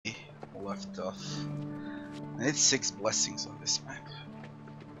left off. I need 6 blessings on this map.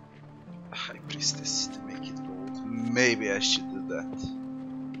 A High Priestess to make it gold. Maybe I should do that.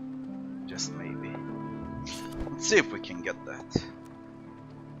 Just maybe. Let's see if we can get that.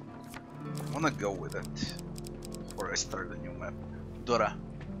 I wanna go with it before I start a new map. Dora.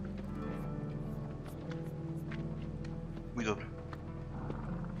 Muy dobro.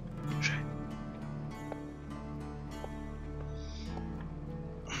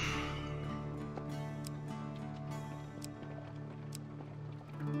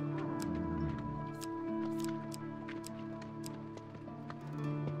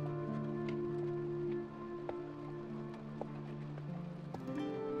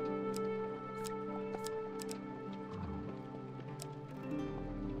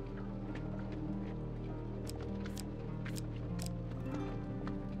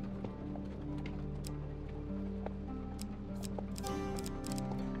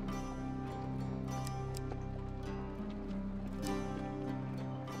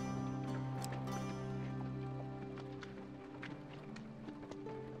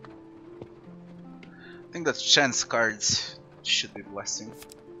 I think that chance cards should be blessing.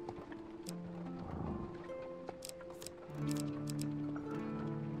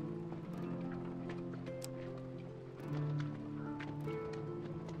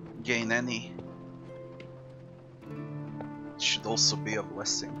 Gain any should also be a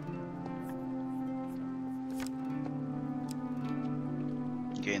blessing.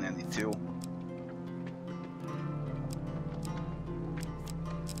 Gain any too.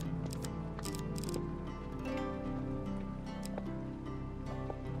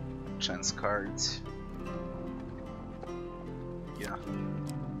 Chance cards. Yeah.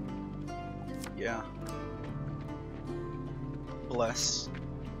 Yeah. Bless.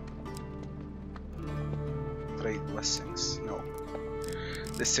 Trade blessings. No.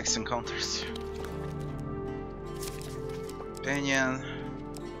 There's 6 encounters. Companion.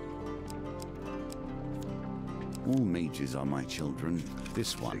 All mages are my children.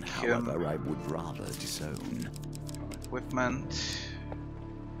 This one, however, I would rather disown. Equipment.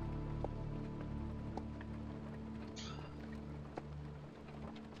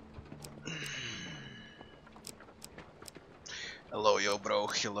 Hello, yo, bro.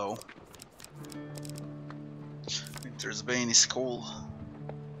 Hello. Winter's Bane is cool.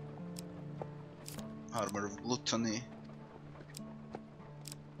 Armor of Gluttony.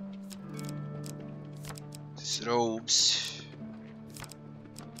 These robes.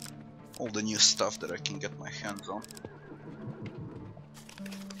 All the new stuff that I can get my hands on.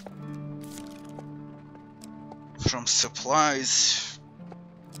 From supplies.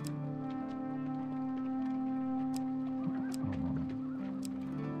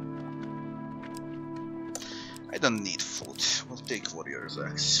 I don't need food. We'll take Warrior's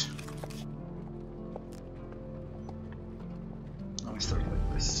Axe. Let me start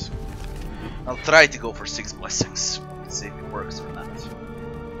like this. I'll try to go for 6 blessings. Let's see if it works or not.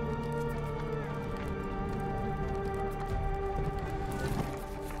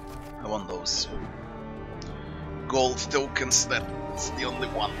 I want those gold tokens. That's the only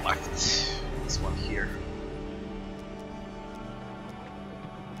one left. This one here.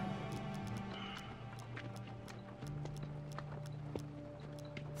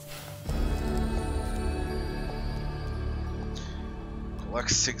 Collect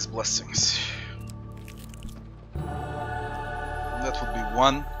 6 blessings. That would be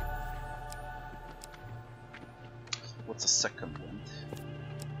 1. What's the second one?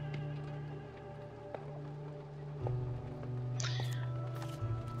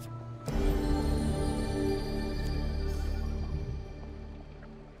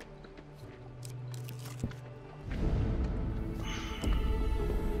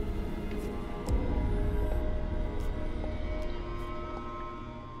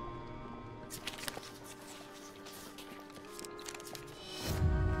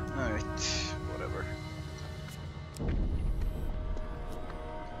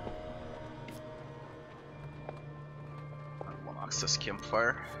 Access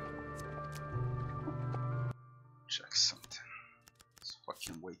campfire. Check something. It's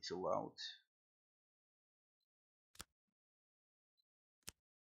fucking way too loud.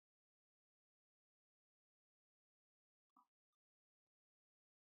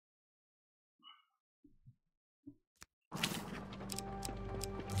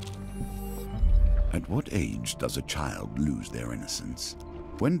 At what age does a child lose their innocence?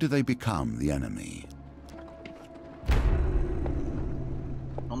 When do they become the enemy?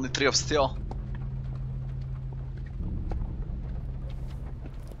 Only 3 of steel.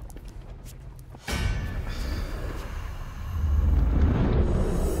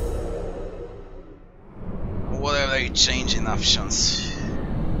 you changing options?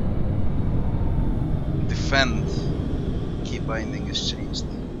 Defend. Key binding is changed.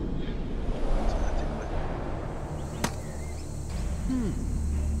 Automatically.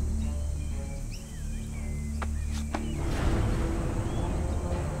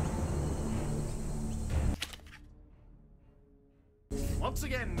 Once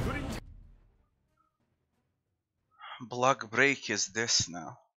again, good in Block break is this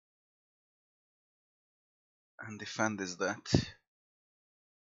now. And defend is that.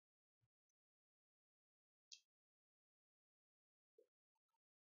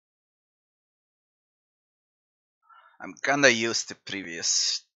 I'm kinda used to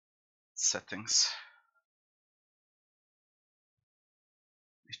previous settings.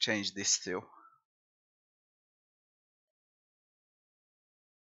 We changed this too.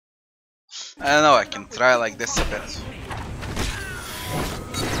 I don't know, I can try like this a bit.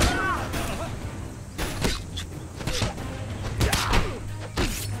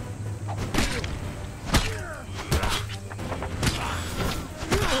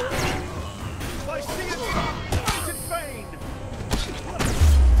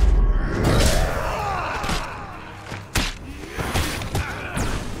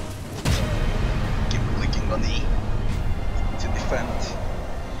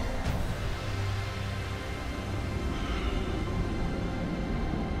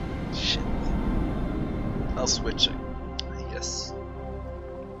 I'll switch it, I guess.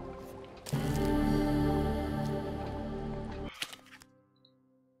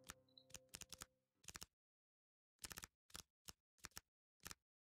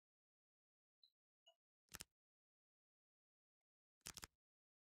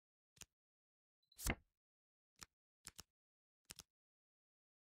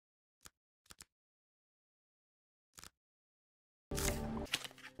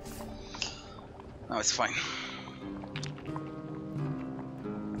 No, it's fine.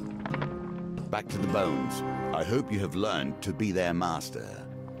 Back to the bones. I hope you have learned to be their master.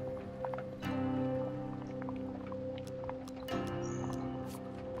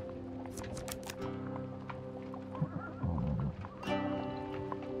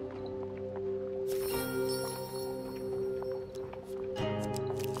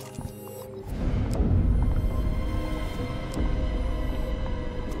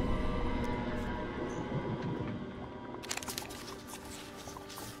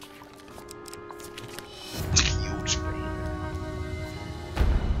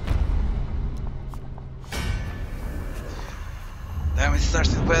 Damn, it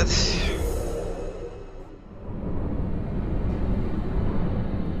started bad.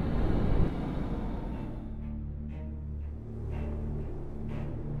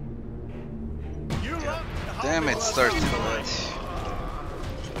 Damn, it started bad.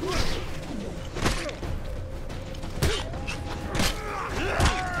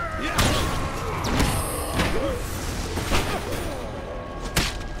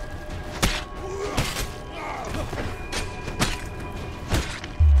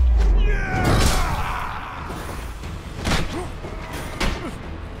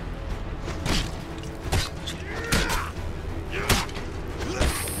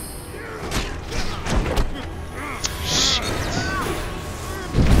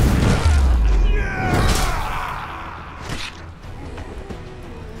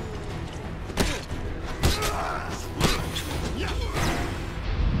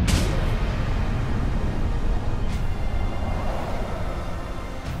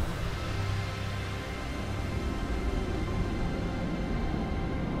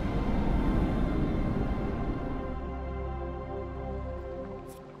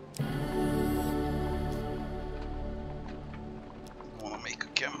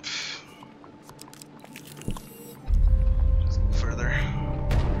 Camp. Just go further.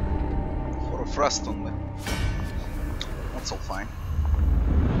 For a frost only. That's all fine.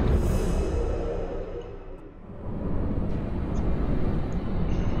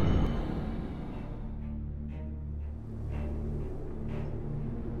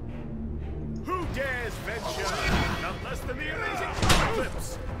 Who dares venture? None less than the amazing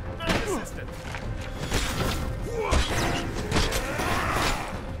Eclipse. Non-assistant.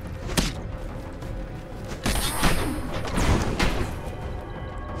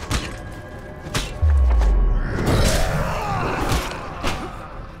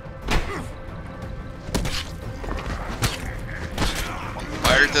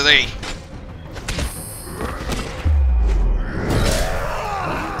 Fire today.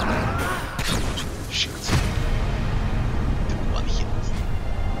 Shit. Took one hit.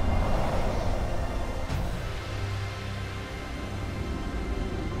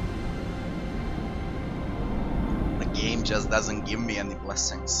 game just doesn't give me any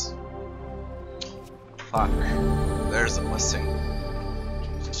blessings. Fuck. There's a blessing.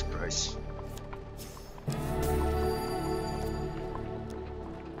 Jesus Christ.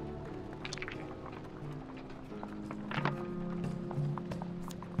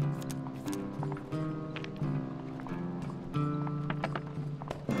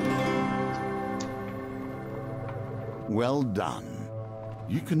 Well done.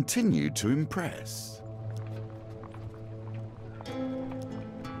 You continue to impress.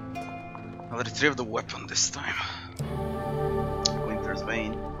 I'll retrieve the weapon this time. Winter's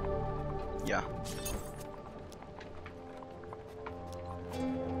Vein. Yeah.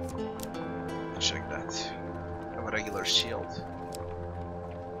 Check that. I have a regular shield.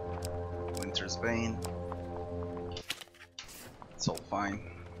 Winter's Vein. It's all fine.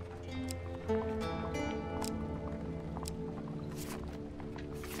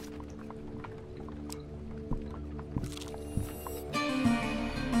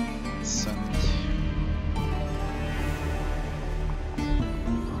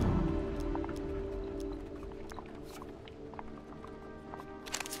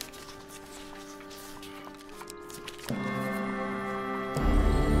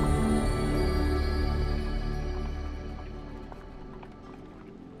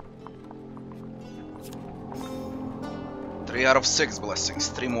 Out of 6 blessings,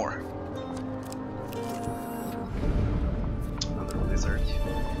 3 more. Another blizzard.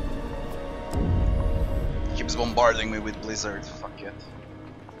 Keeps bombarding me with blizzard. Fuck it.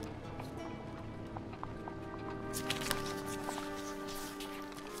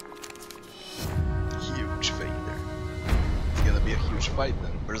 Huge fight there. It's gonna be a huge fight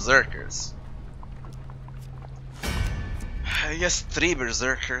then. Berserkers. I guess 3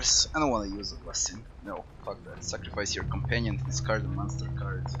 berserkers. I don't want to use a blessing. No, fuck that. Sacrifice your companion to discard a monster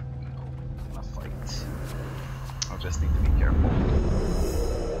card. No, I'm gonna fight. I'll just need to be careful.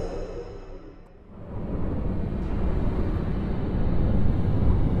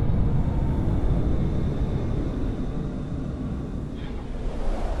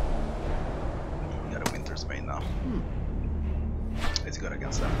 Got a Winter's Bane now. It's good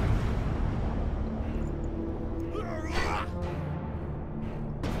against that.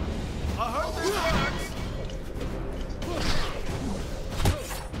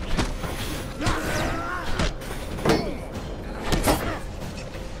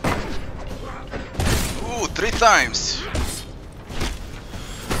 Ooh, 3 times.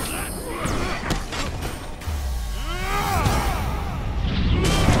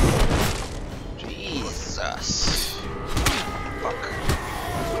 Jesus. Fuck.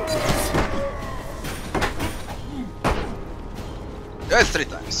 That's 3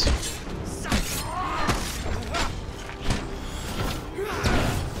 times.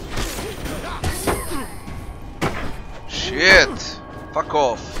 Shit! Fuck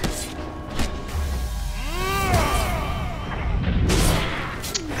off.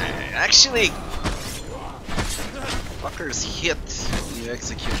 Actually, fuckers hit when you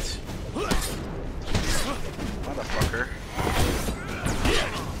execute. Motherfucker.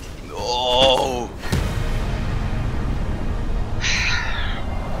 No!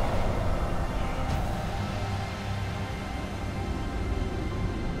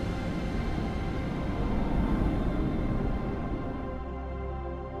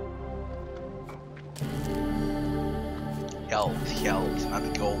 Health, not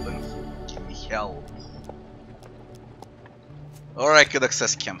golden. Give me health. Or I could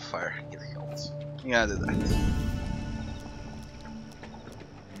access campfire, get health. Yeah, I did that.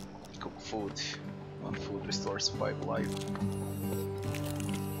 Cook food. 1 food restores 5 life.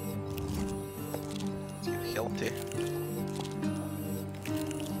 Let's get healthy.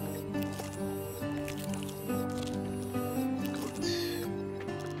 Good.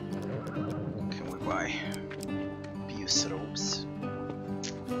 Can we buy abuse robes?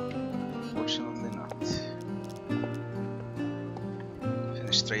 Unfortunately not.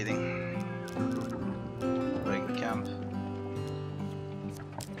 Finish trading. Break the camp.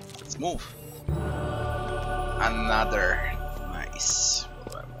 Let's move. Another. Nice.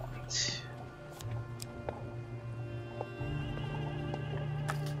 What do I want?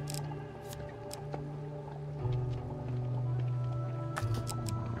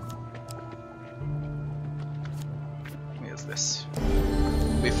 Here's this.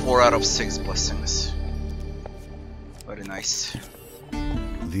 Be 4 out of 6 blessings. Very nice.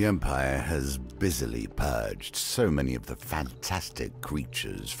 The Empire has busily purged so many of the fantastic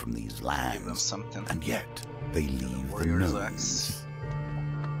creatures from these Give them lands, something. and yet they leave the Warrior's gnomes. axe.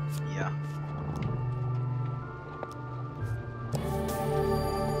 Yeah.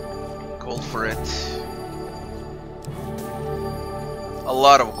 Call for it. A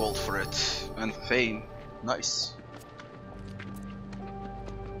lot of gold for it. And fame. Nice.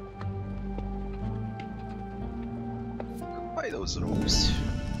 Could buy those robes.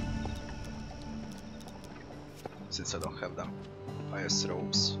 Since I don't have them. Pious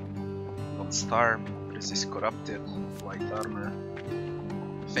robes. Don't starve. Resist corrupted. Light armor.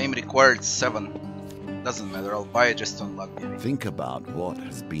 Fame required 7. Doesn't matter, I'll buy it just to unlock it. Think about what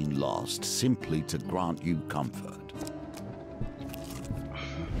has been lost simply to grant you comfort.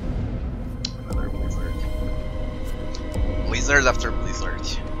 Another blizzard. Blizzard after blizzard.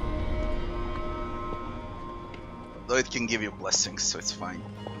 Though it can give you blessings, so it's fine.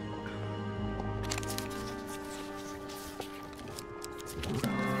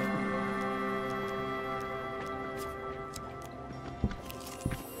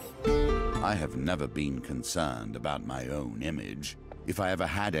 I have never been concerned about my own image. If I ever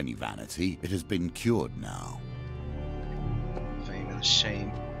had any vanity, it has been cured now. Fame and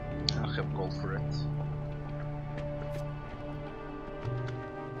shame. I don't have gold for it.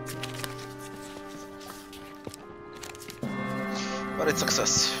 But it's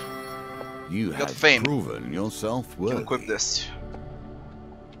success. You got have fame. proven yourself worthy. Can equip this.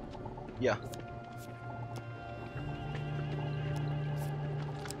 Yeah.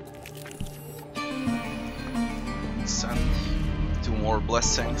 Send 2 more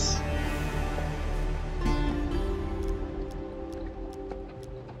blessings.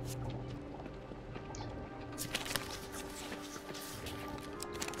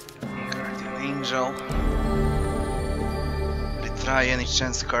 Guardian Angel. Retry any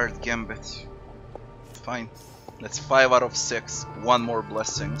chance card gambit. Fine. That's 5 out of 6. 1 more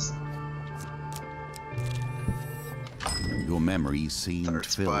blessings. Your memory seemed Third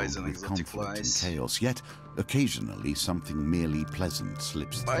spies filled and with exotic conflict and flies. chaos, yet occasionally something merely pleasant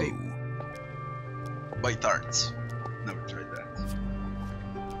slips Bye. through. Buy tarts. Never tried that.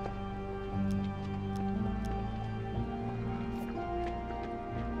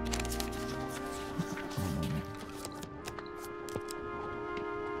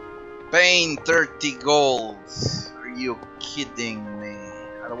 Pain 30 gold. Are you kidding me?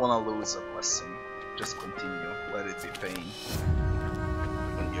 I don't wanna lose a blessing. Just continue. Let it be pain.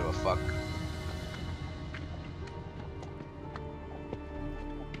 Don't give a fuck.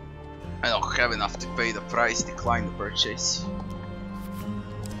 I don't have enough to pay the price. Decline the purchase.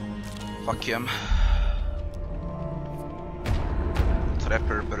 Fuck him.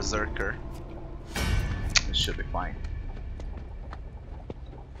 Trapper, Berserker. This should be fine.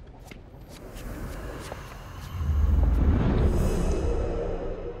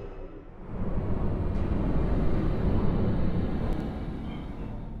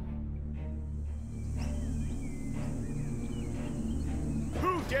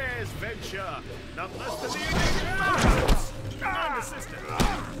 Who dares venture? Not less than the enigmatic. I'm assistant.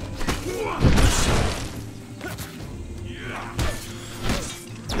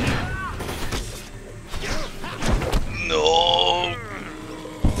 No.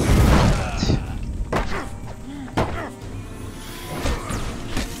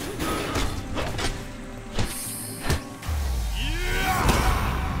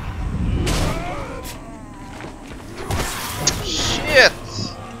 Shit.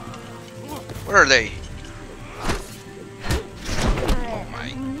 Where are they? Oh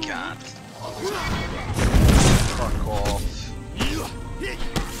my god. Fuck off.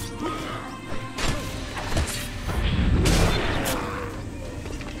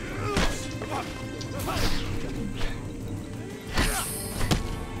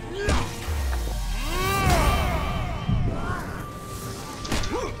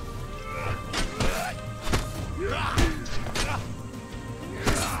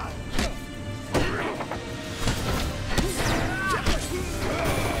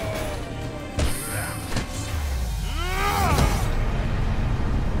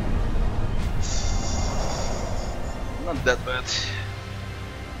 Not that bad.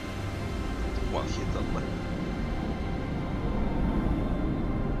 One hit only.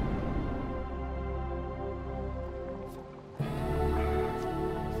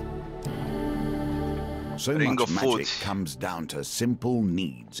 So Ring much of magic food. comes down to simple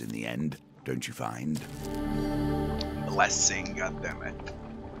needs in the end, don't you find? Blessing, goddammit.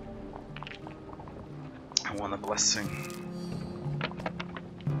 I want a blessing.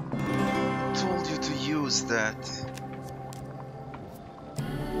 Told you to use that.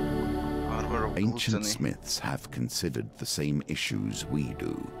 Harbor of Ancient gluttony. smiths have considered the same issues we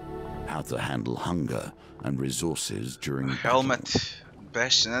do. How to handle hunger and resources during battle. Helmet.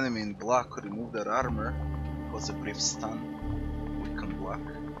 Bash an enemy in block or remove their armor. Cause a brief stun. Weaken block.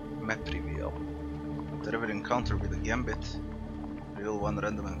 Map reveal. After every encounter with a gambit, Reveal one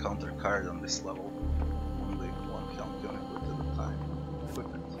random encounter card on this level. Only one champion equipped at a time.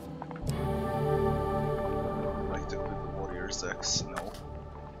 Equip it. I'd like to equip the Warrior's X. No.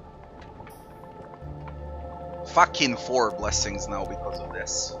 Fucking 4 blessings now because of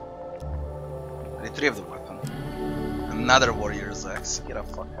this. Retrieve the weapon. Another Warrior's Axe. Get a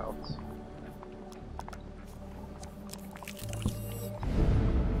fuck out.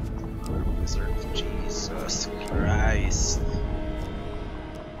 Another wizard. Jesus Christ.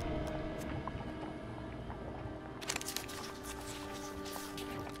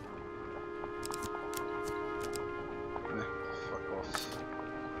 Fuck off.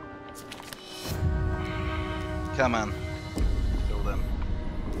 Come on. Kill them.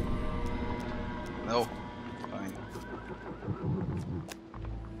 No. Fine.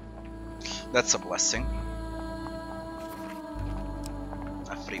 That's a blessing.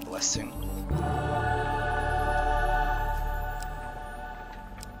 A free blessing.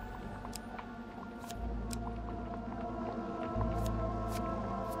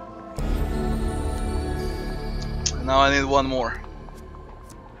 Now I need one more.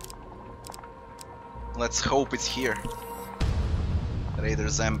 Let's hope it's here.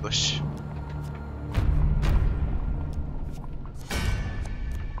 Raider's ambush.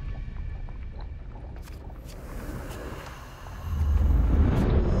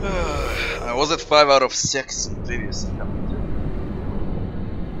 I was at 5 out of 6 in previous encounter.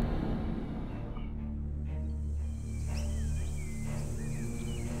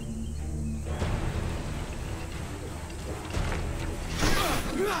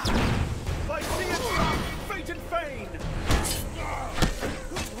 By deity, fate and fane!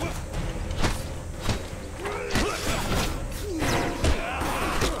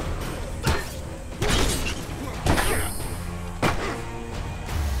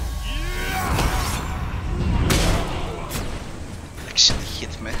 Actually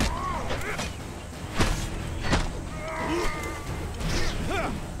hit me.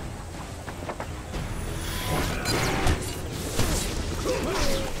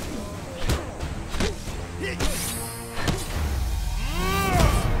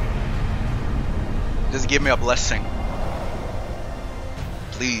 Just give me a blessing.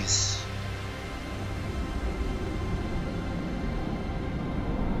 Please.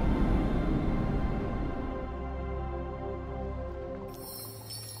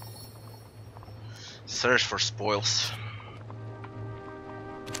 Search for spoils.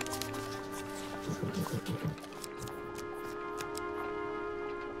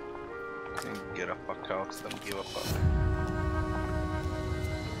 Get a fuck out, don't give a fuck.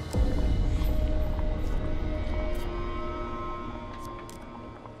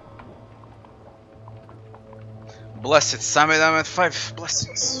 Blessed summit, I'm at 5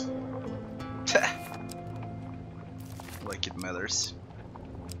 blessings. Like it matters.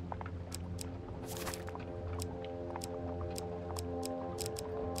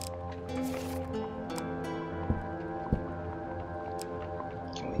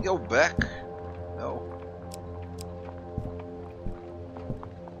 Can we go back? No.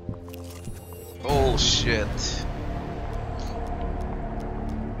 Bullshit.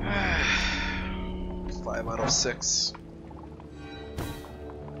 5 out of 6.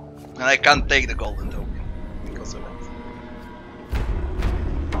 And I can't take the golden token because of it.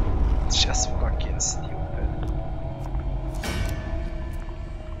 It's just fucking stupid.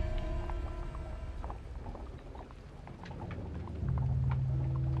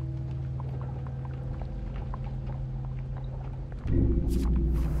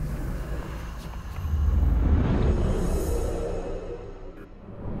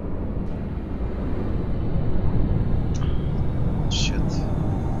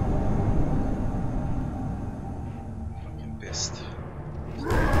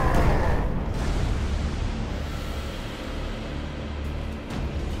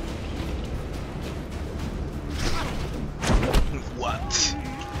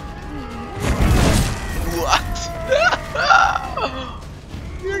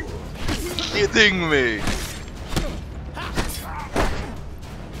 Kidding me?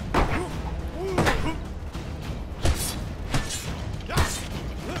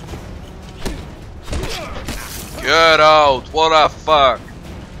 Get out! What the fuck?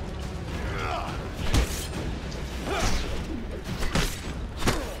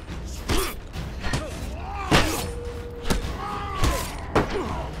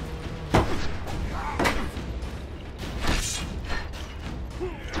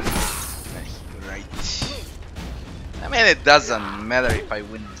 I mean, it doesn't matter if I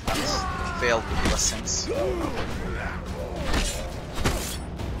win this. Failed with blessings.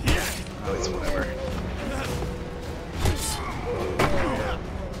 Oh, it's whatever.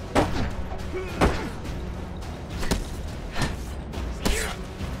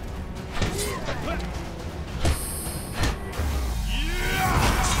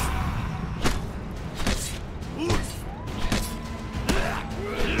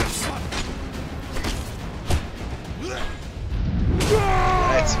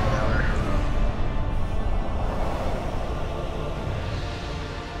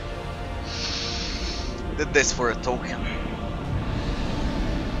 Did this for a token.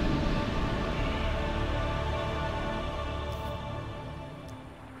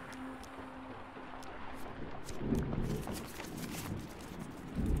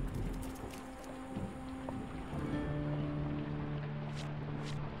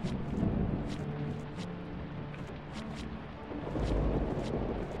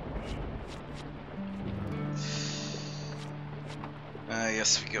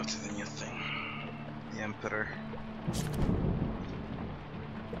 Yes, we go to the new thing. The Emperor.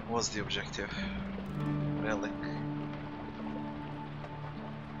 What's the objective? Relic.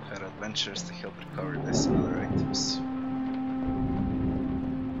 Her adventures to help recover this and other items.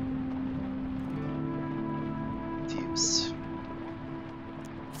 Thieves.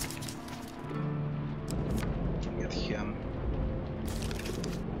 Get him.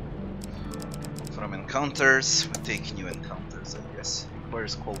 From encounters, we take new encounters, I guess.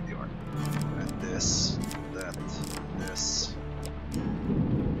 Where's Cold Yarn? And this, that, this.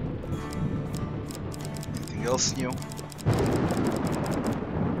 Anything else new?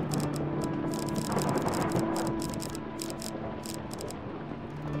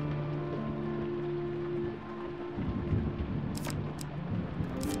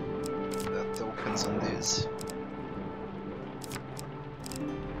 That opens on these.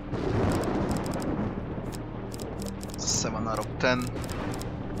 It's a 7 out of 10.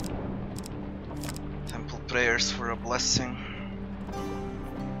 Prayers for a blessing.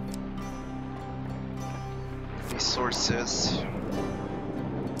 Resources.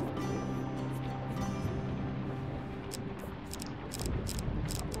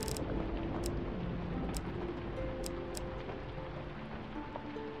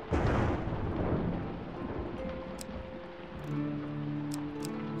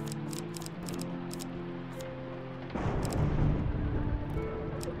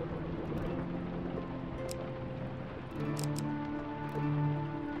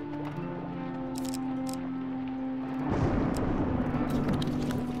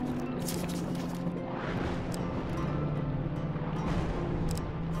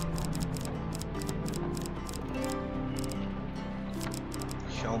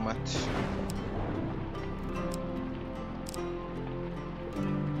 Helmet.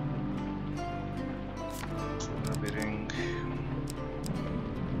 Ruby ring.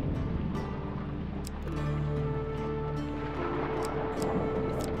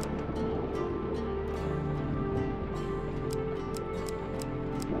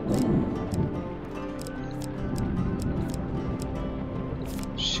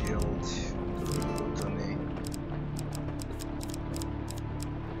 Shield. Tony.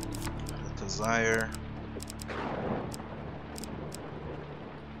 Desire.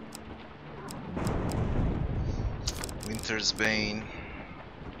 Winter's Bane.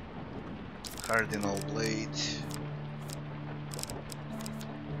 Cardinal Blade.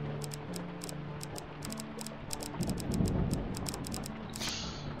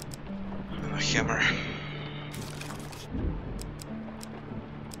 And a hammer.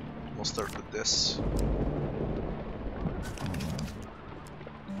 We'll start with this.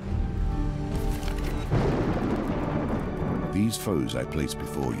 These foes I place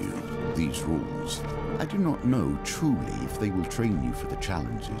before you, these rules, I do not know truly if they will train you for the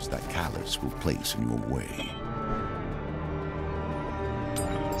challenges that Callus will place in your way.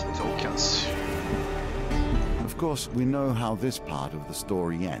 Tokens. Of course, we know how this part of the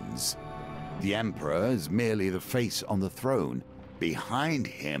story ends. The Emperor is merely the face on the throne. Behind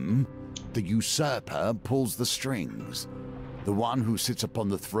him, the usurper pulls the strings. The one who sits upon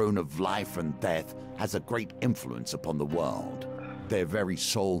the throne of life and death has a great influence upon the world. Their very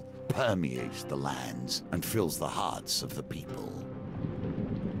soul permeates the lands and fills the hearts of the people.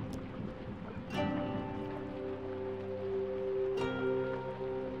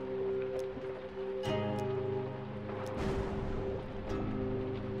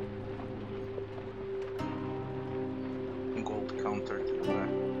 Gold counter to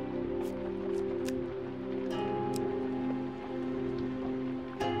the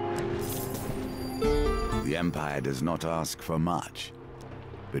The Empire does not ask for much,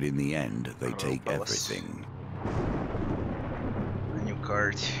 but in the end, they take Palace. everything. A new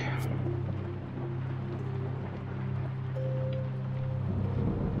card.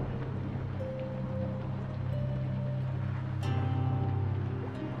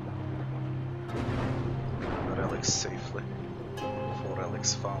 Relics safely. 4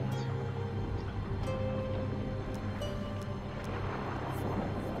 relics found.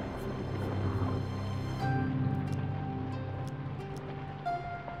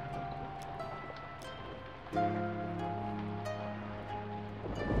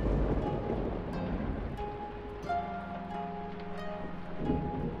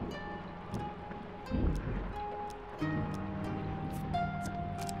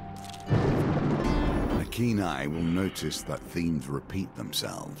 keen eye will notice that themes repeat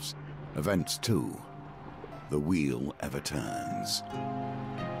themselves. Events too. The wheel ever turns.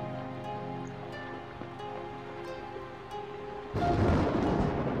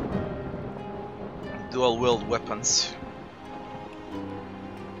 Dual-wield weapons.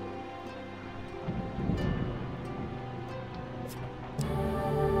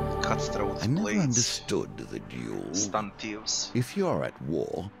 Cutthroat I never blades. understood the duel. Stun thieves. If you're at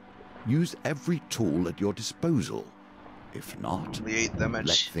war, use every tool at your disposal. If not, The 8 damage.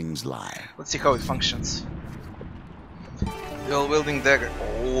 let things lie. Let's see how it functions. Dual-wielding dagger.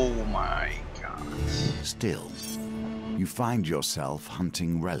 Oh my god. Still, you find yourself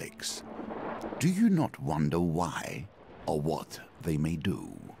hunting relics. Do you not wonder why, or what they may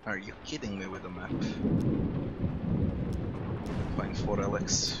do? Are you kidding me with the map? Find 4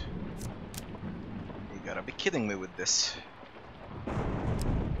 relics. You gotta be kidding me with this.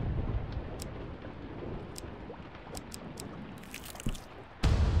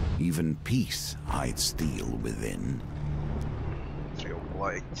 Even peace hides steel within. Trio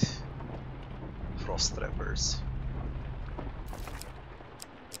Blight. Frost Trappers.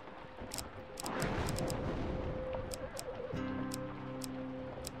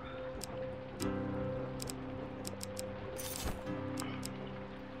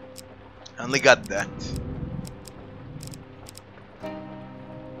 Only got that.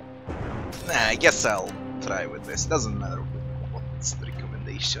 Nah, I guess I'll try with this. Doesn't matter what's the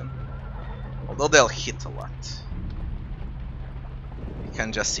recommendation. Although they'll hit a lot. You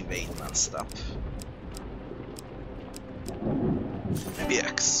can just evade non-stop. Maybe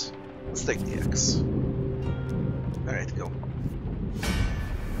X. Let's take the X. Alright, go.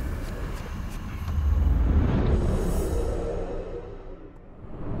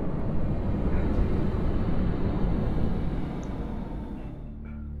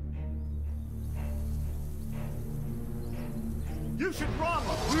 You should run,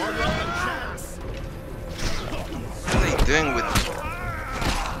 or you're the chance. What are they doing with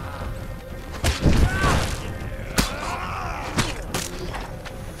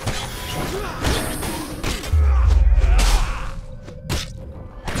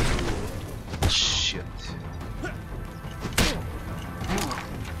shit?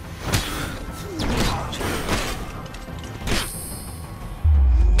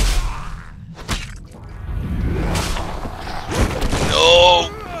 No!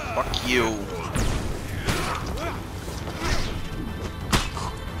 Fuck you.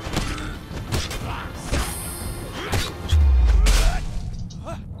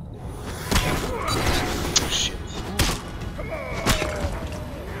 Shit.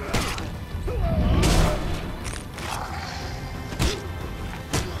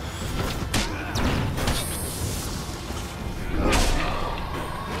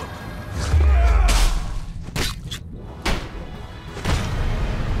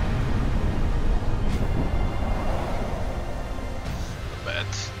 Bad.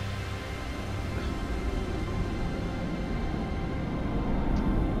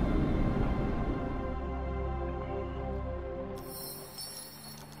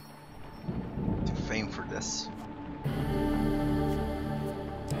 To fame for this.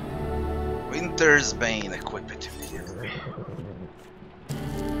 Winter's Bane, equip it immediately.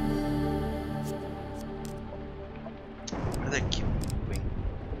 Where they keep moving?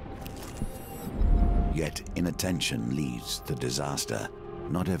 Yet inattention leads to disaster.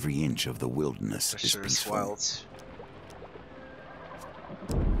 Not every inch of the wilderness is Treacherous peaceful. wilds.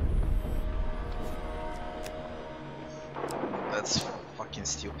 That's fucking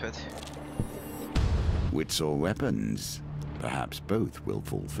stupid. Wits or weapons, perhaps both will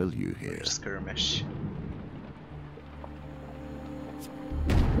fulfill you here. Skirmish.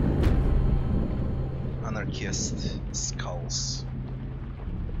 Anarchist skulls.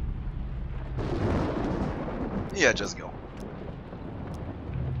 Yeah, just go.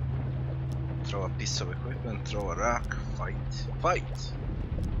 Throw a piece of equipment, throw a rock, fight. Fight!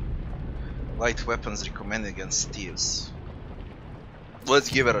 Light weapons recommended against thieves. Let's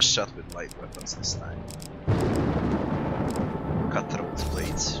give it a shot with light weapons this time. Cutthroat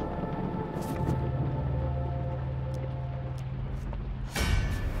blades.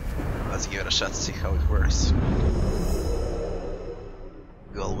 Let's give it a shot to see how it works.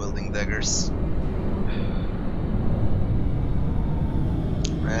 Dual-wielding daggers.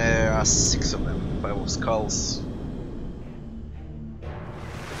 6 of them. 5 of skulls.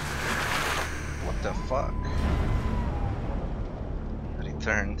 What the fuck?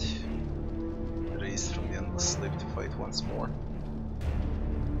 Returned. Raised from the endless sleep to fight once more.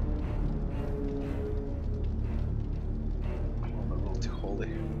 Vulnerable to holy.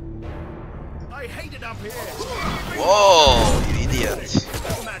 I I hate it up here. Whoa, you idiot.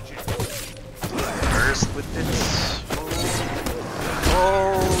 Magic. First with this.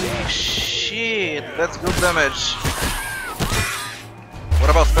 Holy shit, that's good damage. What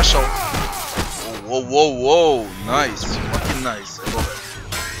about special? Whoa, whoa, whoa, nice, fucking nice, I love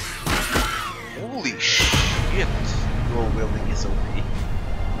it. Holy shit, dual wielding is OP.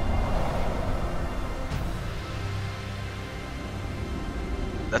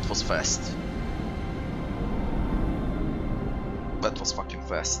 That was fast. That was fucking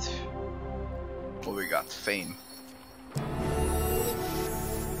fast. What we got? Fame.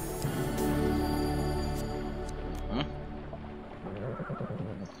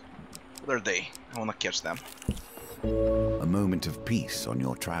 What are they? I wanna catch them. A moment of peace on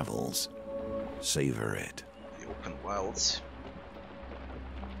your travels. Savor it. The open wilds.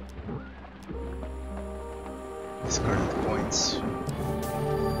 Discarded points.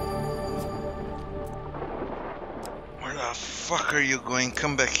 Where the fuck are you going?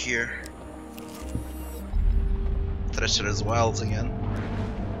 Come back here. Treacherous wilds again.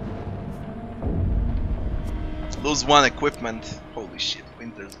 Lose one equipment. Holy shit,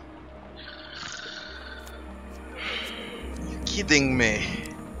 winters. You kidding me?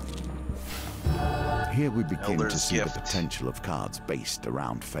 Here we begin to Elder's see Gift. the potential of cards based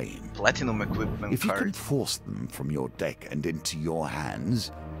around fame. Platinum equipment If you can card. force them from your deck and into your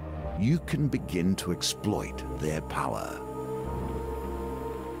hands, you can begin to exploit their power.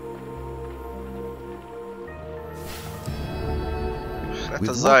 With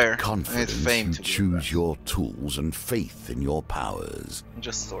Desire. what confidence fame you to do choose that. your tools and faith in your powers.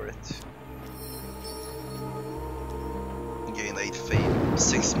 Just store it. Gain 8 fame,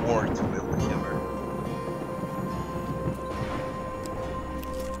 6 more to build the hammer.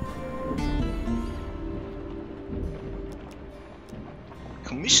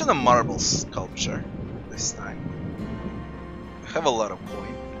 Commission a marble sculpture this time. I have a lot of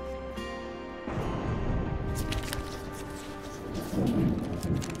coin.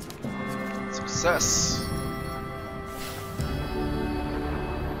 Success.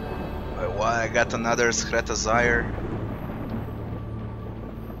 I got another Scretazire.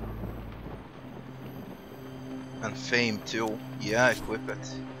 And fame too. Yeah, equip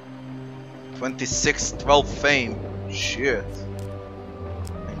it. 26, 12 fame. Shit.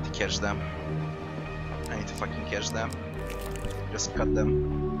 I need to catch them. I need to fucking catch them. Just cut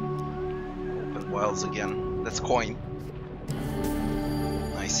them. Open wilds again. That's coin.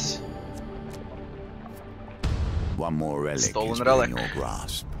 Nice. One more relic Stolen is relic. within your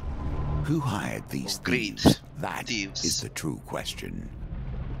grasp. Who hired these Of greed. thieves? That Thieves. is the true question.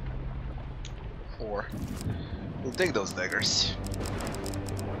 4. We'll take those daggers.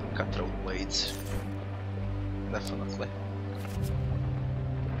 Cutthroat blades. Definitely.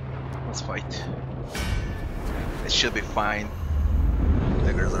 Let's fight. It should be fine.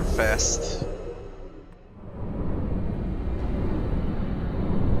 Daggers are fast.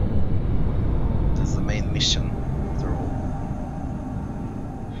 That's the main mission. After all.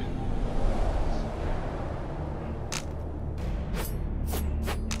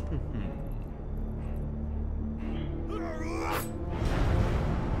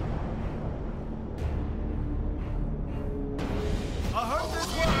 I hope this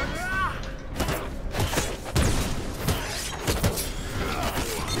works.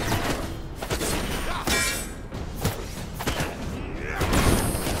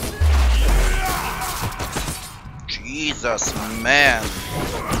 Jesus, man.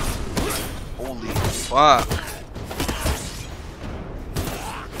 Holy fuck.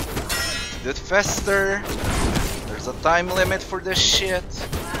 Do it faster. There's a time limit for this shit.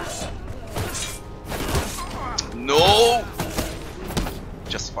 No.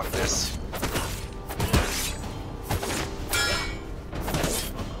 Just fuck this.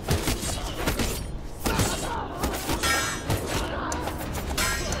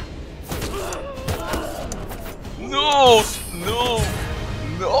 No! No!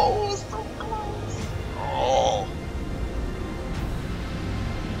 No! So close! Oh!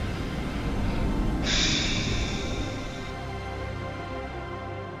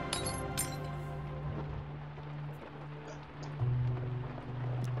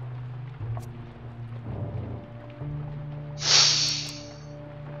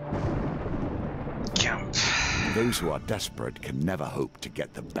 Camp. Those who are desperate can never hope to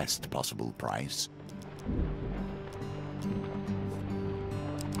get the best possible price.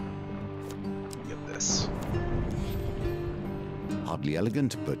 Get this. Hardly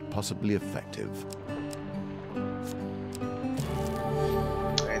elegant, but possibly effective.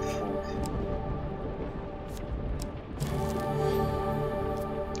 And food.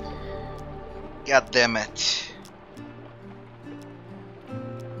 God damn it.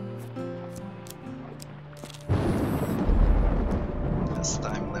 There's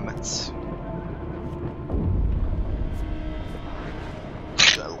time limits.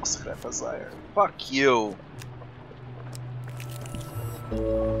 I lost Repazire. Fuck you.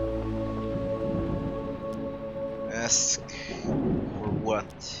 Ask for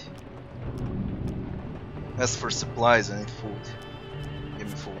what? Ask for supplies, I need food. Give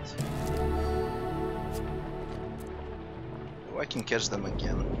me food. Oh, I can catch them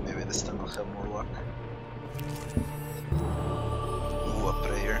again. Maybe this time I'll have more luck. Ooh, a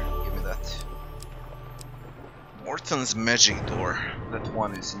prayer. Give me that. Morton's magic door. That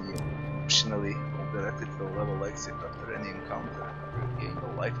one is new. Optionally, move directly to the level exit after any encounter. You gain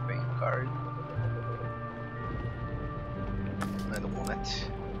a life pain card. I don't want it.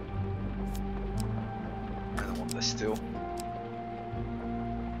 I don't want this too.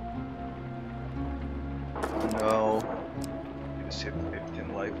 No. You receive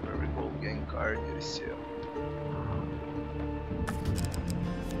 15 life for every gold game card you receive.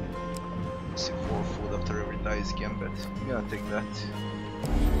 Receive 4 food after every dice gambit. I'm gonna take that.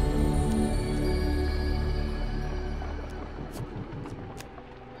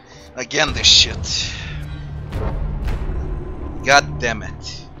 Again this shit. God damn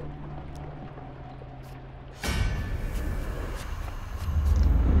it.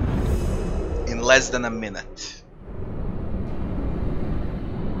 In less than a minute.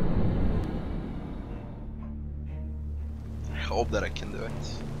 I hope that I can do it.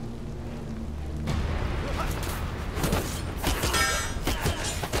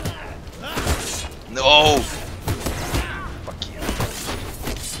 No! Fuck you.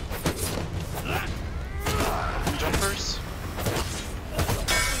 Jumpers?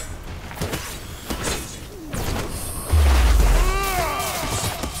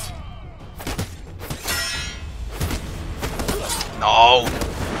 No!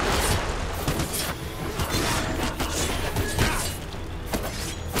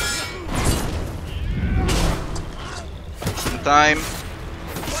 In time.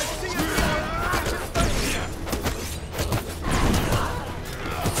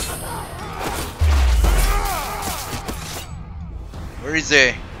 Where is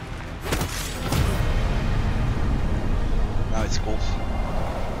he? Now it's cool.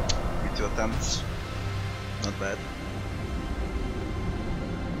 With 2 attempts. Not bad.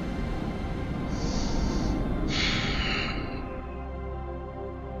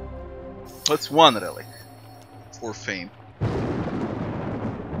 That's 1 relic for fame.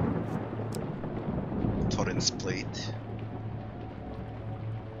 Torrent's plate.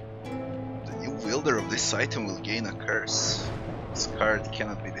 The new wielder of this item will gain a curse. This card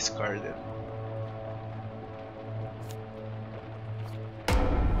cannot be discarded.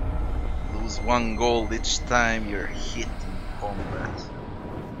 Lose 1 gold each time you're hit in combat.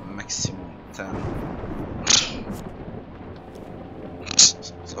 Maximum 10.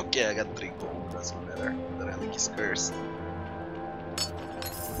 It's okay, I got 3 gold, doesn't matter. The relic is cursed.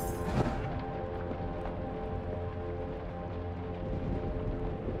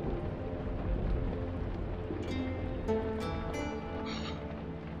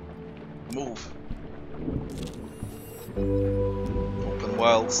 Move. Open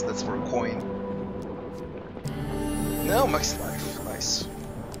wilds, that's for a coin. No, max life, nice.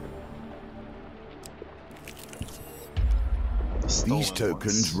 These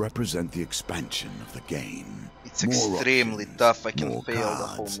tokens represent the expansion of the game. It's extremely tough, I can fail the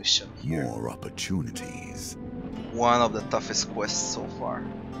whole mission here. More opportunities. One of the toughest quests so far.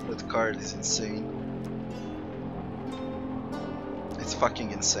 That card is insane. It's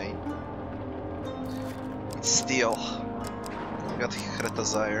fucking insane. It's steel. I got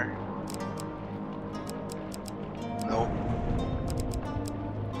Repazire. No.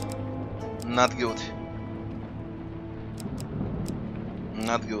 Not good.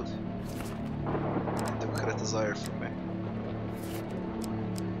 Not good. They took Repazire from me.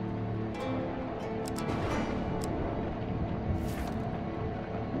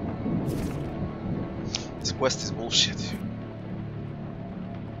 This quest is bullshit.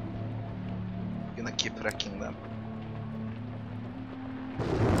 I'm gonna keep wrecking them.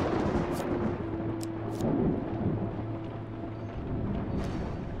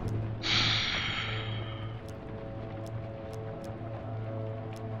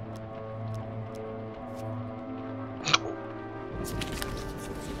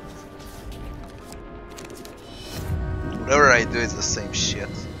 Whatever I do, it's the same shit.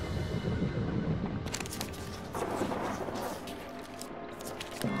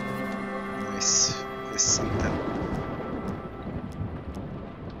 Nice. There's something.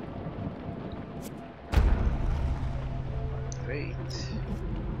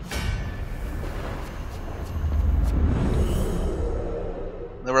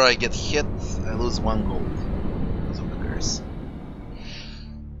 I get hit, I lose 1 gold because of the curse.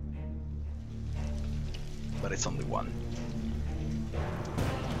 But it's only 1.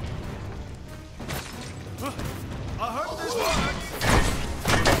 I hope this works.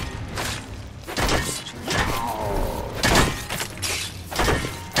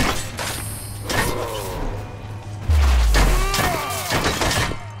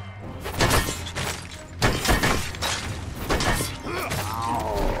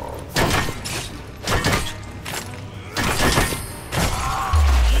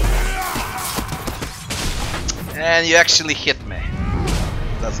 And you actually hit me.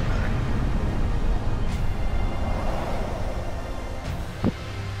 Doesn't matter.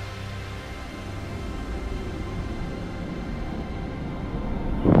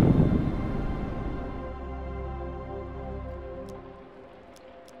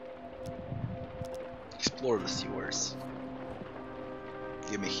 Explore the sewers.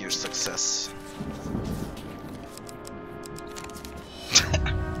 Give me here success.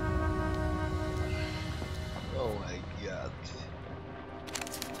 Oh my god.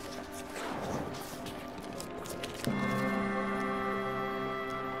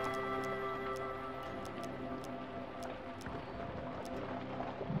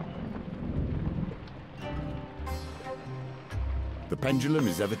 The pendulum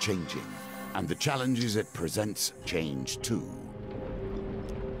is ever changing, and the challenges it presents change too.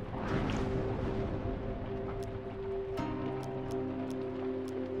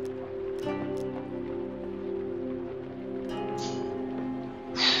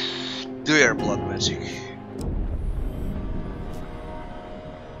 Do your blood magic.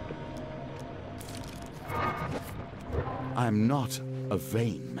 I'm not a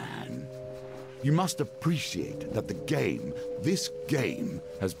vain man. You must appreciate that this game,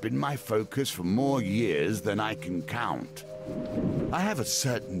 has been my focus for more years than I can count. I have a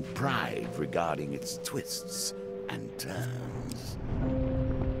certain pride regarding its twists and turns.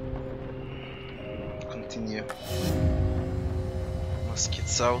 Continue.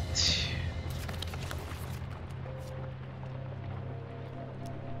 Muskets out.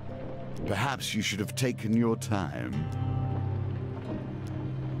 Perhaps you should have taken your time.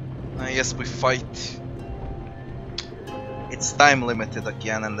 Yes, we fight. It's time limited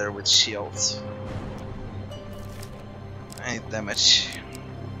again, and they're with shields. I need damage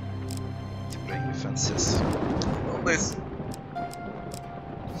to break defenses. Well, this.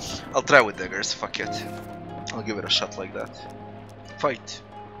 I'll try with daggers, fuck it. I'll give it a shot like that. Fight.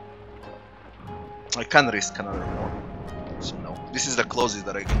 I can risk another one. So no. This is the closest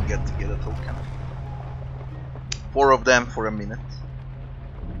that I can get to get a token. 4 of them for a minute.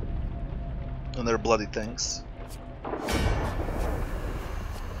 And they're bloody tanks.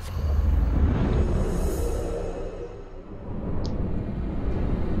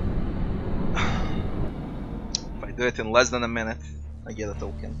 If I do it in less than a minute, I get a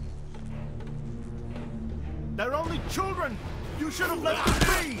token. They're only children! You should have let them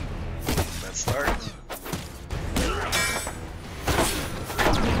be! Let's start.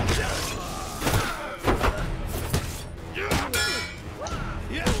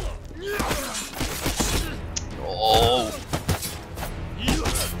 Oh!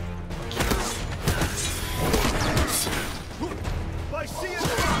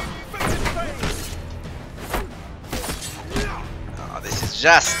 Ah, this is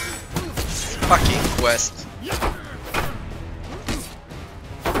just fucking quest.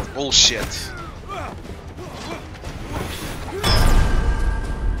 Bullshit.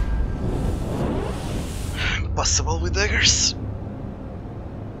 Impossible with daggers.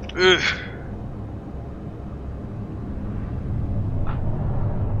 Ugh.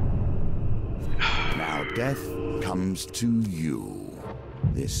 Now death comes to you.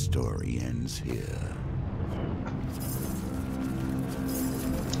 This story ends here.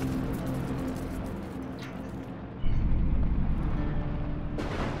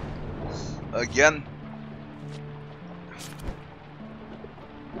 Again.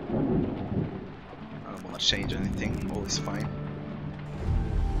 I don't want to change anything, all is fine.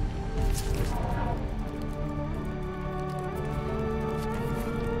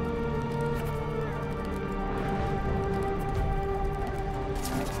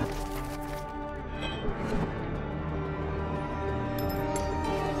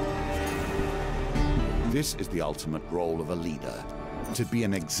 This is the ultimate role of a leader, to be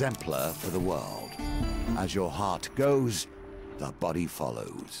an exemplar for the world. As your heart goes, the body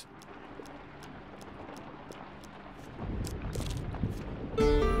follows.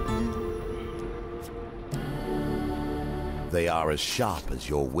 They are as sharp as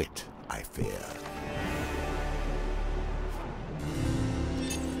your wit, I fear.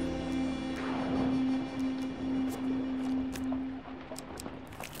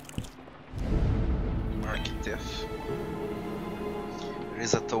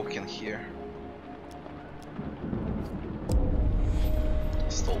 token here.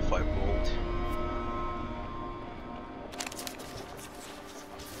 Stole 5 gold.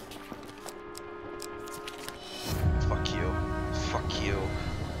 Fuck you. Fuck you.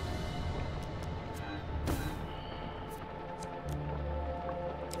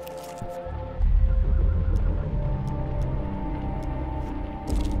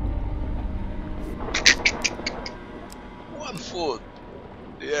 One foot.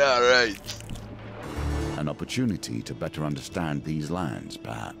 Yeah, right. An opportunity to better understand these lands,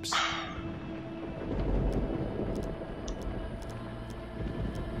 perhaps.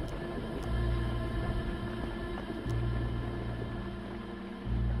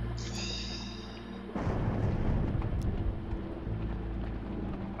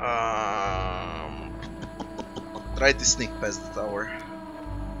 Try to sneak past the tower.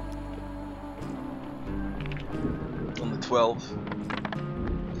 Only 12.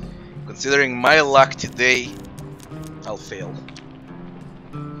 Considering my luck today, I'll fail.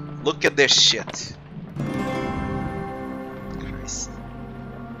 Look at this shit. Christ.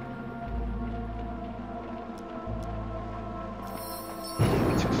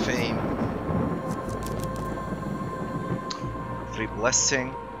 To fame. 3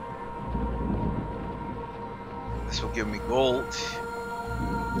 blessing. This will give me gold.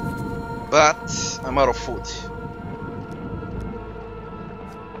 But I'm out of food.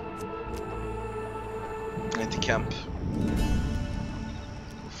 Camp.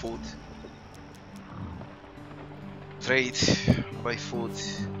 Food. Trade. Buy food.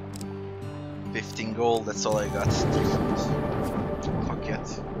 15 gold, that's all I got. 3 food. Fuck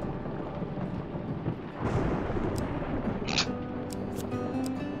it.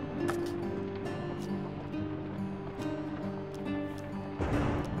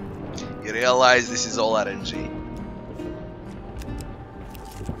 You realize this is all RNG.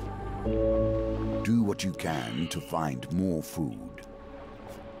 Do what you can to find more food.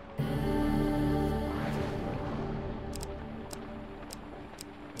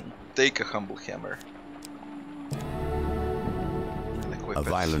 Take a humble hammer. A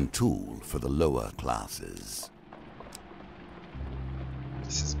violent tool for the lower classes.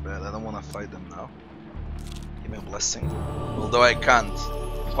 This is bad, I don't want to fight them now. Give me a blessing. Although I can't.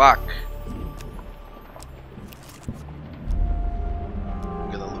 Fuck.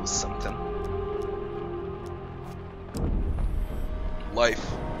 I'm gonna lose something. Life.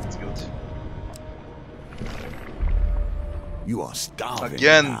 It's good. You are starving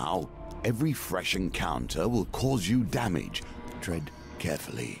again now. Every fresh encounter will cause you damage. Tread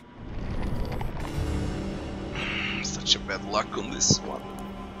carefully. Such a bad luck on this one.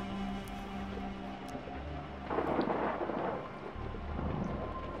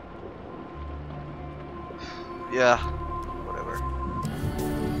 Yeah, whatever.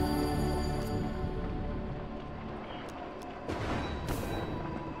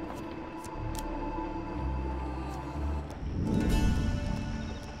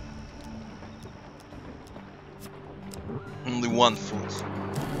 Only 1 foot.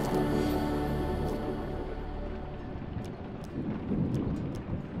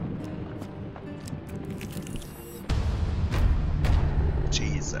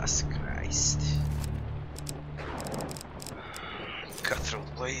 Jesus Christ.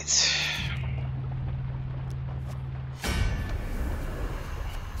 Cutthroat blades.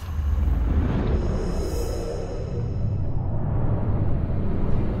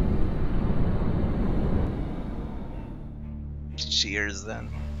 Cheers then.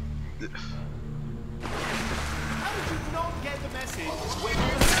 How did you not get the message when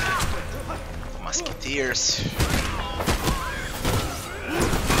you're Musketeers.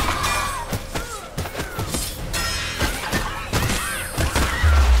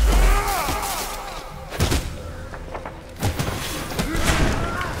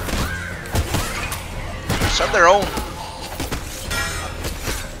 Shut their own.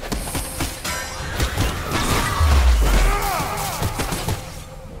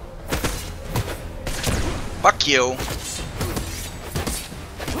 Fuck you.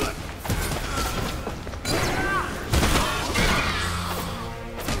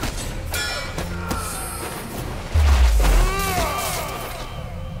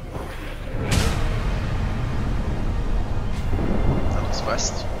 That was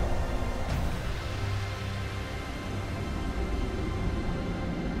fast.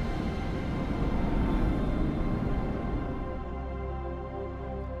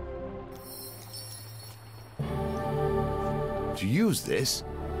 To use this,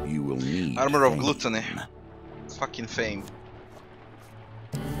 you will need Armor of fame. Gluttony. Fucking fame.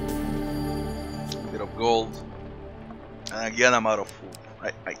 Bit of gold. And again I'm out of food.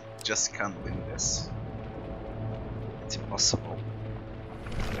 I just can't win this. It's impossible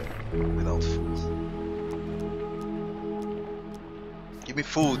without food. Give me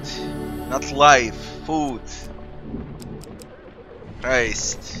food, not life, food.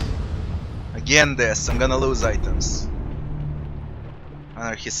 Christ. Again this, I'm gonna lose items.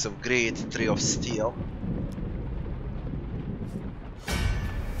 Anarchist of Greed, Tree of Steel.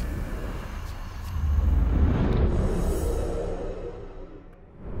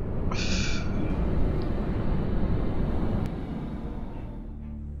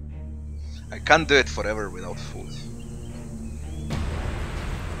 I can't do it forever without food.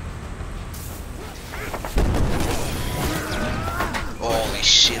 Holy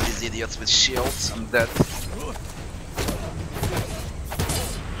shit, these idiots with shields, I'm dead.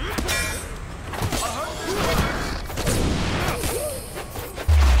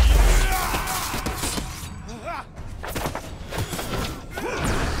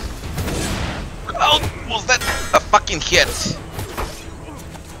 How was that a fucking hit?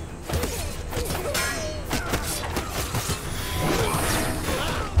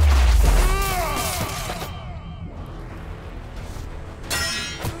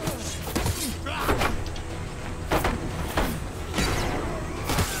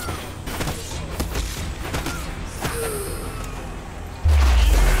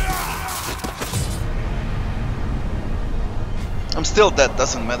 I'm still dead,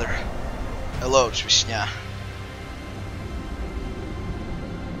 doesn't matter. Hello, Vishnya.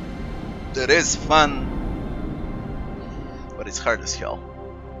 It is fun, but it's hard as hell.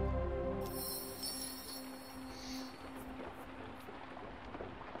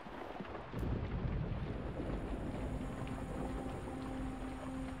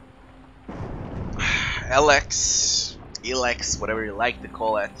 Elex, whatever you like to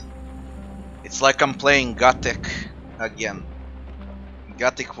call it. It's like I'm playing Gothic again.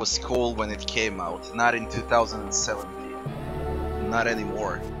 Gothic was cool when it came out, not in 2017. Not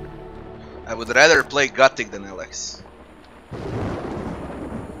anymore. I would rather play Gothic than Elex.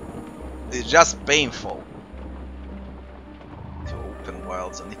 It's just painful. To open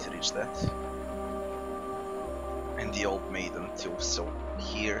wilds, I need to reach that. And the old maiden too, so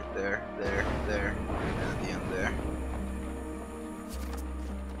here, there, and at the end there.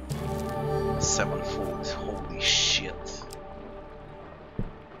 7 food, holy shit.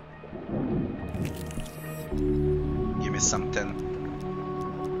 Give me some 10.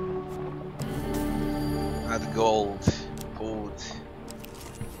 Add gold, food.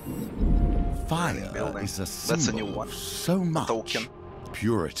 Fire building. is a That's a new symbol one. of so much Token.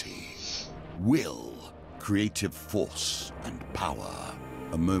 purity, will, creative force, and power.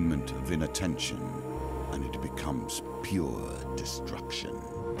 A moment of inattention, and it becomes pure destruction.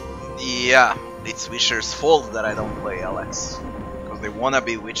 Yeah, it's Witcher's fault that I don't play Alex. Because they wanna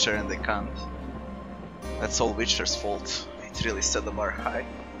be Witcher and they can't. That's all Witcher's fault. It really set the bar high.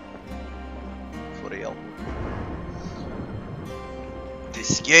 For real.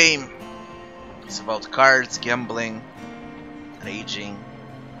 This game is about cards, gambling, raging.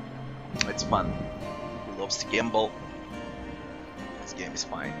 It's fun. Who loves to gamble? This game is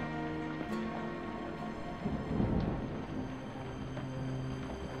fine.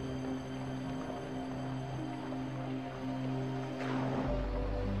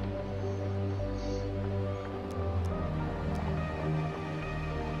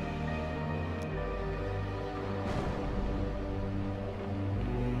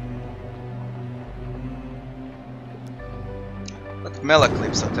 Let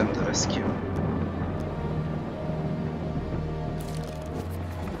Melaclips attempt to rescue.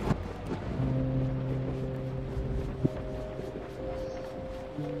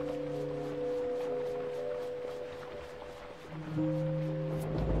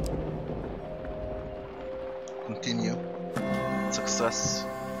 Continue. Success.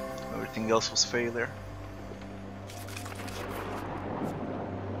 Everything else was failure.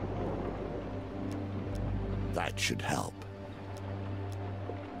 That should help.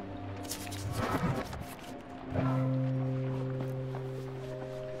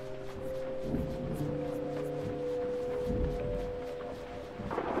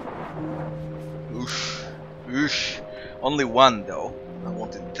 Oof. Oof. Only one though. I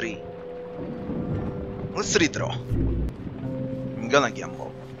wanted 3. Let's redraw. I'm gonna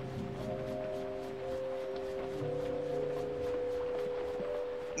gamble.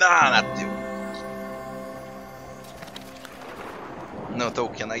 Nah, not 2. No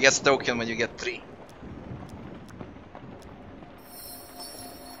token. I guess token when you get 3.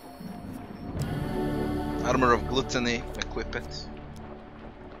 Armor of Gluttony. Equip it.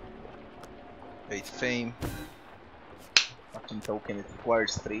 8 fame. Not working token, it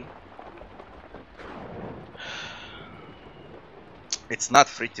requires 3. It's not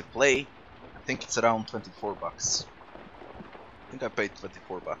free to play. I think it's around 24 bucks. I think I paid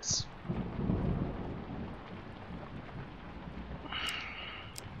 24 bucks.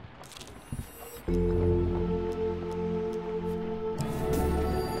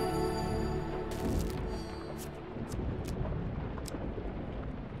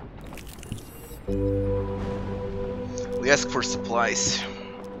 We ask for supplies.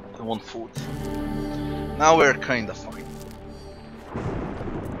 I want food. Now we're kinda fine.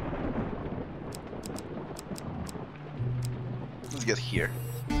 Let's get here.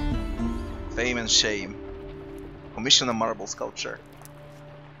 Fame and shame. Commission a marble sculpture.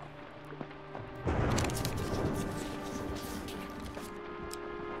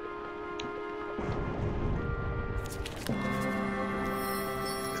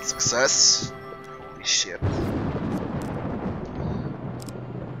 It's success. Holy shit.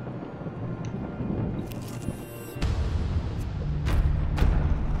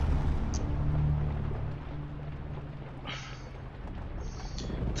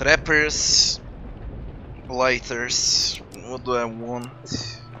 Trappers, blighters, what do I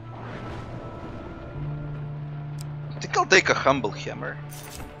want? I think I'll take a humble hammer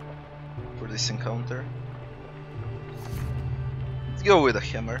for this encounter. Let's go with a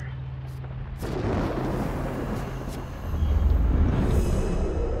hammer.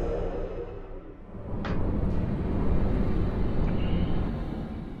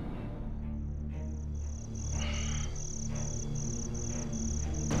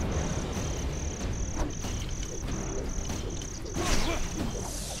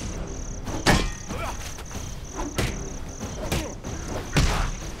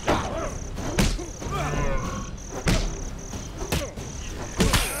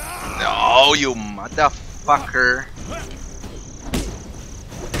 Oh, you motherfucker!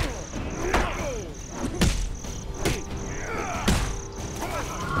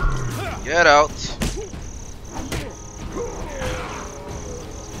 Get out!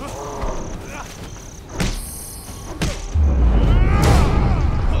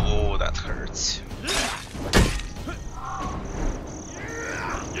 Oh, that hurts.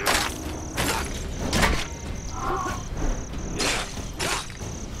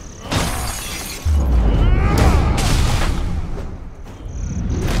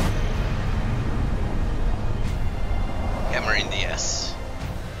 Hammer in the ass.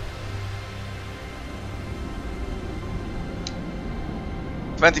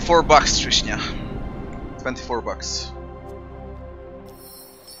 $24 bucks, Trishnya. 24 bucks.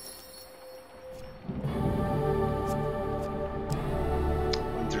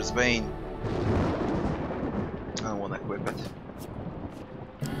 Winter's Bane. I don't want to equip it.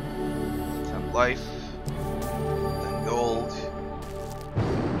 10 life. 10 gold.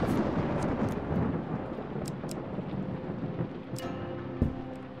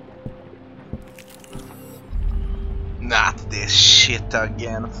 Not this shit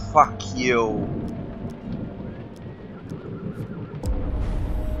again. Fuck you.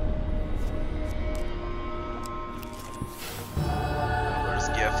 Where's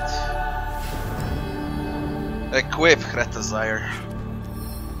gift? Equip Hretazire.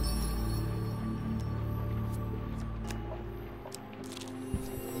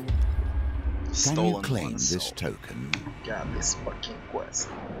 Can you claim this token? God, this fucking quest.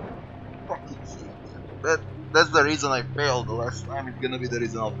 Fucking shit. That's the reason I failed the last time. It's gonna be the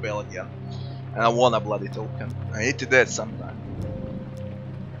reason I'll fail again. And I want a bloody token. I need to do it sometime.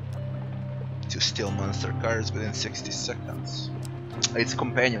 To steal monster cards within 60 seconds. It's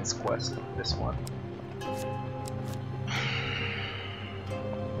companion's quest, this one.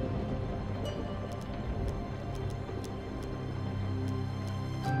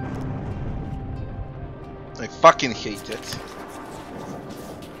 I fucking hate it.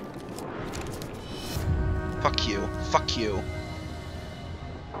 Fuck you. Fuck you.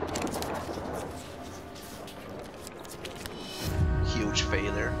 Huge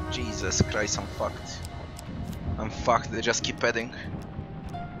failure. Jesus Christ, I'm fucked. I'm fucked. They just keep adding.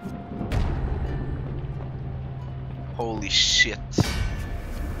 Holy shit.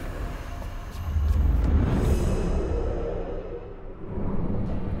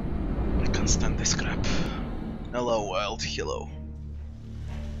 I can't stand this crap. Hello, wild. Hello.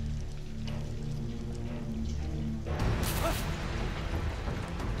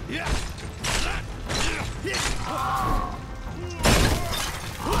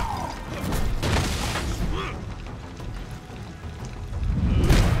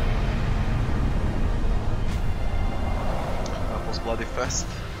 That was bloody fast.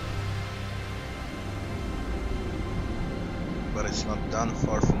 It's not done,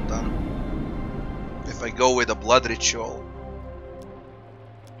 far from done. If I go with a blood ritual.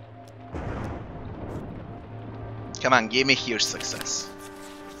 Come on, give me here success.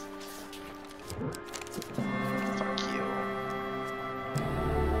 Fuck you.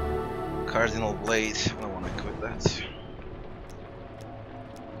 Cardinal Blade, I don't want to quit that.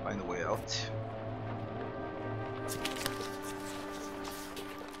 Find a way out.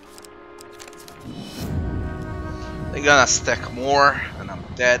 They're gonna stack more, and I'm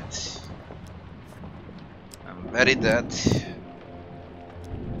dead. I'm very dead.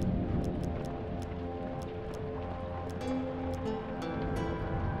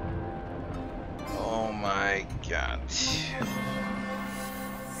 Oh my god.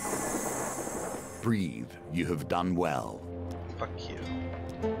 Breathe, you have done well. Fuck you.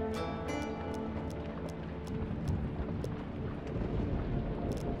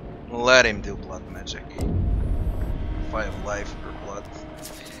 Let him do blood magic. 5 life per blood.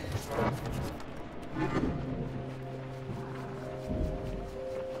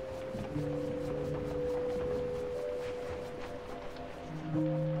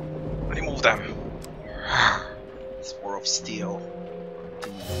 Remove them. Spore of Steel.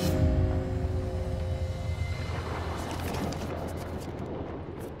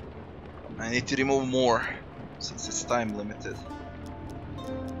 I need to remove more since it's time limited.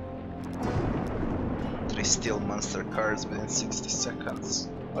 3 steel monster cards within 60 seconds.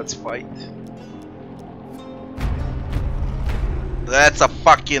 Let's fight. That's a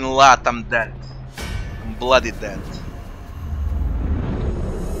fucking lot. I'm dead. I'm bloody dead.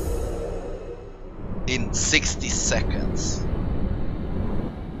 In 60 seconds.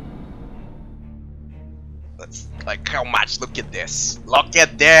 That's like how much? Look at this. Look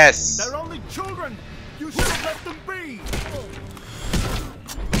at this. They're only children. You should have let them be.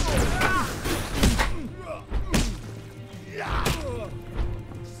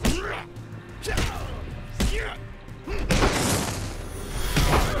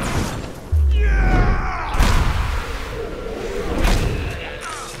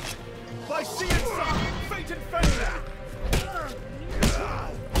 I see it, son. Fate and fender.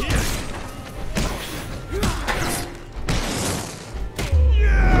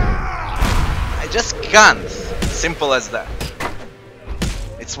 I just can't. Simple as that.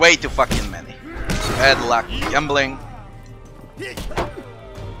 It's way too fucking many. Bad luck gambling.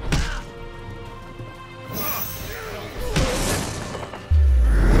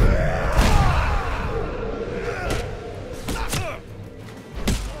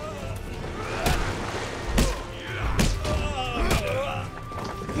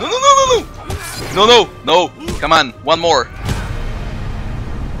 No, no, no, no, no! No, no, no! Come on, one more.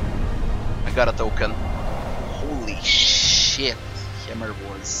 I got a token. Holy shit! Hammer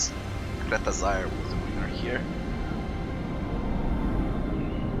was. Kretazire was the winner here.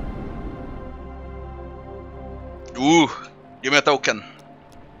 Ooh! Give me a token.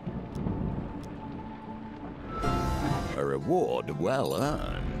 A reward well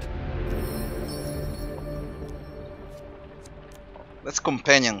earned. Let's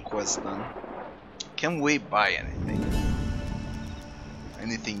companion quest then. Can we buy anything?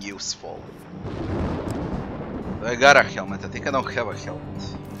 Anything useful? Do I got a helmet? I think I don't have a helmet.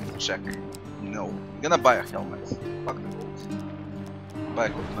 Check. No. I'm gonna buy a helmet. Fuck the gold. Buy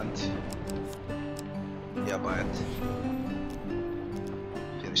equipment. Yeah, buy it.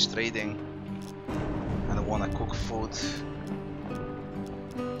 Finish trading. I don't wanna cook food.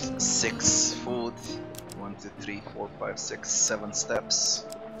 6 food. 1, 2, 3, 4, 5, 6, 7 steps.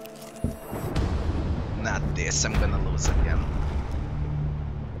 Not this, I'm gonna lose again.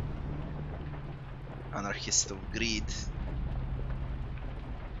 Anarchist of Greed.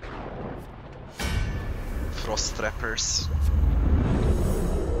 Frost Trappers.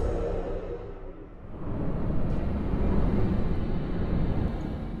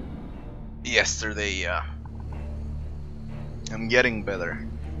 Yesterday, yeah. I'm getting better.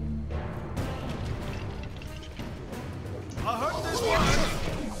 I heard this one.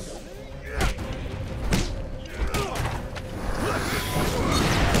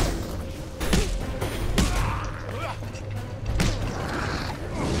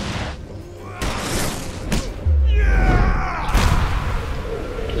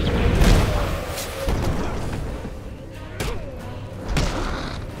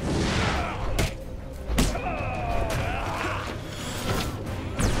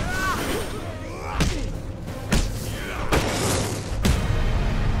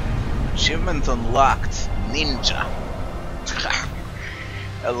 Achievement unlocked. Ninja.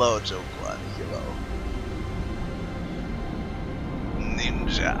 Hello, Joke One. Hello.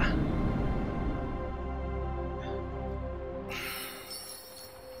 Ninja.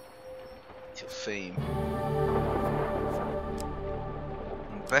 to fame.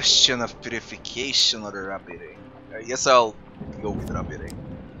 Bastion of Purification or Rabbiting. I guess I'll go with Rabbiting.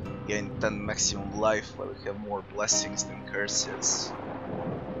 Gain 10 maximum life while we have more blessings than curses.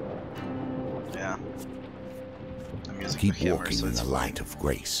 Yeah. I'm using Keep the hammer, walking so in it's the fine. light of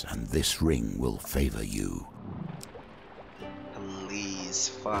grace, and this ring will favor you. Please,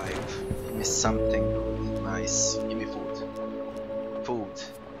 5. Give me something good. Nice. Give me food. Food.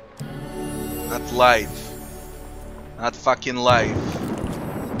 Not life. Not fucking life.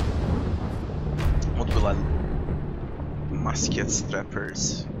 What will I... Musket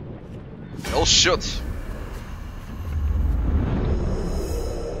strappers. They'll shoot.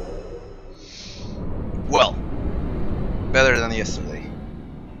 Well, better than yesterday.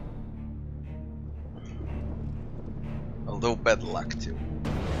 Although bad luck too.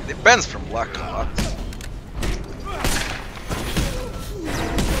 Depends from luck a lot.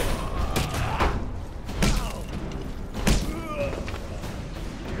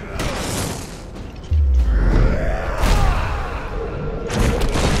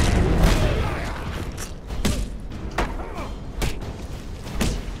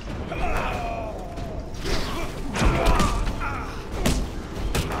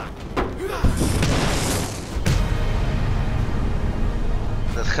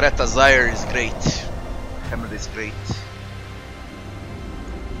 Greta Zyre is great. Hammer is great.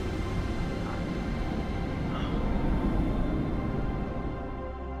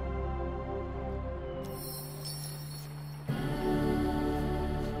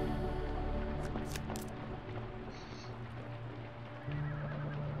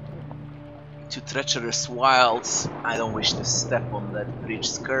 To treacherous wilds. I don't wish to step on that bridge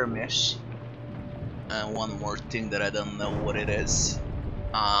skirmish. And one more thing that I don't know what it is.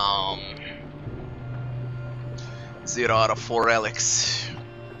 0 out of 4 relics.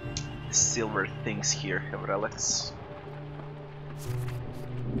 The silver things here have relics.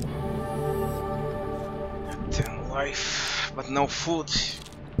 10 life, but no food.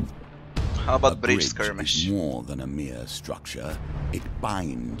 How about bridge skirmish? Is more than a mere structure. It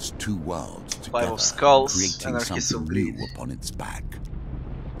binds two worlds together, 5 of skulls, creating anarchists something of greed. new upon its back.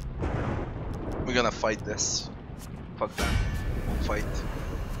 We're gonna fight this. Fuck that. We'll fight.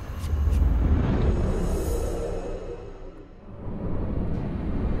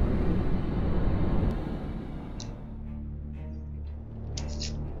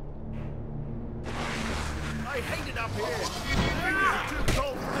 I hate it up here. Too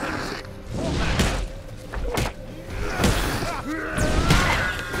cold for dancing.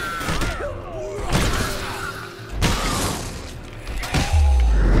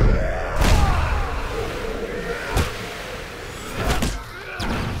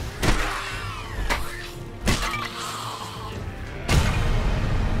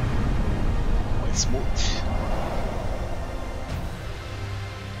 Quite smooth.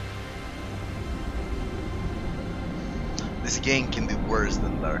 This game can be worse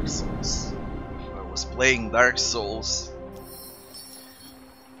than Dark Souls. If I was playing Dark Souls,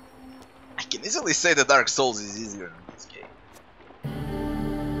 I can easily say that Dark Souls is easier than this game.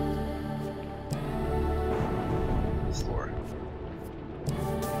 Store.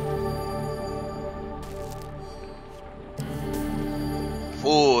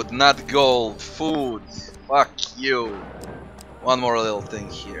 Food, not gold. Food. Fuck you. One more little thing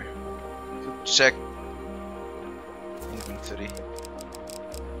here. Check inventory.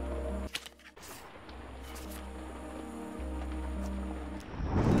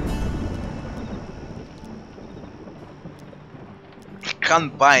 I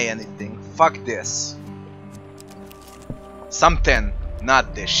can't buy anything. Fuck this. Something.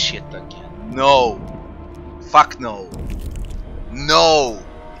 Not this shit again. No. Fuck no. No.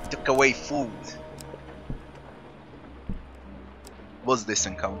 It took away food. What's this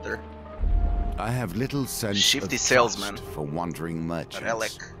encounter? I have little sense Shifty of salesman. trust for wandering merchants.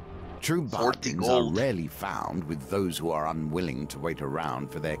 Relic. True 40 bargains are gold. rarely found with those who are unwilling to wait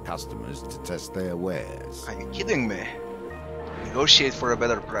around for their customers to test their wares. Are you kidding me? Negotiate for a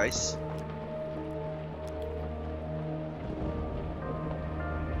better price.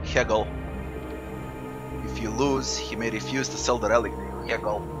 Haggle. If you lose, he may refuse to sell the relic to you.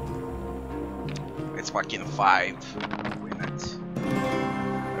 Haggle. It's fucking 5. Win it.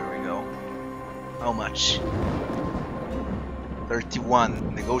 There we go. How much?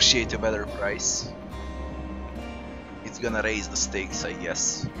 31. Negotiate a better price. It's gonna raise the stakes, I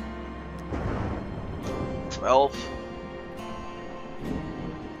guess. 12.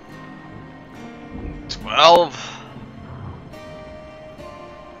 12.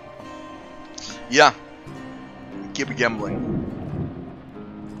 Yeah. Keep gambling.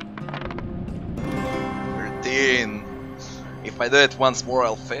 fucking... If I do it once more,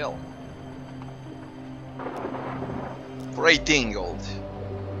 I'll fail. For 18 gold.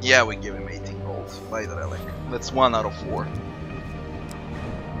 Yeah, we give him 18 gold. Buy the relic. That's 1 out of 4.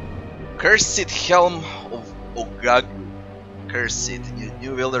 Cursed Helm of Ogagu. Cursed.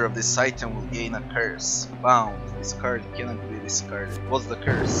 New wielder of this item will gain a curse. Bound. This card cannot be discarded. What's the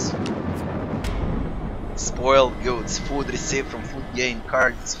curse? Spoiled goods. Food received from food gain.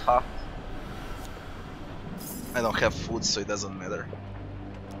 Card is half. I don't have food, so it doesn't matter.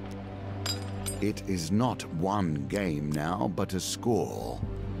 It is not one game now, but a score,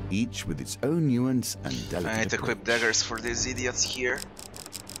 each with its own nuance and delicate I need to equip approach. daggers for these idiots here.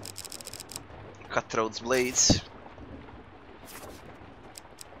 Cutthroat's blades.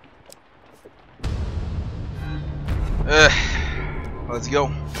 Let's go.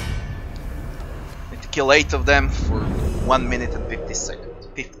 Need to kill 8 of them for 1 minute and 50 seconds.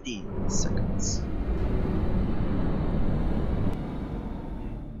 15 seconds.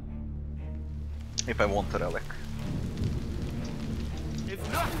 If I want a relic.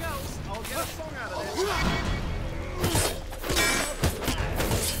 If nothing else, I'll get a song out of this.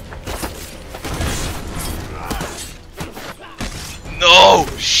 No!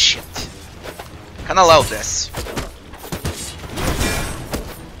 Shit! Can't allow this.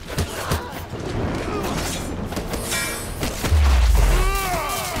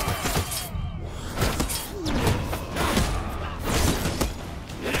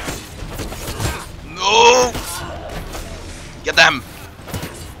 No! Get them!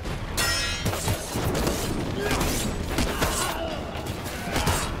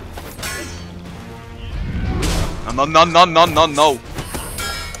 No, no, no, no, no, no!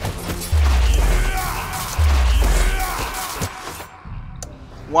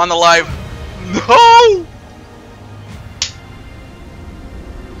 One alive! No!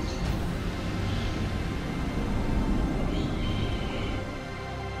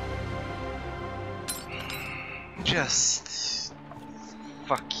 Just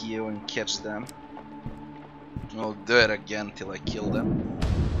fuck you and catch them. I'll do it again till I kill them.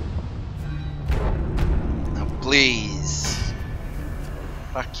 Now please.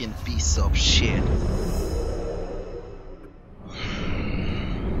 Fucking piece of shit.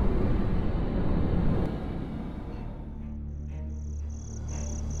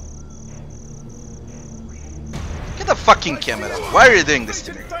 Get the fucking camera. Why are you doing this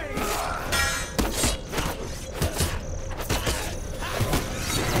to me?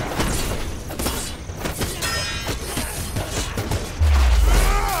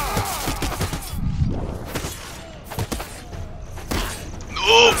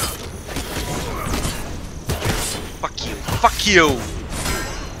 No! Fuck you. Fuck you!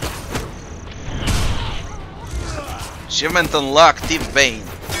 Achievement unlocked, Deep Vein.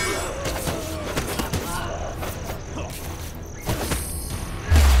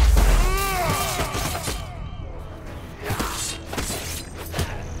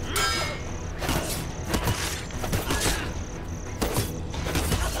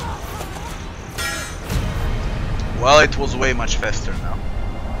 Well, it was way much faster now.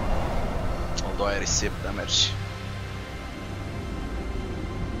 Although I received damage.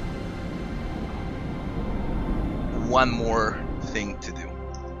 One more thing to do.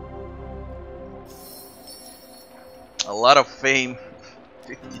 A lot of fame.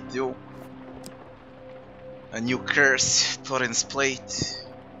 52. A new curse. Thorin's plate.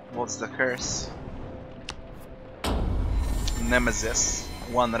 What's the curse? Nemesis.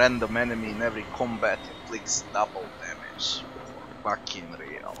 One random enemy in every combat inflicts double damage. Fucking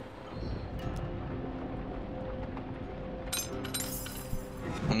real.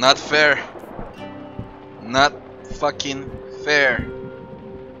 Not fair. Not fucking fair.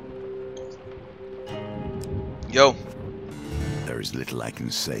 Yo. There is little I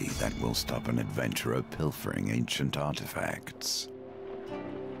can say that will stop an adventurer pilfering ancient artifacts.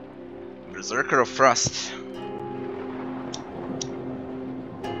 Berserker of Frost.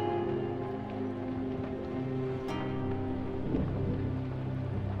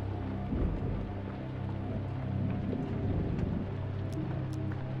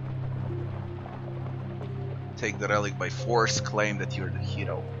 Take the relic by force, claim that you're the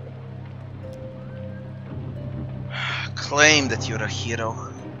hero. Claim that you're a hero.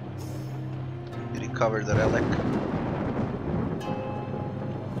 Recover the relic.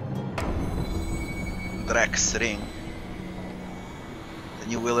 Drax ring. The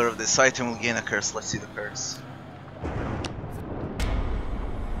new wielder of this item will gain a curse. Let's see the curse.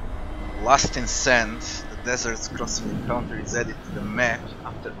 Lost in Sand. The desert's crossing encounter is added to the map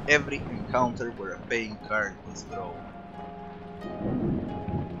after every encounter where a paying card is drawn.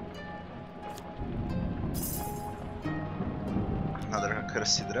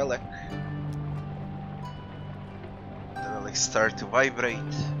 cursed relic. The relic start to vibrate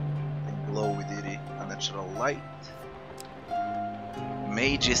and glow with eerie unnatural light.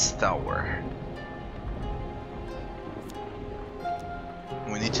 Mage's Tower.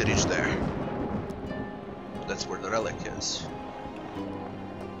 We need to reach there. That's where the relic is.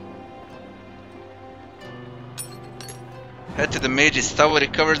 Head to the Mage's Tower,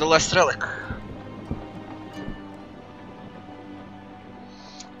 recover the last relic.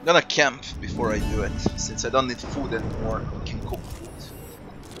 I'm gonna camp before I do it, since I don't need food anymore. I can cook food.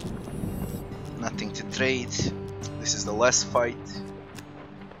 Nothing to trade. This is the last fight.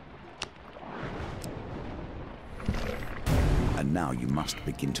 And now you must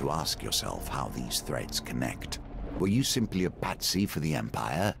begin to ask yourself how these threads connect. Were you simply a patsy for the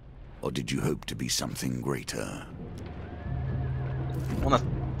Empire, or did you hope to be something greater? I wanna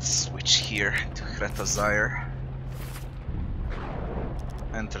switch here to Hretazire.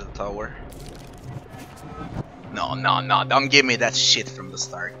 Enter the tower. No, don't give me that shit from the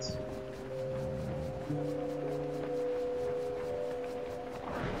start.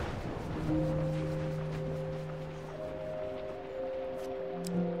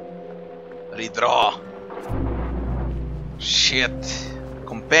 Redraw. Shit.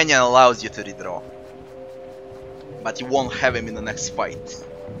 Companion allows you to redraw. But you won't have him in the next fight.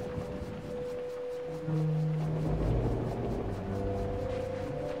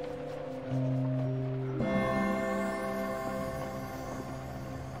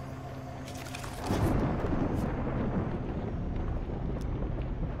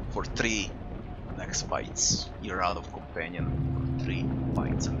 For 3 next fights, you're out of companion for 3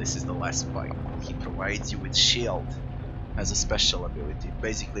 fights, and this is the last fight. He provides you with shield as a special ability.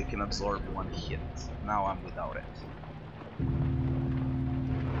 Basically, you can absorb 1 hit. Now I'm without it.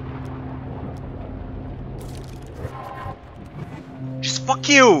 Just fuck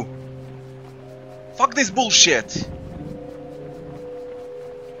you! Fuck this bullshit!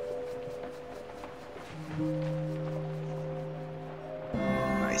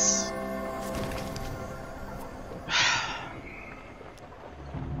 Nice.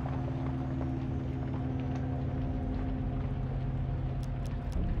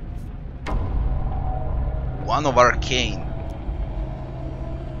 One of Arcane.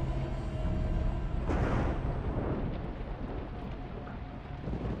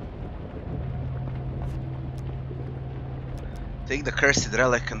 Take the cursed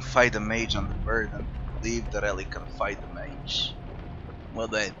relic and fight the mage on the burden. Leave the relic and fight the mage.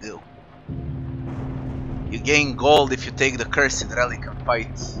 What do? You gain gold if you take the cursed relic and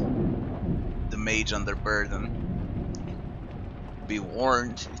fight the mage under burden. Be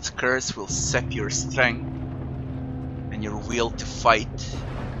warned, its curse will sap your strength and your will to fight.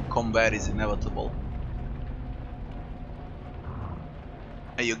 Combat is inevitable.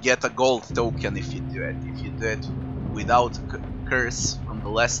 And you get a gold token if you do it. If you do it without curse from the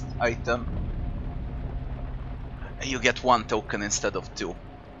last item, you get 1 token instead of 2.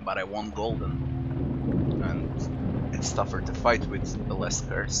 But I want golden, and it's tougher to fight with the less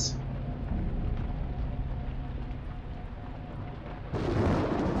curse.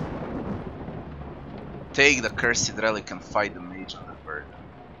 Take the cursed relic and fight the mage on the burden.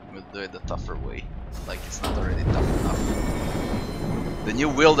 We'll do it the tougher way, like it's not already tough enough. The new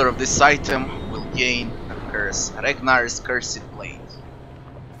wielder of this item will gain a curse, Ragnar's Cursed Blade.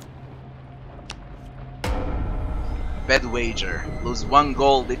 Bad wager. Lose 1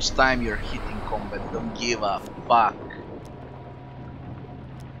 gold each time you're hitting combat. Don't give up. Fuck.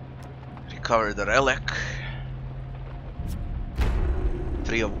 Recover the relic.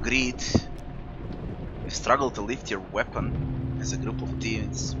 3 of greed. You struggle to lift your weapon as a group of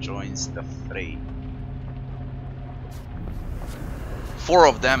teens joins the fray. 4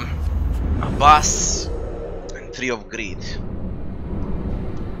 of them. A boss and 3 of greed.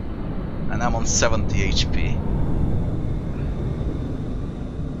 And I'm on 70 HP.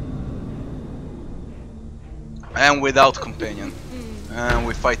 And without companion. And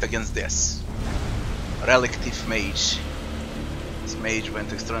we fight against this. Relic Thief Mage. This mage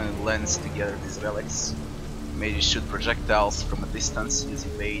went extraordinary lengths to gather these relics. Mages shoot projectiles from a distance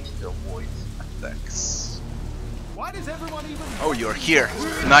using bait to avoid attacks. Why does everyone even... Oh, you're here.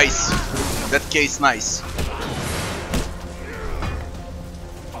 Nice. In that case, nice.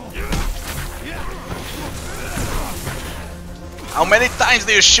 How many times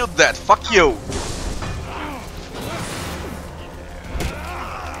do you shoot that? Fuck you.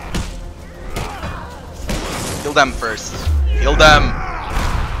 Kill them first. Kill them.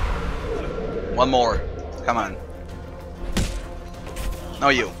 1 more. Come on. No,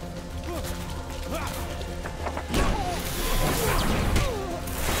 you.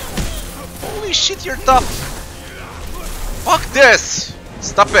 Holy shit, you're tough! Fuck this!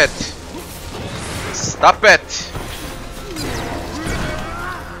 Stop it! Stop it!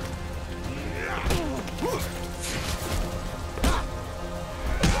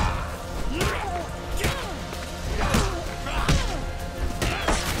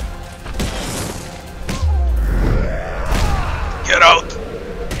 Get out!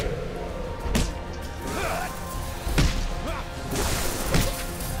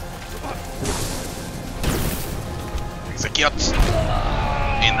 Execute!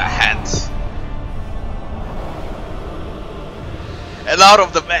 In the head! And out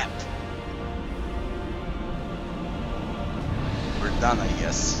of the map! We're done, I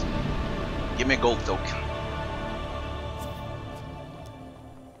guess. Give me a gold token.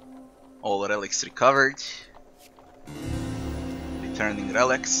 All relics recovered. Returning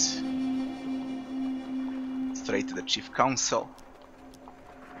relics. Straight to the Chief Council.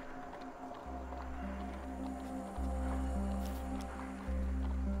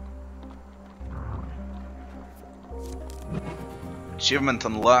 Achievement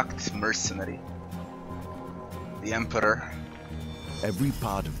unlocked, Mercenary. The Emperor. Every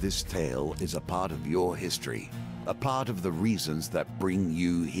part of this tale is a part of your history, a part of the reasons that bring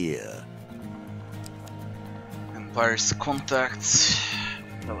you here. Empire's contacts,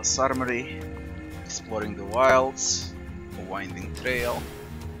 Palace Armory, Exploring the Wilds, a Winding Trail,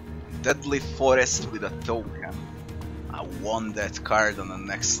 Deadly Forest with a token. I won that card on the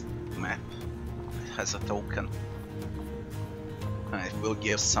next map. It has a token. And it will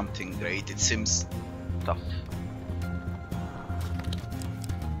give something great. It seems tough.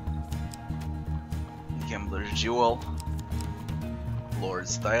 Gambler's Jewel,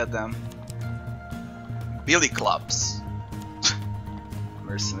 Lord's Diadem, Billy Clubs,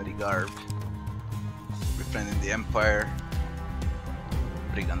 Mercenary Garb, Befriending the Empire,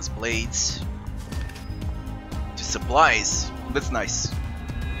 Brigand's Blades, 2 supplies. That's nice.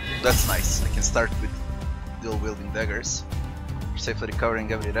 That's nice. I can start with dual wielding daggers. Safely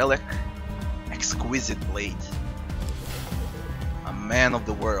recovering every relic. Exquisite Blade. A Man of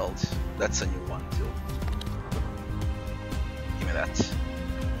the World. That's a new one too. Give me that.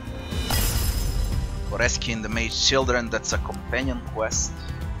 For rescuing the Mage Children, that's a companion quest.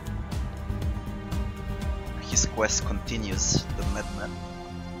 His quest continues, the Madman.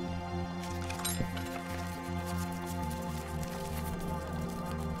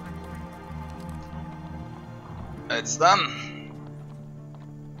 It's done.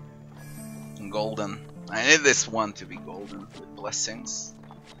 Golden. I need this one to be golden with blessings.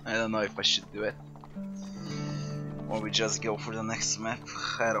 I don't know if I should do it. Or we just go for the next map,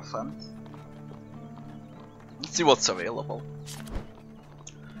 Hierophant. Let's see what's available.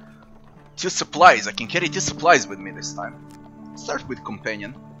 2 supplies. I can carry 2 supplies with me this time. Start with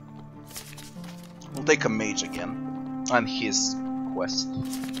Companion. We'll take a Mage again. And his quest.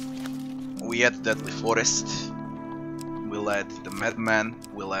 We add Deadly Forest. We'll add the Madman,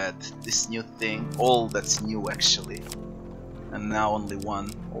 we'll add this new thing, all that's new actually. And now only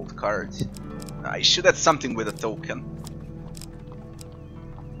one old card. I should add something with a token.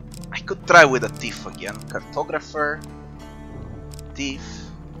 I could try with a Thief again. Cartographer, Thief,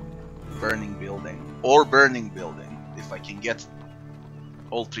 Burning Building. Or Burning Building. If I can get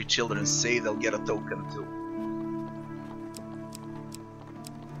all 3 children saved, I'll get a token too.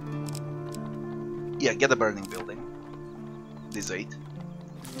 Yeah, get a Burning Building. This 8.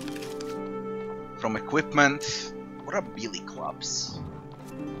 From equipment, what are Billy Clubs?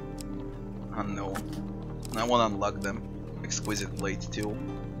 Unknown. I wanna unlock them. Exquisite Blade 2.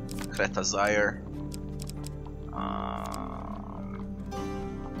 Kreta Zyre.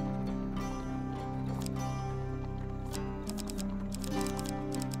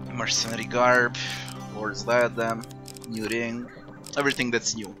 Mercenary Garb. Lord's Diadem. New Ring. Everything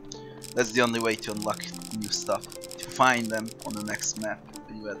that's new. That's the only way to unlock new stuff. To find them on the next map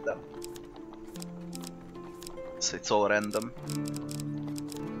and you add them. So it's all random.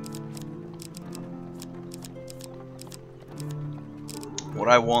 What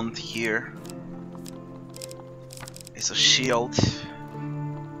I want here is a shield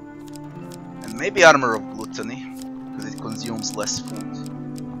and maybe armor of gluttony because it consumes less food.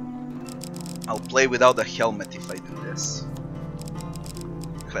 I'll play without a helmet if I do this.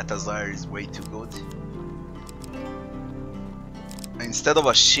 Kreta Zyre is way too good. Instead of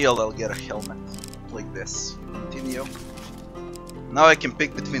a shield, I'll get a helmet like this. Continue. Now I can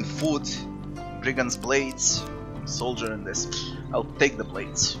pick between food, Brigand's Blades, Soldier, and this. I'll take the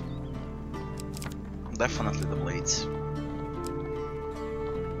blades. Definitely the blades.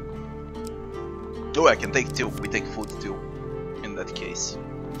 Oh, I can take 2. We take food too. In that case.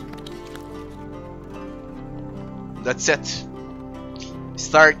 That's it.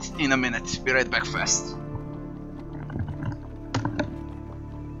 Start in a minute. Be right back fast.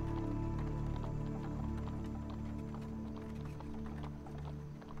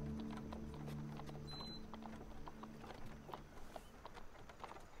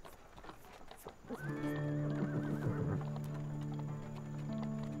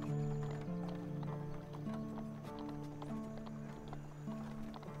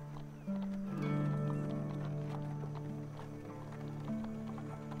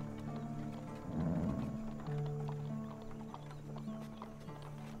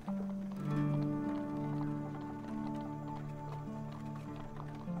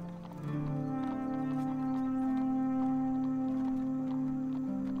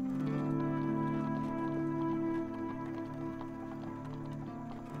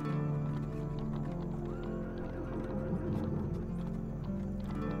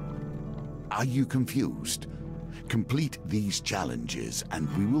 Are you confused? Complete these challenges and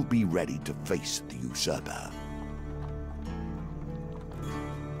we will be ready to face the usurper.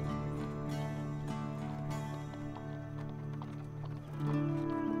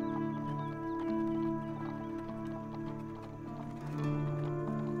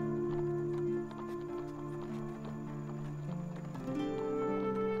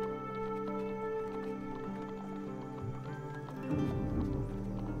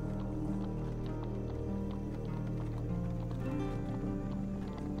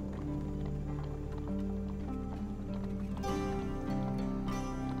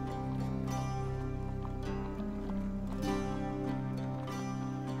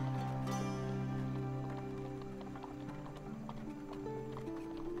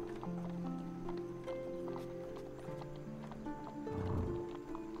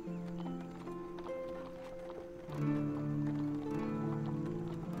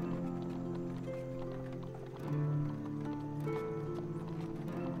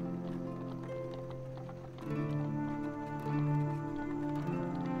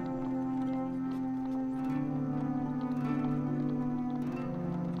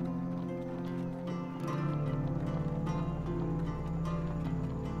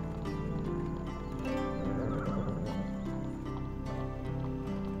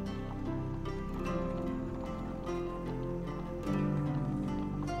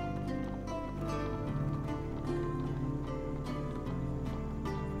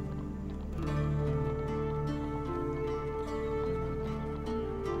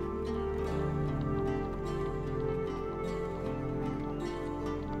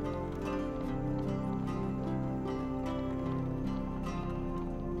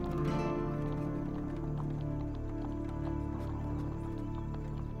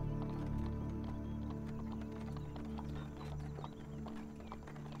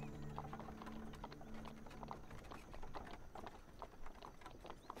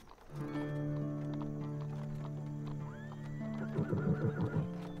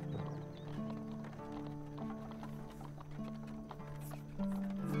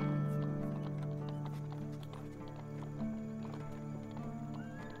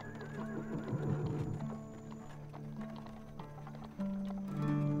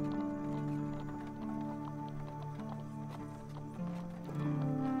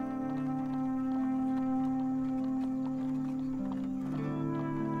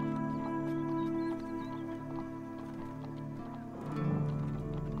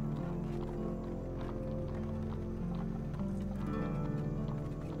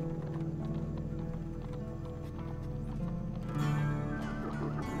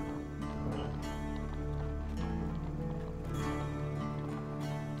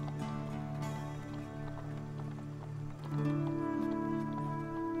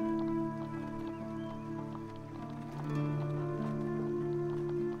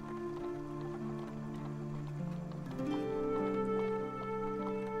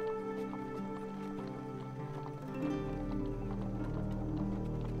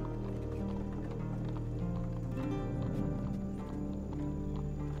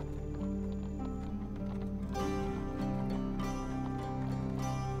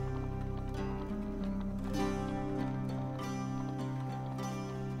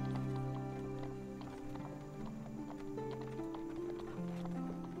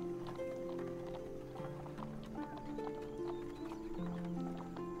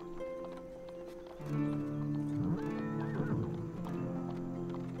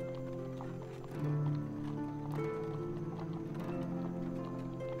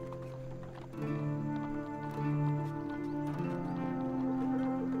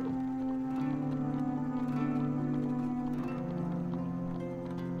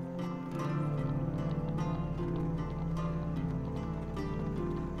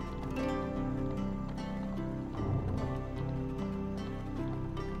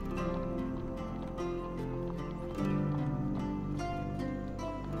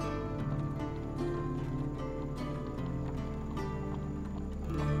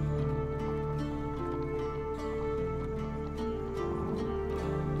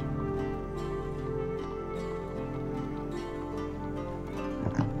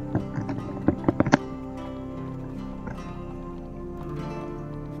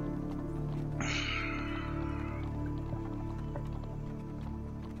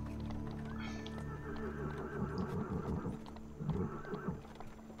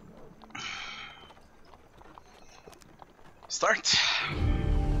 Start.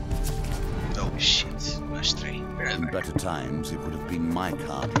 Oh shit, ashtray. In better times, it would have been my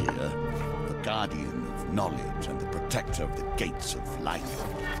card here, the guardian of knowledge and the protector of the gates of life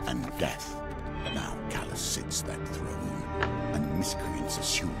and death. Now Callus sits that throne, and miscreants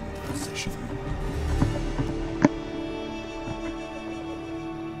assume possession.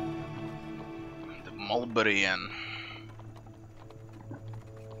 The Mulberryan.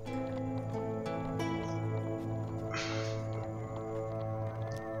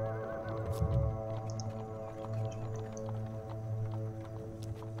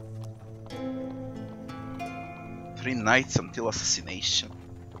 3 nights until assassination.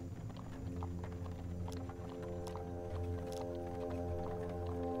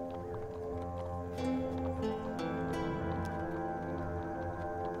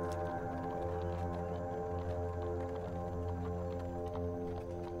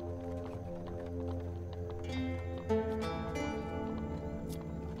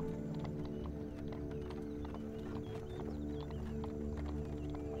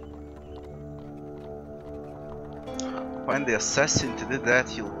 Find the assassin. To do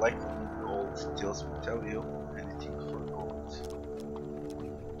that, you'll likely need gold. Tales will tell you anything for gold.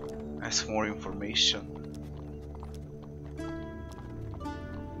 Ask more information.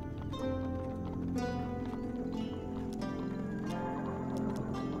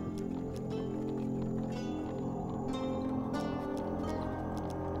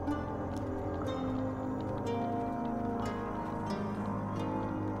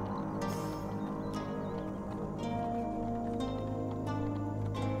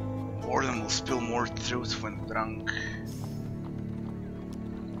 Warden will spill more truth when drunk.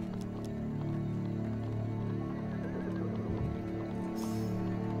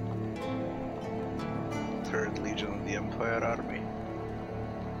 Third Legion of the Empire Army.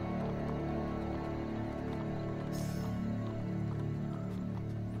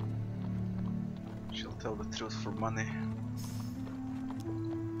 She'll tell the truth for money.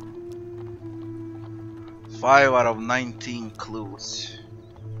 5 out of 19 clues.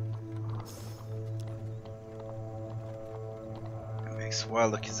 Makes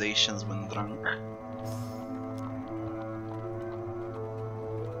wild accusations when drunk.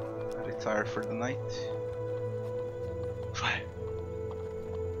 Retire for the night. Vai.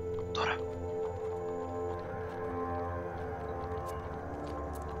 Dora.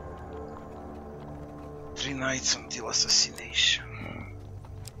 Three nights until assassination.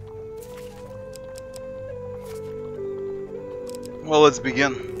 Well, let's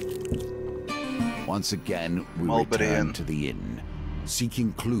begin. Once again, we return to the inn,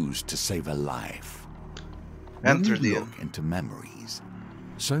 seeking clues to save a life. Enter when we the look into memories,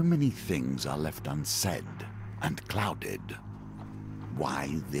 so many things are left unsaid and clouded. Why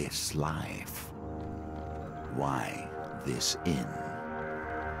this life? Why this inn?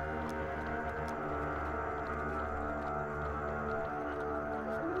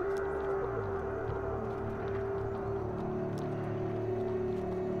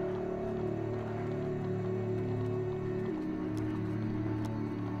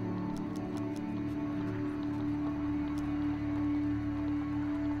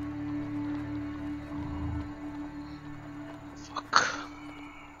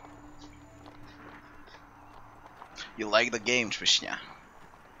 You like the game, Trishnya?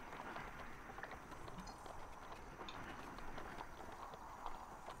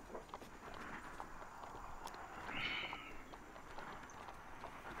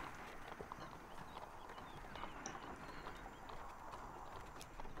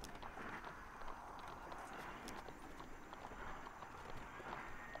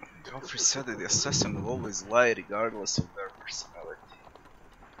 Godfrey said that the assassin will always lie regardless of their personality.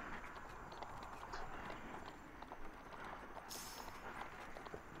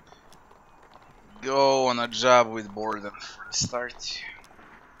 Go on a job with Borden for the start.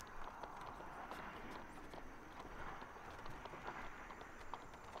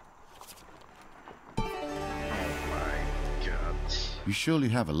 Oh my god. You surely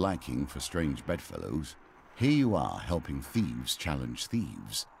have a liking for strange bedfellows. Here you are helping thieves challenge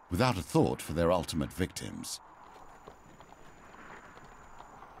thieves, without a thought for their ultimate victims.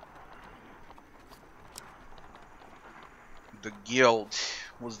 The guild.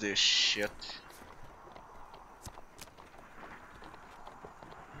 What's this shit?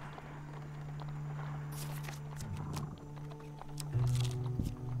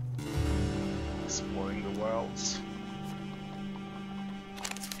 Exploring the wilds.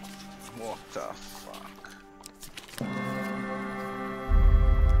 What the fuck?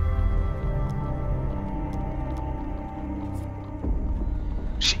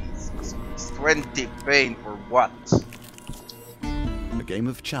 Jesus, 20 pain for what? game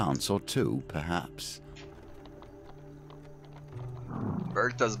of chance or two, perhaps.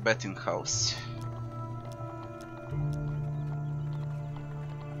 Berta's betting house.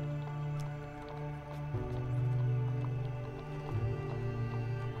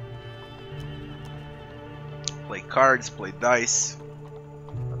 Play cards, play dice.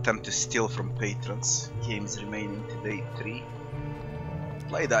 Attempt to steal from patrons. Games remaining to day 3.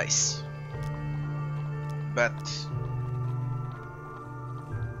 Play dice. Bet.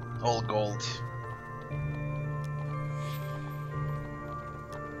 All gold.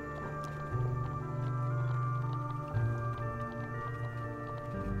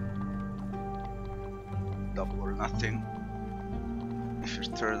 Double or nothing. If your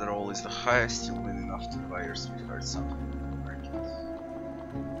third roll is the highest, you'll win enough to buy your sweetheart something in the market.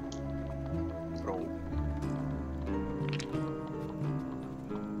 Roll.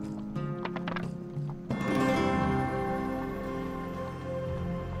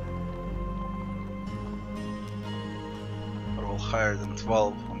 Roll higher than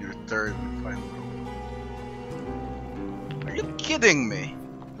 12 on your third and final roll. Are you kidding me?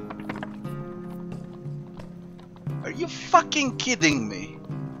 Are you fucking kidding me?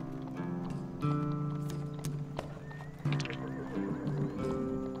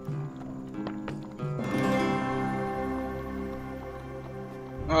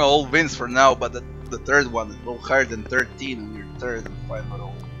 Well, all wins for now, but the third one is roll higher than 13 on your third and final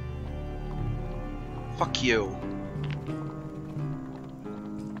roll. Fuck you.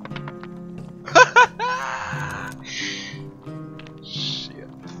 Shit.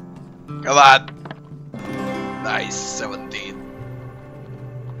 Come on. Nice, 17.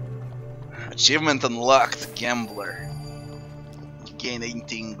 Achievement unlocked, Gambler. You gain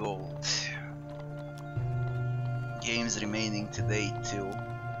 18 gold. Games remaining today too.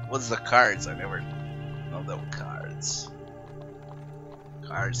 What's the cards? I never know the cards.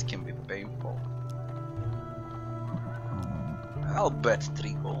 Cards can be painful. I'll bet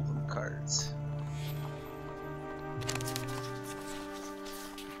 3 gold on cards.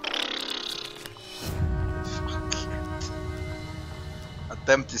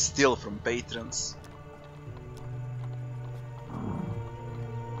 Attempt to steal from patrons.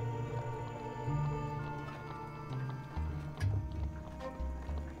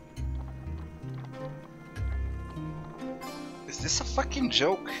 Is this a fucking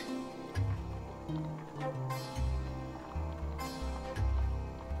joke?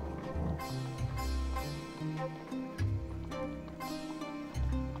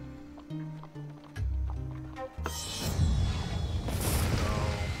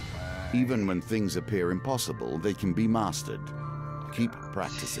 Even when things appear impossible, they can be mastered. Keep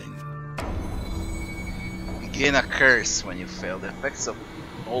practicing. You gain a curse when you fail. The effects of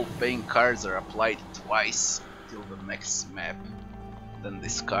all paying cards are applied twice till the next map. Then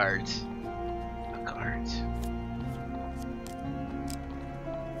discard a card.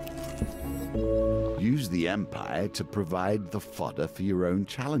 Use the Empire to provide the fodder for your own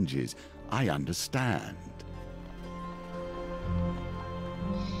challenges. I understand.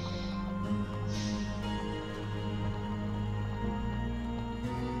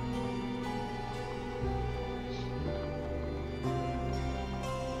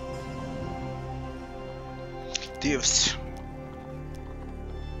 Thieves.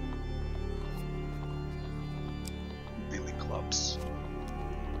 Billy clubs.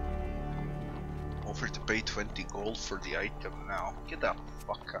 Offer to pay 20 gold for the item now. Get the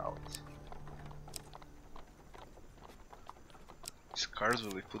fuck out. These cards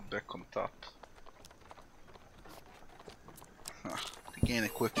will be put back on top. Huh. To gain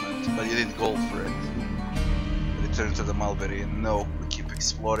equipment, but you didn't gold for it. Return to the Mulberry. No, we keep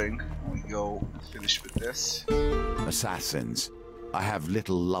exploring. We go finish with this. Assassins. I have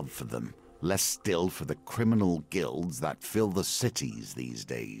little love for them, less still for the criminal guilds that fill the cities these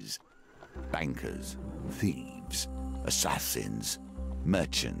days. Bankers, thieves, assassins,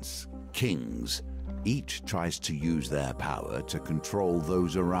 merchants, kings. Each tries to use their power to control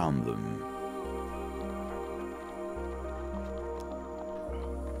those around them.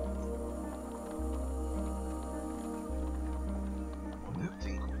 What do you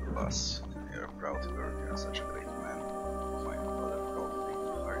think of us? We are proud to be working on such a great man. Find another probably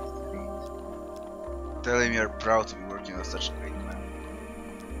hard to read. Tell him you are proud to be working on such a great man.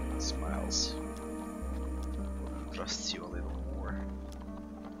 Smiles. Trusts you a little more.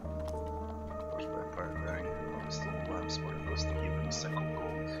 Pushed by a fire bearing, probably still lamps more than those to give him a second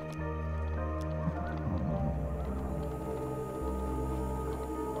gold.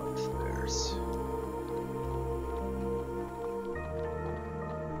 But there's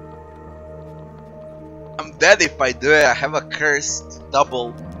I'm dead if I do it. I have a cursed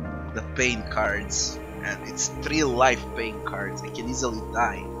double the pain cards, and it's 3 life pain cards. I can easily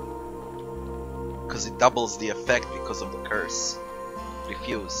die because it doubles the effect because of the curse.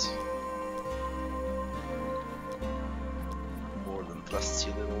 Refuse. Borden trusts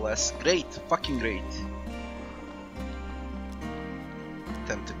you a little less. Great, fucking great.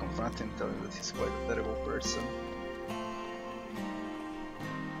 Attempt to confront him, tell him that he's quite a terrible person.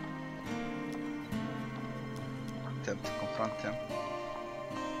 Attempt to confront him.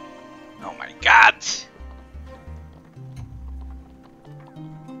 Oh my god!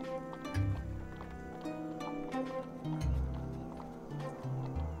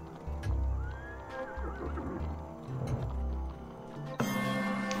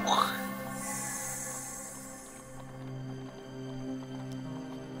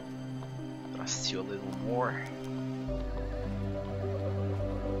 Trust you a little more.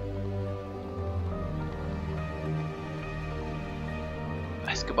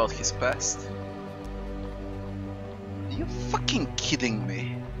 Ask about his past. Are you fucking kidding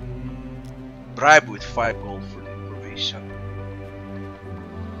me? Bribe with 5 gold for the information.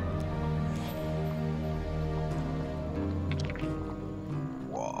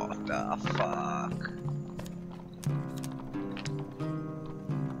 What the fuck?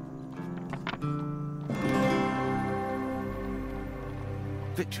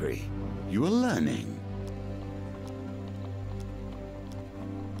 Victory, you are learning.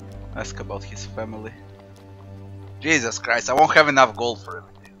 Ask about his family. Jesus Christ, I won't have enough gold for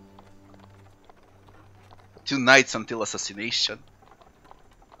everything. 2 nights until assassination.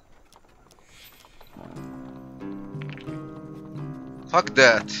 Fuck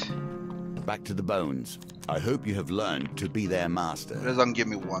that. Back to the bones. I hope you have learned to be their master. Doesn't give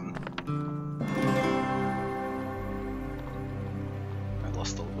me 1. I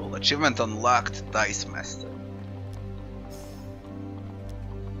lost all gold. Achievement unlocked, Dice Master.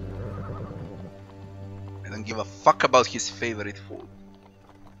 I don't give a fuck about his favorite food.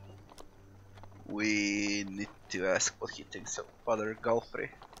 We need to ask what he thinks of Father Galfrey.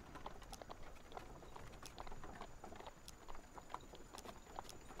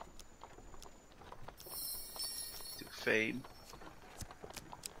 To fame.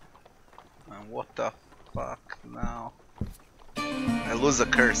 And what the fuck now? I lose a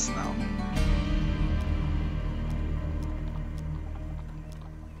curse now.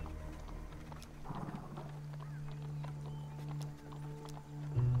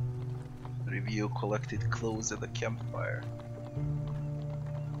 Review collected clues at the campfire.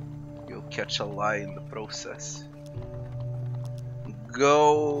 You'll catch a lie in the process.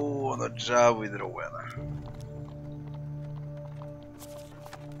 Go on a job with Rowena.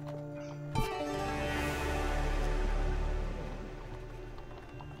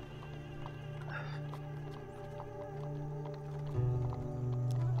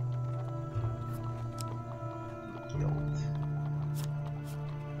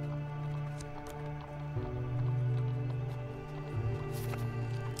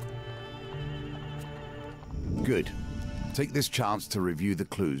 Good. Take this chance to review the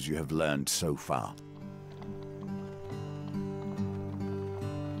clues you have learned so far.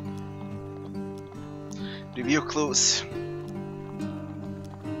 Review clues.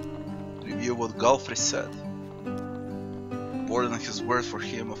 Review what Galfrey said. Borden his word for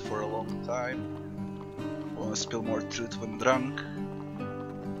him for a long time. Wanna spill more truth when drunk.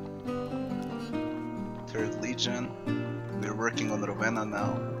 Third Legion. We're working on Rowena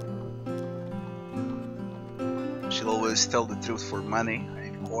now. She'll always tell the truth for money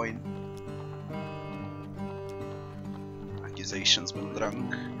and coin. Accusations when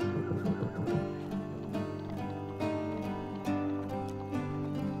drunk.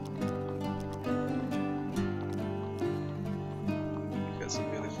 He has a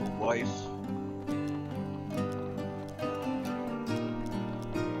beautiful wife.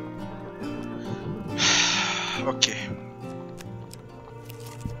 Okay.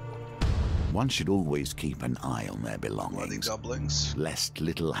 One should always keep an eye on their Bloody belongings, goblins. lest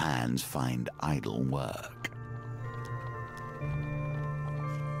little hands find idle work.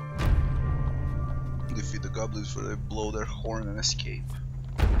 Defeat the goblins before they blow their horn and escape.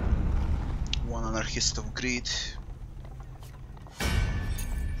 One anarchist of greed.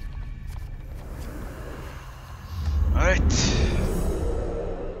 Alright.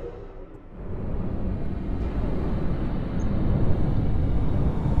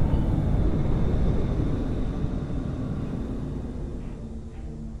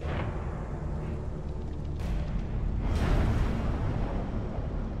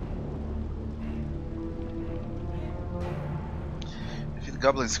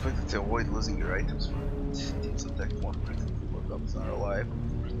 Goblins quickly to avoid losing your items for it. Teams attack more predictable. goblins are alive.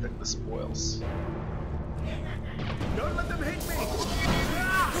 Protect the spoils. Don't let them hit me!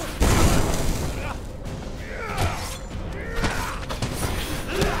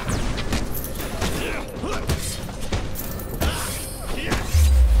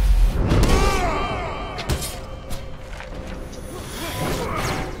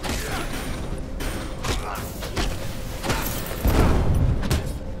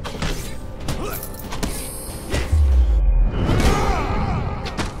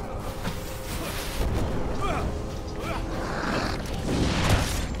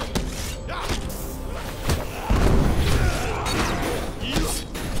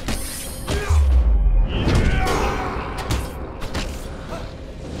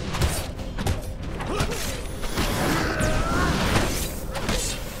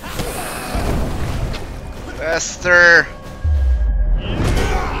 Faster!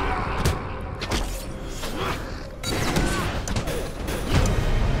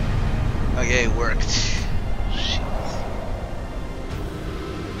 Okay, it worked. Shit.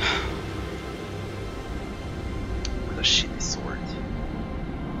 With a shitty sword.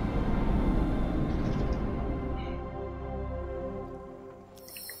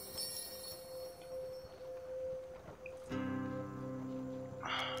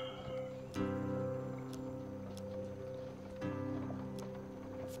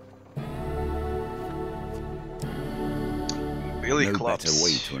 Really No clubs. better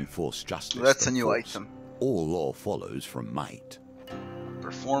way to enforce justice. That's a than new force. item. All law follows from might.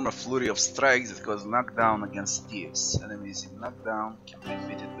 Perform a flurry of strikes that cause knockdown against thieves. Enemies in knockdown can be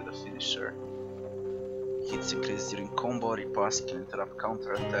defeated with a finisher. Hits increase during combo. Riposte can interrupt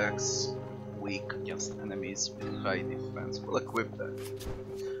counterattacks. Weak against enemies with high defense. We'll equip that.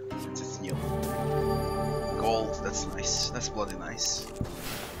 Since it's new. Gold, that's nice. That's bloody nice.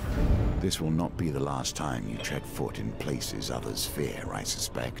 This will not be the last time you tread foot in places others fear, I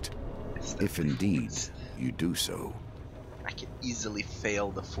suspect. If indeed you do so. I can easily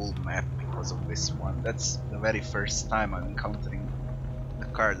fail the full map because of this one. That's the very first time I'm encountering a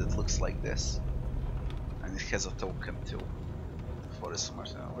card that looks like this. And it has a token too. Forest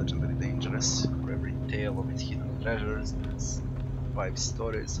Marshal, legendary dangerous. For every tale of its hidden treasures, there's 5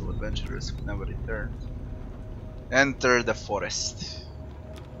 stories of adventurers who never returned. Enter the forest.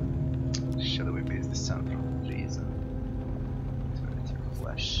 Shadowy beast descend from the trees and turn into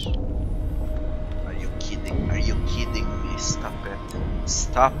flesh. Are you kidding? Are you kidding me? Stop it.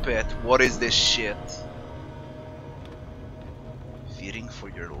 Stop it. What is this shit? Fearing for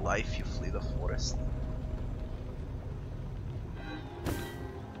your life, you flee the forest.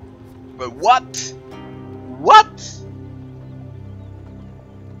 But what? What?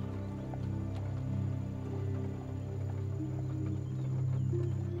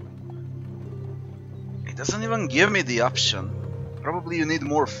 It doesn't even give me the option. Probably you need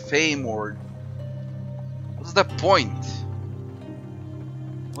more fame or... What's the point?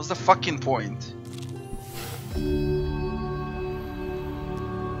 What's the fucking point?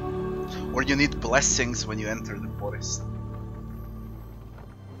 Or you need blessings when you enter the forest.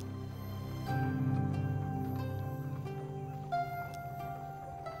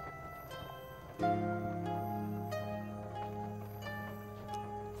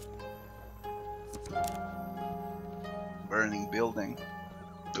 Burning building.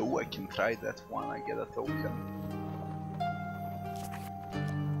 Oh, I can try that one. I get a token.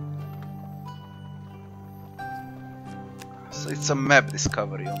 So it's a map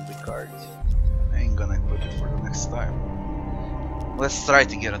discovery on the card. I ain't gonna equip it for the next time. Let's try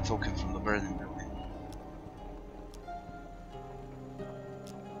to get a token from the burning building.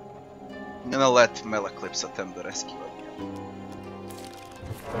 I'm gonna let Melaclips attempt the rescue again.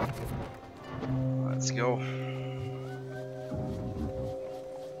 Let's go.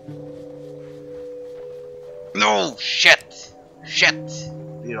 No! Shit! Shit!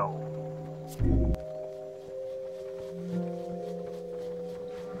 You know.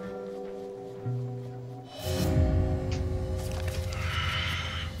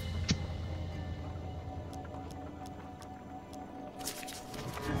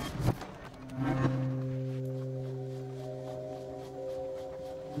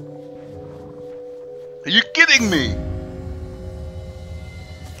 Are you kidding me?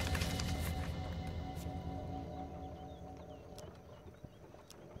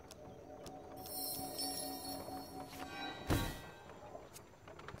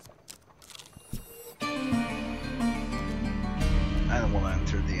 I don't want to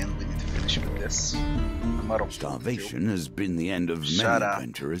enter the end, we need to finish with this. I'm out of Starvation has been the end of Shut many up.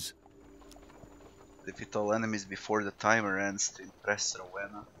 adventurers. Defeat all enemies before the timer ends to impress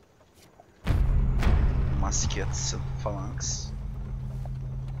Rowena. muskets and phalanx.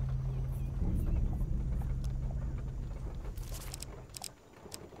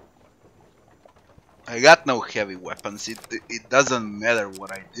 I got no heavy weapons. It doesn't matter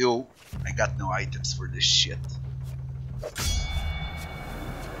what I do. I got no items for this shit.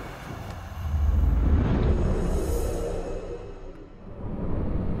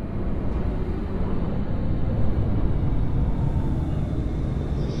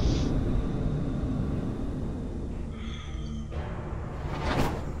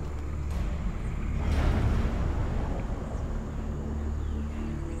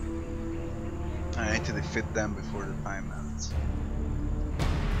 I need to defeat them before the time ends.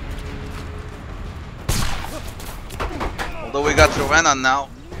 Although we got Rowena now.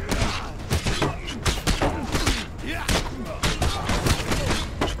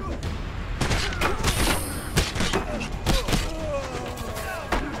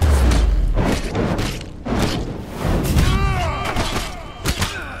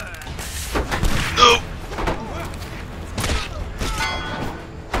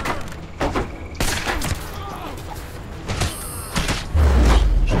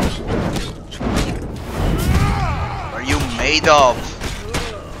 Made of.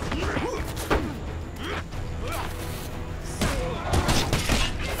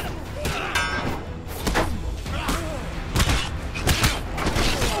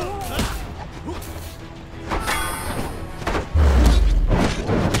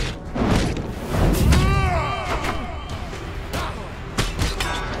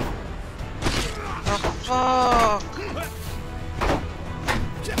 The fuck?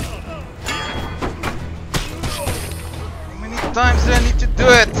 Times do I need to do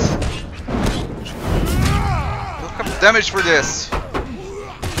it? Look up damage for this.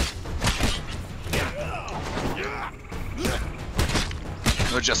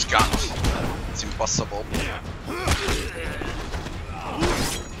 No, just can't. It's impossible.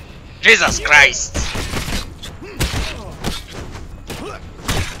 Jesus Christ!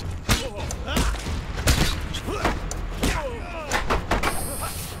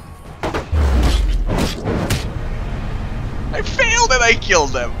 I failed and I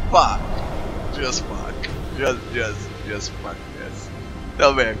killed them. Fuck. Just fuck. Just fuck this.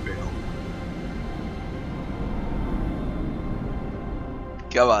 Tell me I failed.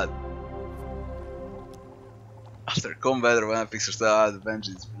 Come on. After combat, Rowena picks herself out of the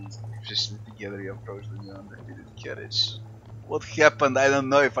vengeance beast. Efficiently together, you approach the new undefeated carriage. What happened? I don't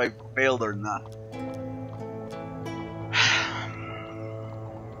know if I failed or not.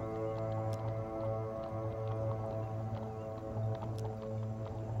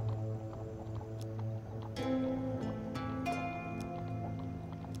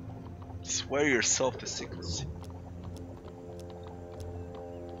 Swear yourself to secrecy.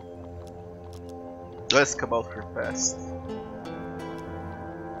 Let's come out here fast.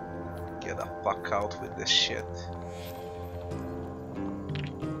 Get the fuck out with this shit.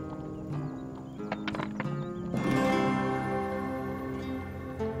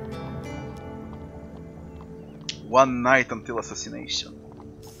 One night until assassination.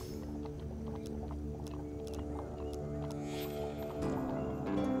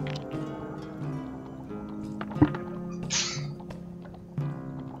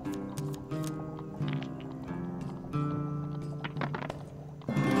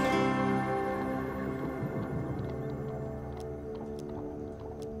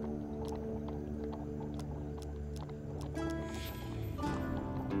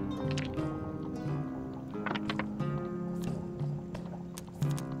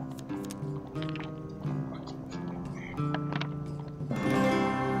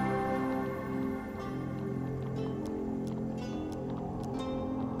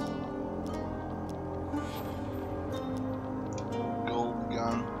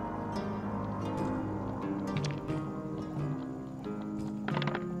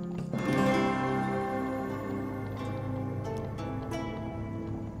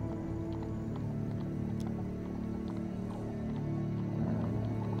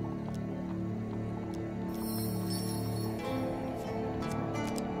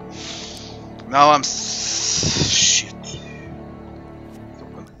 Now I'm shit. Let's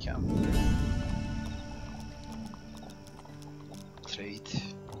open the camp. Trade.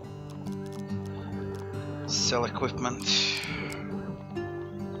 Sell equipment.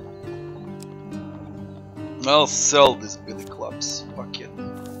 I'll sell these billy clubs. Fuck it.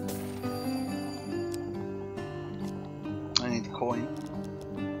 I need coin.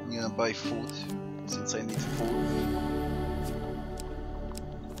 I'm gonna buy food since I need food.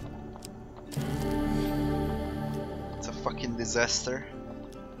 Fucking disaster.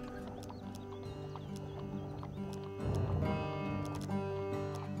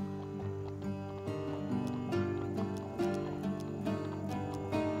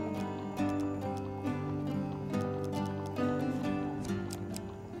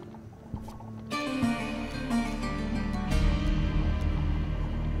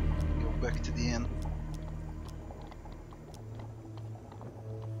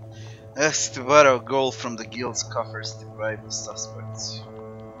 Ask to borrow gold from the guild's coffers to bribe the suspects.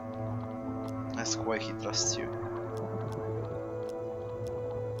 Ask why he trusts you.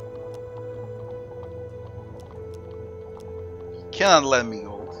 Cannot lend me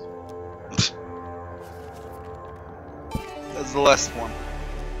gold. That's the last one.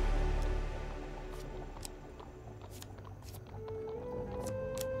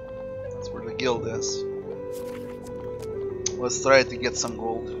 That's where the guild is. Let's try to get some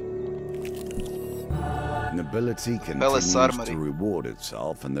gold. Nobility continues to reward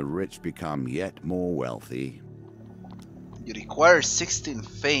itself, and the rich become yet more wealthy. You require 16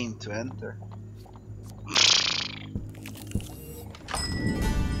 fame to enter.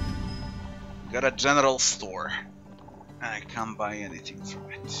 Got a general store. I can't buy anything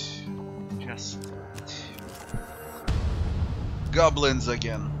from it. Just that. Goblins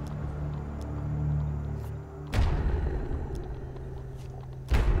again.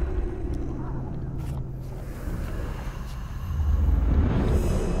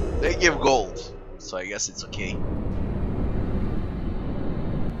 They give gold, so I guess it's okay.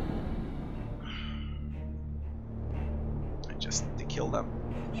 I just need to kill them.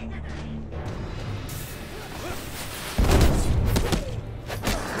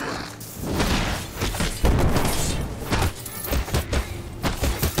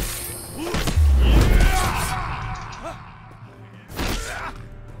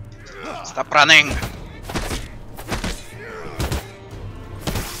 Stop running!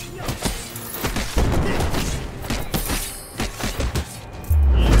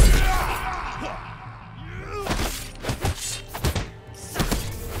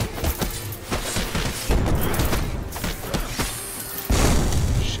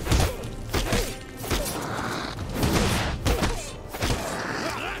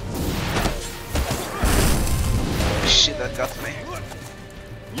 Shit, that got me.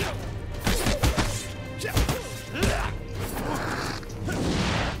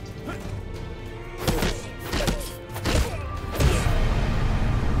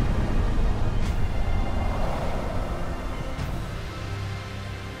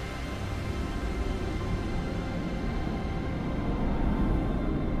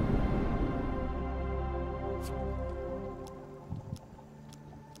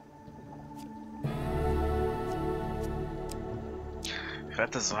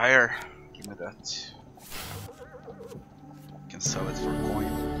 Desire, give me that. Can sell it for a coin.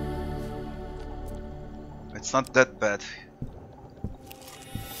 It's not that bad.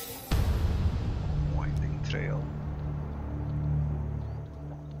 Winding trail.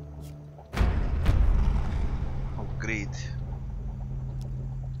 Oh, greed.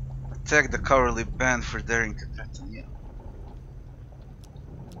 Attack the cowardly band for daring to threaten you.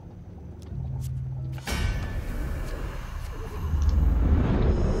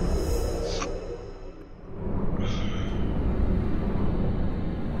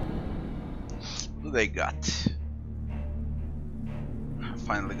 They got.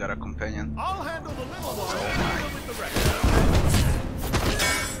 Finally got a companion. I'll handle the little one with the rest.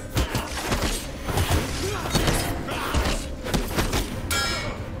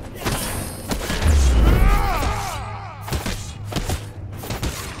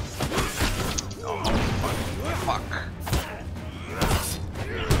 Oh, fuck.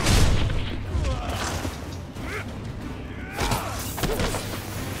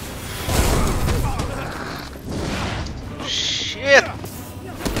 Shit!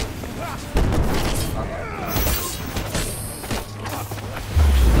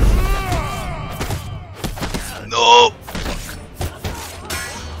 No!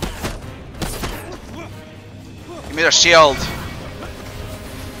 Give me the shield!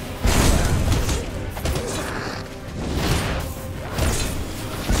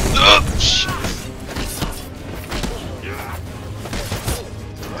 Shit.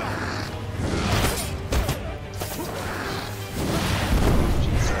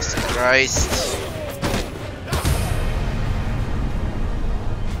 Christ.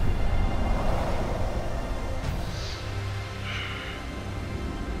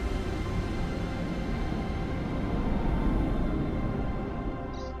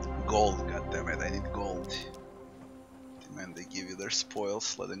 Gold, goddammit, I need gold. Man, they give you their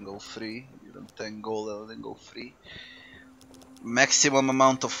spoils, let them go free. You don't 10 gold, let them go free. Maximum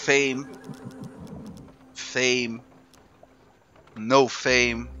amount of fame. Fame. No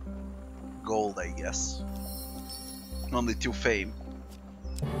fame. Gold, I guess. Only 2 fame.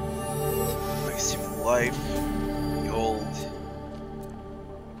 Maximum life. Gold.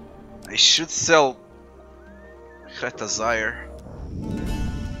 I should sell Kretazire.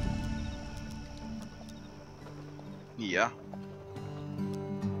 Yeah.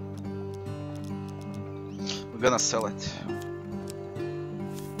 gonna sell it.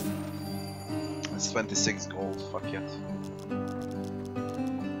 It's 26 gold, fuck it.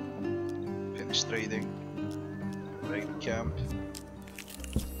 Finish trading. Raid camp.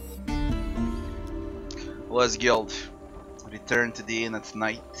 Last guild. Return to the inn at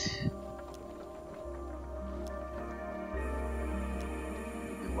night.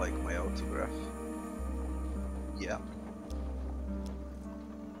 Would you like my autograph? Yeah.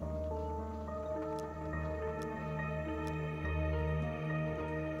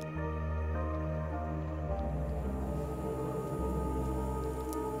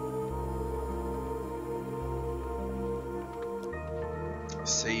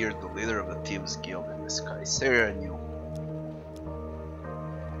 Say you're the leader of the Thieves Guild in the sky. Say I knew.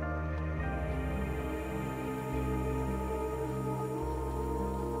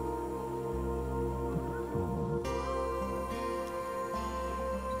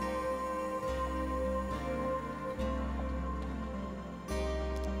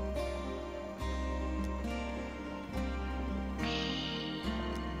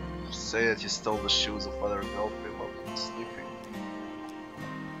 Say that you stole the shoes of other Longplay while he was sleeping.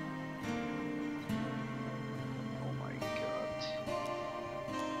 Oh my god.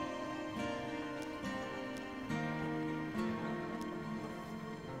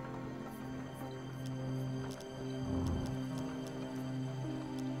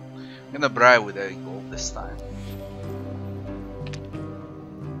 I'm gonna bribe with a gold this time.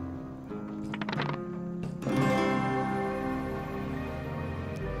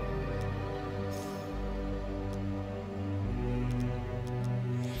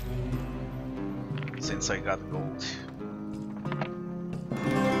 Since I got gold.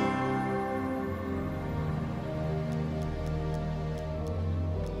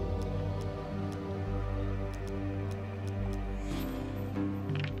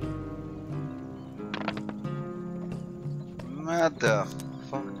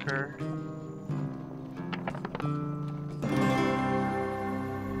 Motherfucker.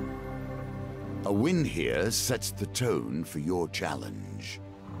 A win here sets the tone for your challenge.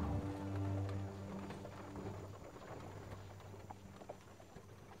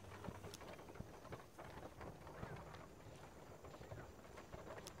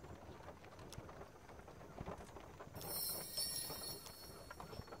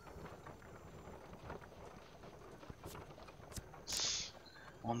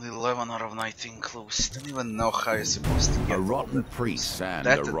 Only 11 out of 19 clues. Don't even know how you're supposed to get A rotten all that priest clues. and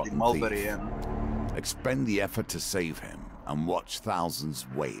That a at the rotten Mulberry thief. Inn. Expend the effort to save him and watch thousands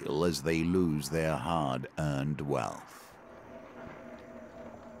wail as they lose their hard-earned wealth.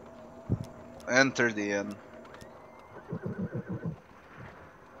 Enter the inn.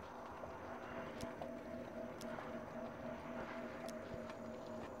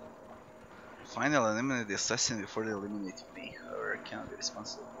 Finally eliminate the assassin before they eliminate me. However, I cannot be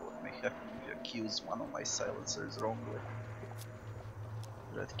responsible for what may happen if you accuse one of my silencers wrongly.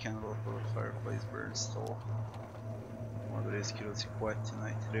 Red candle for the fireplace burns tall. Mother is curiosity quiet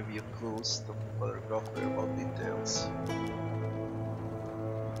tonight. Review clues. Talk to Father Godfrey about details.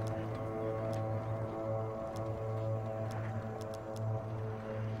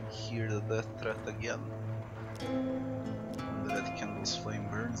 Hear the death threat again. When the red candle's flame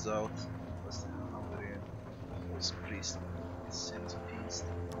burns out, less than another inn. False priest, sins appeased.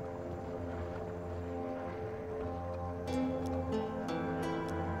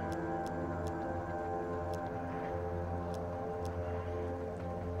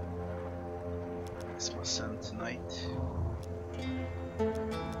 This must end tonight.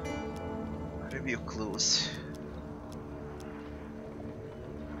 Review clues.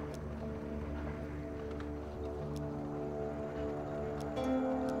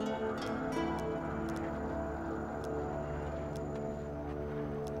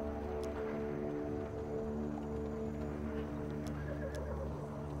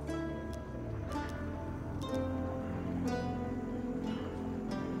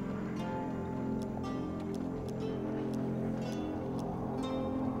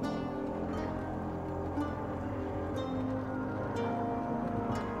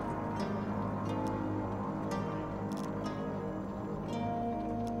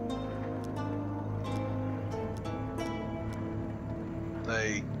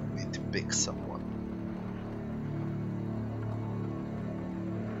 I need to pick someone.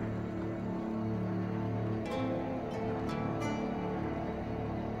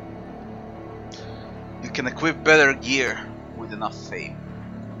 You can equip better gear with enough fame.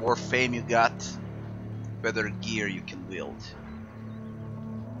 The more fame you got, better gear you can wield.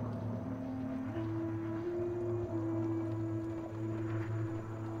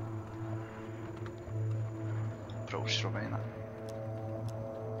 approach Rowena.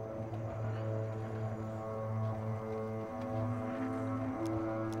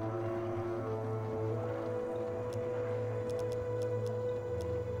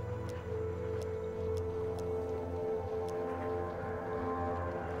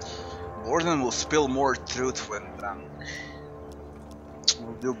 Borden will spill more truth when drunk.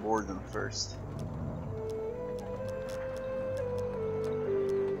 We'll do Borden first.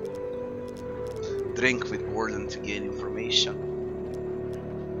 Drink with Borden to gain information.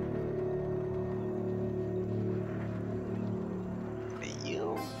 Are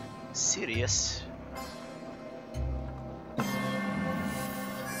you serious?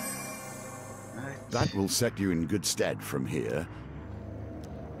 That will set you in good stead from here.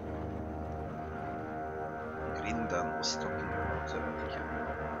 Grindan was talking about that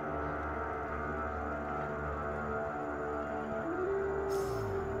camera.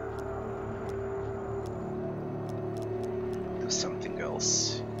 Do something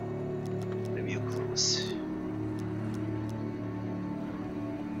else. Review clues.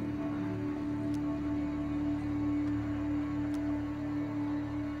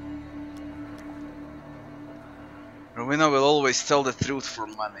 Rowena will always tell the truth for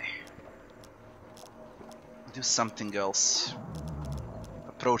money. Do something else.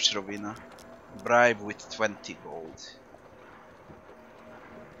 Approach Rowena. Bribe with 20 gold.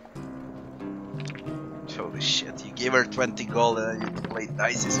 Holy shit, you gave her 20 gold and then you play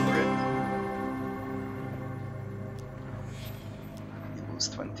dices for it. You lose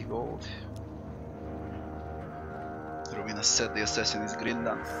 20 gold. Rowena said the assassin is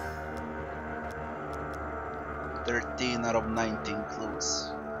Grindan. 13 out of 19 clues.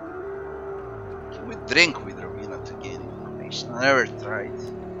 Can we drink with Rowena to gain information? I never tried.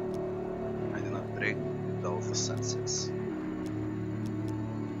 I do not drink with all the senses.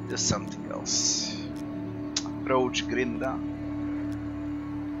 Do something else. Approach Grinda.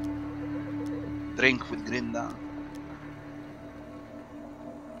 Drink with Grinda.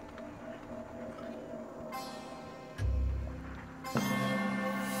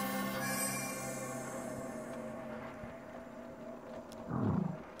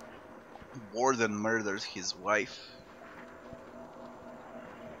 Borden murdered his wife.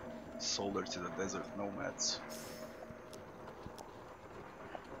 Sold her to the desert nomads.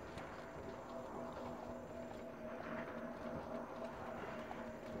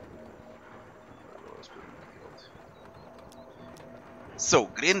 So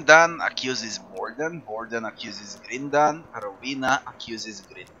Grindan accuses Borden, Borden accuses Grindan, Rowena accuses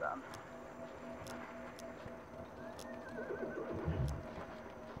Grindan.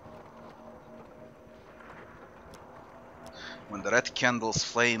 When the red candle's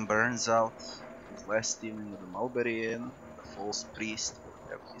flame burns out, his last evening of the Mulberry Inn, the false priest will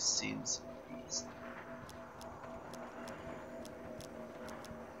have his sins appeased.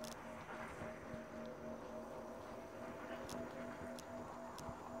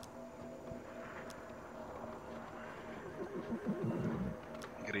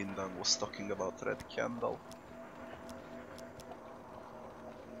 Grindan was talking about red candle.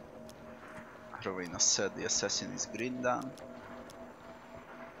 Rowena said the assassin is Grindan.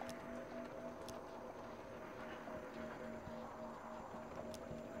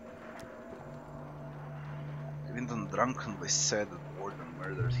 Grindan drunkenly said that Borden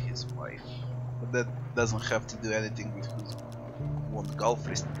murdered his wife, but that doesn't have to do anything with who want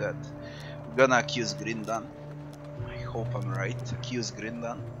Galfrist dead. I'm gonna accuse Grindan. I hope I'm right. Accuse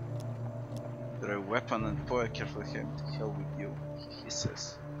Grindan. Draw a weapon and point for him. To hell with you, he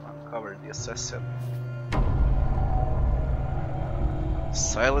hisses. Uncover the assassin.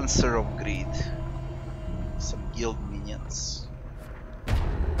 Silencer of Greed. Some guild minions.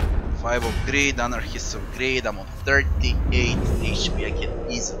 5 of Greed, Anarchist of Greed. I'm on 38 HP. I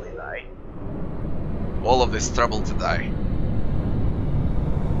can easily die. All of this trouble to die.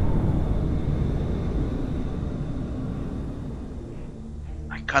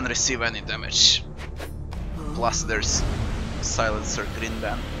 I can't receive any damage. Plus there's Silencer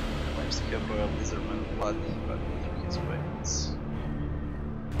Grindan. Claims to have royal lizardman blood, but through his weapons.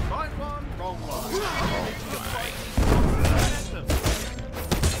 Right one, wrong one.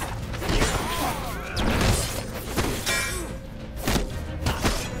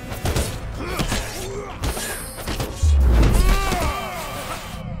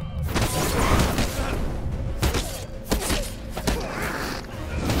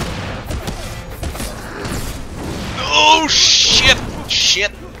 Oh shit!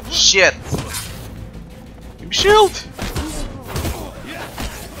 Shit! Shit! Give me shield!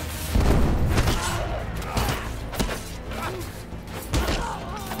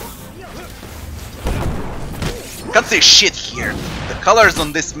 Can't see shit here. The colors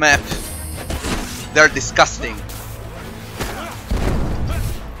on this map, they're disgusting.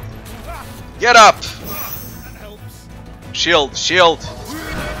 Get up! Shield, shield!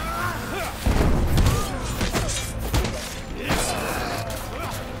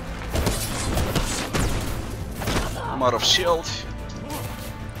 I'm out of shield.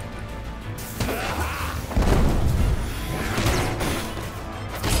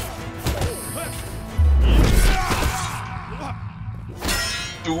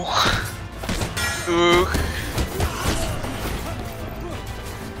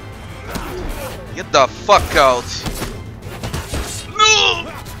 Get the fuck out!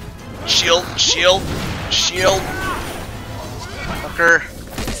 No! Shield, shield, shield. Fucker.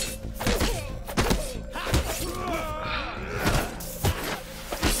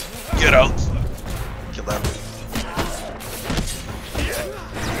 Get out. Kill that.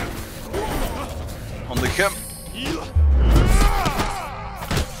 Only him.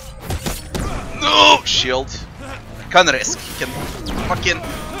 No! Shield. Can risk. He can fucking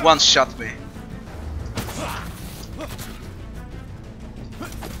one-shot me.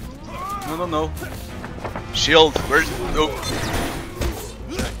 No, no, no. Shield. Where's... No.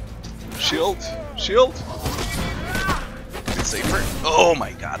 Shield. Shield. Is it safer? Oh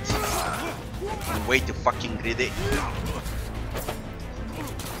my god. I'm way too fucking greedy.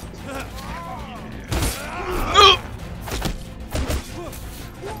 No!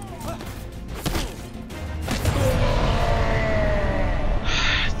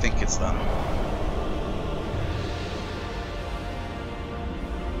 I think it's done.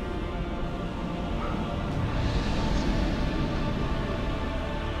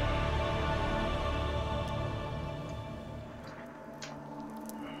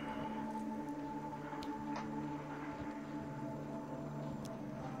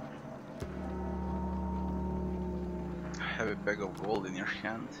 Have a bag of gold in your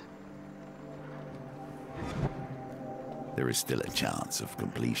hand. There is still a chance of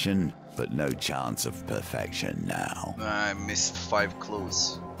completion, but no chance of perfection now. I missed 5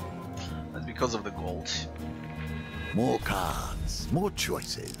 clues. That's because of the gold. More cards, more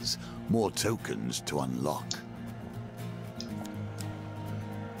choices, more tokens to unlock.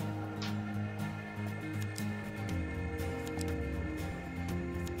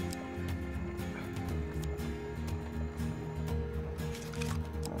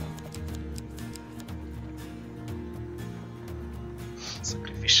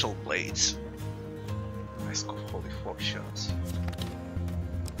 Sacrificial blades. Nice holy fog shots.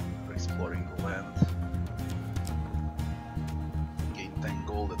 For exploring the land. Gain 10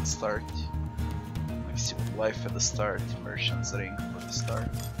 gold at the start. Maximum life at the start. Merchant's ring for the start.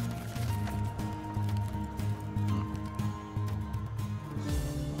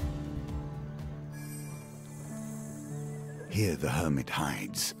 Here the hermit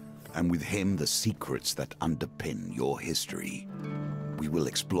hides, and with him the secrets that underpin your history. We will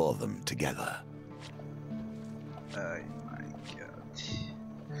explore them together. Oh my god.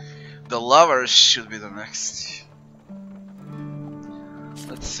 The lovers should be the next.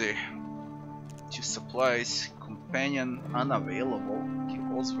 Let's see. 2 supplies. Companion unavailable. He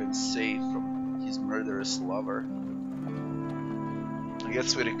also been saved from his murderous lover. I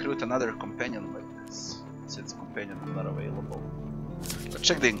guess we recruit another companion like this, since companion is not available. Let's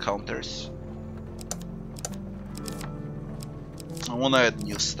check the encounters. I wanna add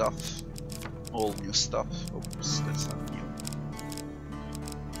new stuff. All new stuff. Oops, that's not new.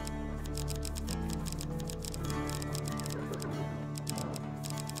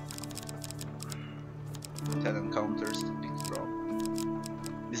 Ten encounters to pick from.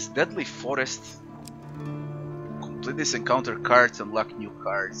 This deadly forest. Complete this encounter cards, unlock new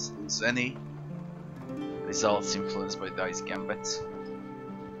cards. Lose any results influenced by dice gambits.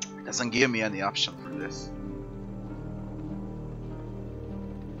 It doesn't give me any option for this.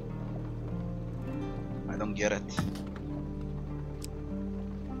 I don't get it.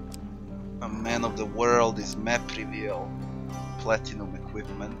 A man of the world is map reveal, platinum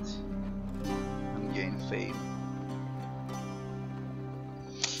equipment, and gain fame.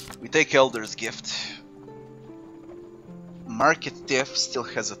 We take Elder's Gift. Market Thief still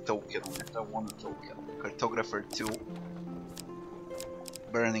has a token on it. I want a token. Cartographer 2.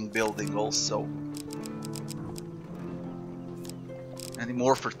 Burning Building also. Any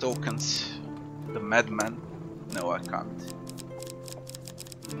more for tokens? The Madman? No, I can't.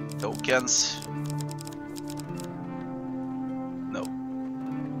 Tokens? No.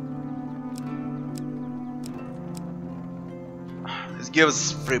 This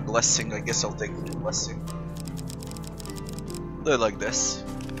gives free blessing. I guess I'll take free blessing. Do it like this.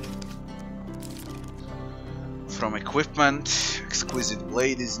 from equipment. Exquisite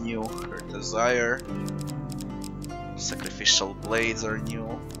blade is new. Her desire. Sacrificial blades are new.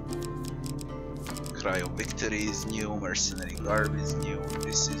 Cry of victory is new. Mercenary garb is new.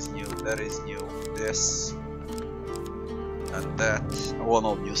 This is new. That is new. This and that. I want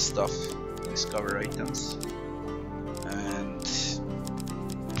all new stuff. Discover items. And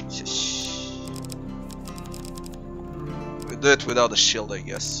we do it without a shield, I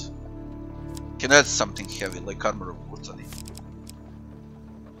guess. Can add something heavy like armor of botany.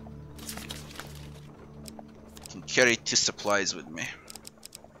 Can carry 2 supplies with me.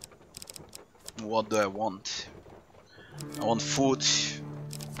 What do I want? I want food.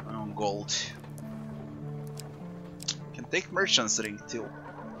 I want gold. Can take merchant's ring too.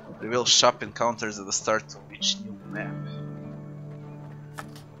 Reveal shop encounters at the start of each new map.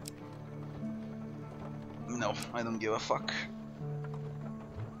 No, I don't give a fuck.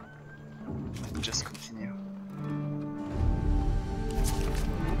 Just continue.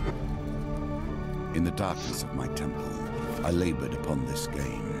 In the darkness of my temple, I labored upon this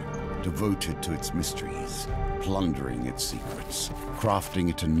game, devoted to its mysteries, plundering its secrets, crafting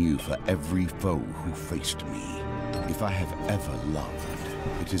it anew for every foe who faced me. If I have ever loved,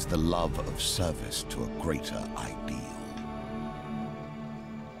 it is the love of service to a greater ideal.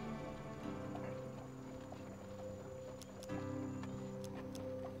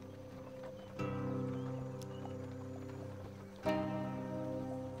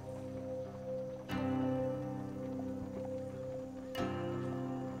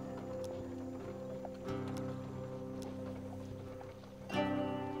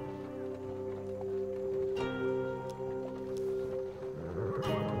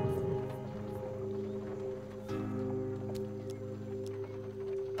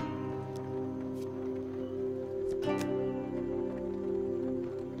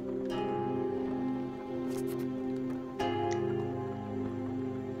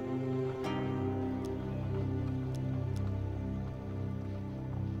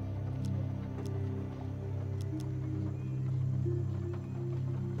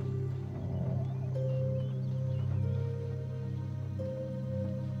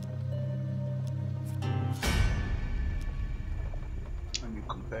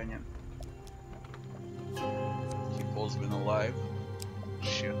 Companion. Keep Oswin alive.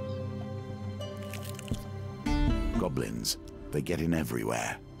 Shit. Goblins, they get in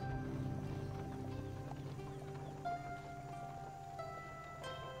everywhere.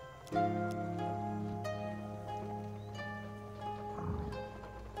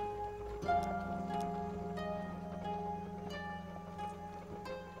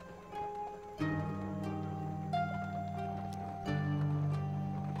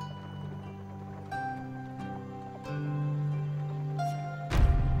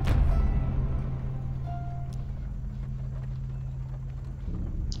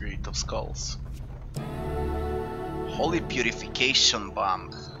 Of skulls. Holy purification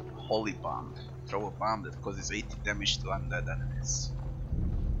bomb. Holy bomb. Throw a bomb that causes 80 damage to undead enemies.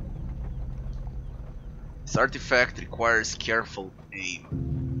 This artifact requires careful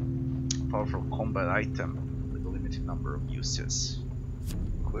aim. Powerful combat item with a limited number of uses.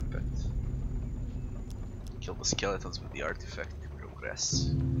 Equip it. Kill the skeletons with the artifact to progress.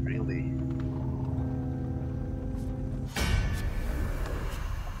 Really?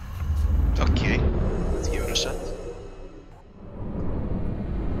 Okay, let's give it a shot.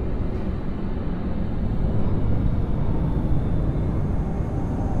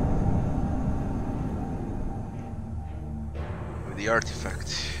 With the artifact.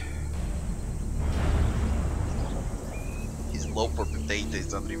 His loaf or potato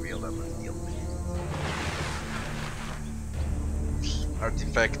is unrevealed and revealed.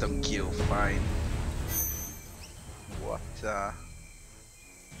 Artifact on kill, fine. What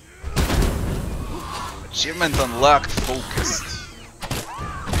achievement unlocked, focused.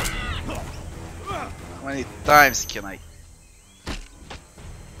 How many times can I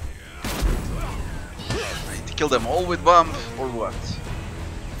need to kill them all with bomb or what?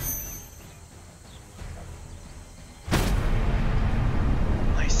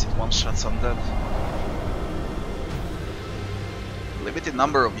 Nice, one shots on that. Limited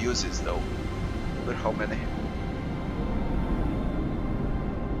number of uses though. I wonder how many.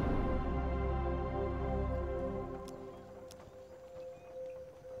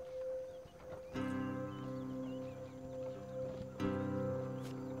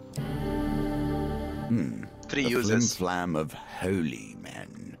 Three uses. Flim-flam of holy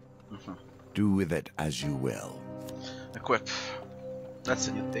men. Do with it as you will. Equip. That's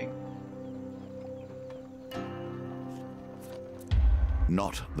a new thing.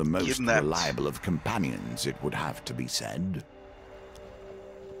 Not the most Kidnapped. reliable of companions, it would have to be said.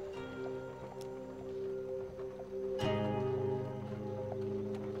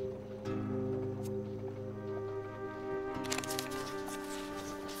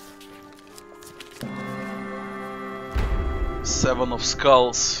 Seven of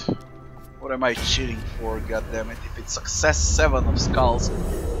skulls. What am I cheating for, goddammit? If it's success, 7 of skulls.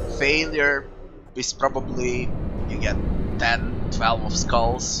 Failure is probably you get 10, 12 of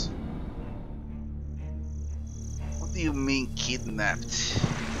skulls. What do you mean kidnapped?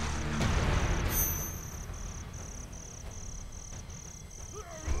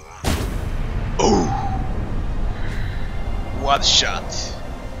 Ooh! One shot.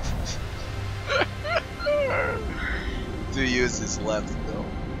 2 uses left though.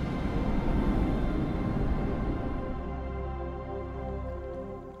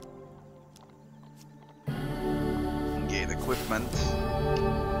 Gain equipment.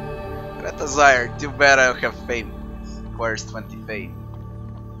 Retazire, too bad I don't have fame. Requires 20 fame.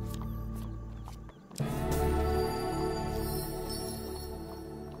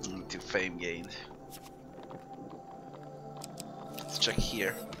 Two fame gained. Let's check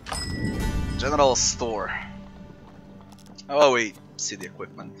here. General store. Oh wait, see the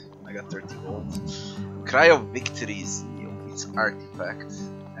equipment. I got 30 gold. Cry of Victory is new. It's artifact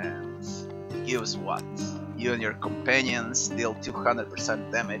and it gives what? You and your companions deal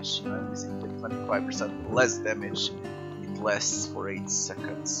 200% damage. You enemies inflict 25% less damage. It lasts for 8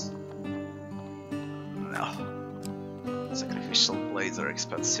 seconds. No. Sacrificial blades are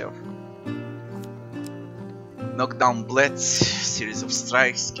expensive. Knockdown Blitz, series of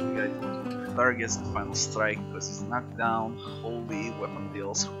strikes, can guide multiple targets. The final strike causes knockdown. Holy weapon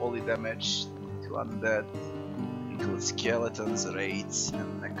deals holy damage to undead. Includes skeletons, raids,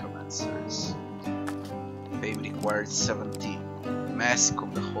 and necromancers. Fame required 17. Mask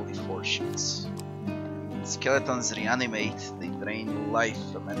of the Holy Fortunes. Skeletons reanimate, they drain life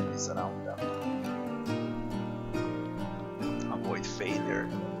from enemies around them. Avoid failure.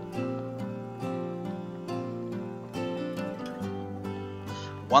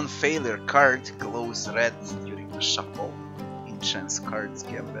 One failure card glows red during the shuffle. Enchants cards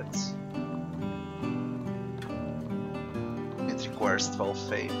gambit. It requires 12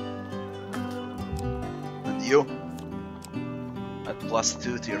 fame. And you? Add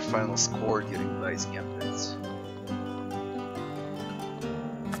 +2 to your final score during dice gambits.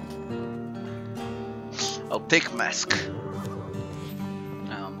 I'll take mask.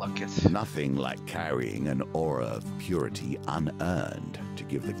 Unlock it. Nothing like carrying an aura of purity unearned to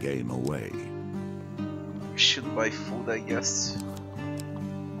give the game away. We should buy food, I guess.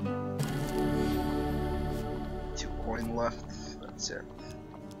 2 coin left, that's it.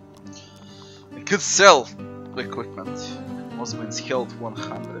 I could sell the equipment. Oswin's health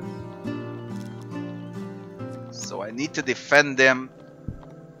 100. So I need to defend them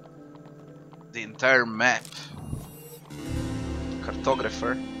the entire map.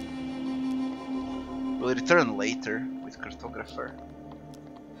 Cartographer. Will return later with Cartographer.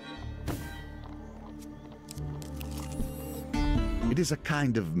 It is a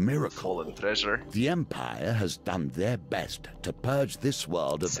kind of miracle. Fallen treasure. The Empire has done their best to purge this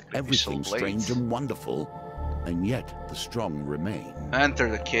world of Sacrificial everything blades. strange and wonderful, and yet the strong remain. Enter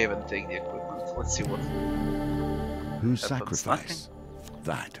the cave and take the equipment. Let's see what. Whose Happens sacrifice?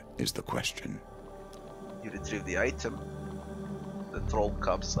 That is the question. You retrieve the item. The troll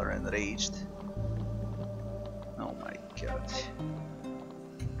cubs are enraged. Oh my god.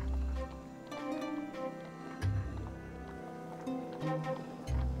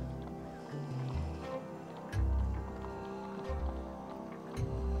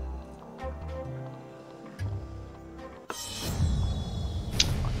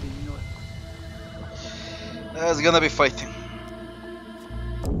 There's gonna be fighting.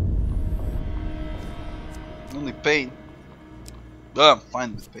 Only pain. Oh, I'm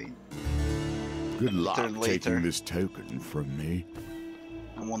fine with pain. Good luck Return later. taking this token from me.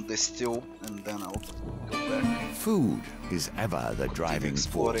 I want this too, and then I'll go back. Food is ever the driving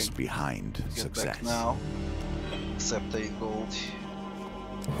exploring. force behind Get success. back now. Accept 8 gold.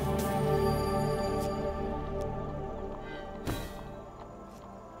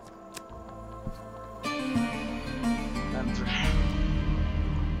 Enter.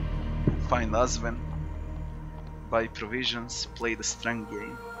 Find Asven. Buy provisions. Play the strength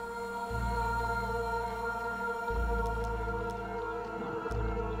game.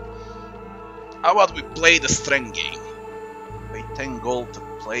 How about we play the strength game? Pay 10 gold to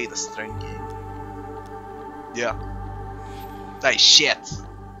play the strength game. Yeah. Die shit!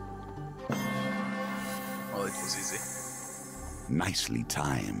 Well, it was easy. Nicely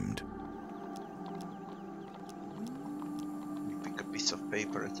timed. Pick a piece of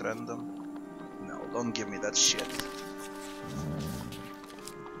paper at random. No, don't give me that shit.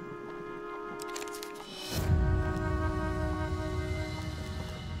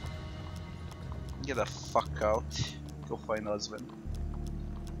 Get the fuck out. Go find husband.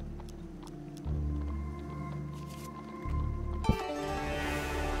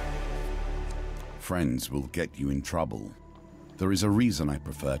 Friends will get you in trouble. There is a reason I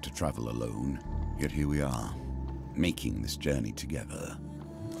prefer to travel alone, yet here we are, making this journey together.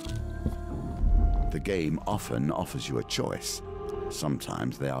 The game often offers you a choice.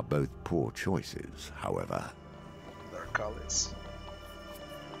 Sometimes they are both poor choices, however. Their colors.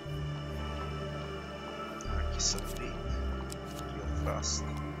 Kiss of fate. Real trust.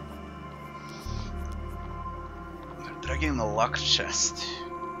 They're dragging a luck chest.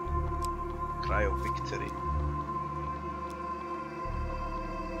 Cry of victory.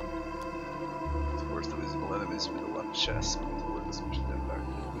 Towards the visible enemies with a luck chest. Move towards the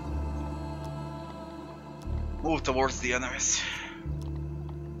Move towards the enemies.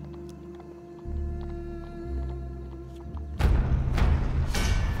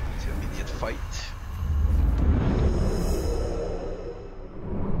 It's an immediate fight.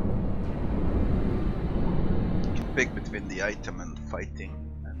 You can pick between the item and fighting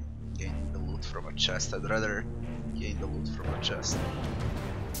and gaining the loot from a chest. I'd rather gain the loot from a chest.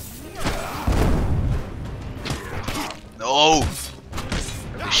 No!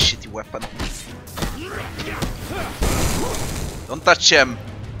 This shitty weapon. Don't touch him!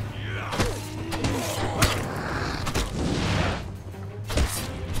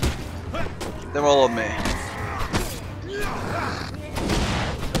 Keep them all on me.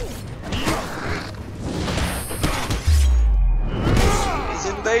 He's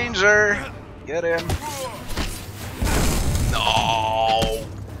in danger! Get him! No!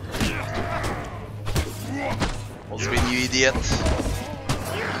 Oswin, you idiot!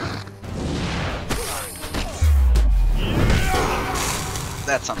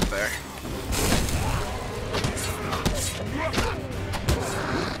 That's unfair.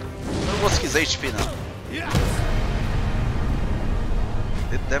 What's his HP now?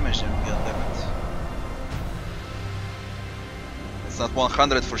 Did damage him, goddammit. It's not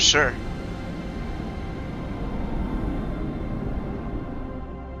 100 for sure.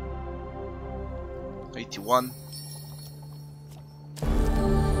 $81.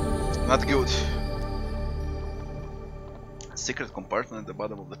 Not good. Secret compartment at the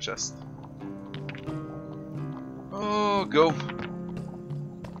bottom of the chest. Oh, go.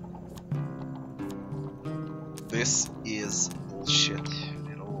 This is bullshit.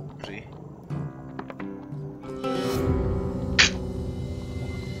 Little tree.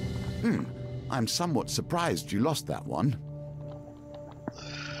 I'm somewhat surprised you lost that one.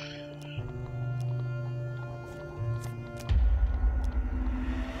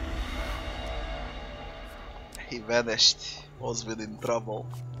 He vanished. Was within trouble.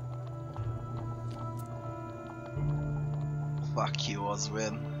 Fuck you,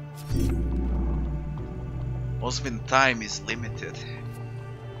 Oswin. Oswin time is limited.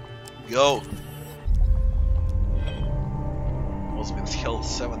 Go! Oswin's health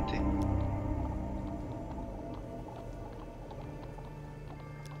 70.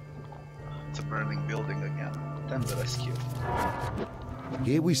 It's a burning building again. Time to rescue.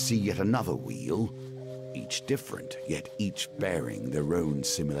 Here we see yet another wheel. Each different, yet each bearing their own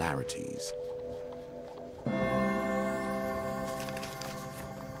similarities.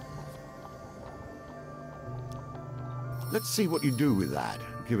 Let's see what you do with that,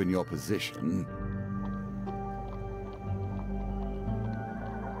 given your position.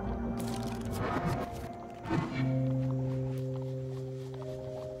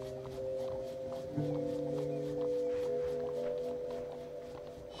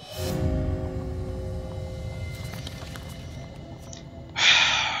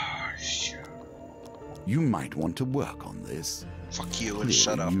 You might want to work on this. Fuck you and Clearly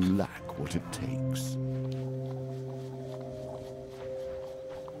shut up. You lack what it takes.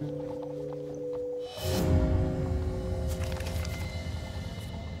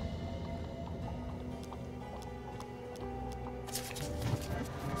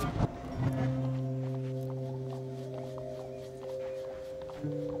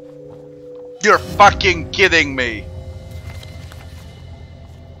 You're fucking kidding me!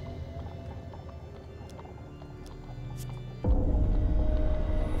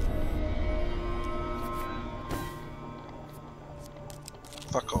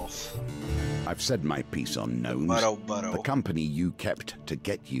 Fuck off. I've said my piece on gnomes. Burrow. The company you kept to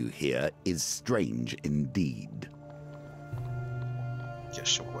get you here is strange indeed.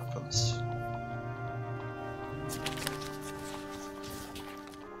 Cache of weapons.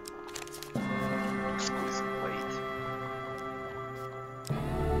 Exquisite blade.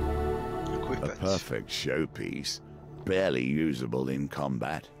 Equip A it. perfect showpiece, barely usable in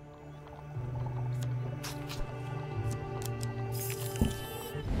combat.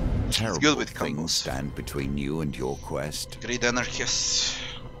 Terrible good with things combos. stand between you and your quest. Great anarchist.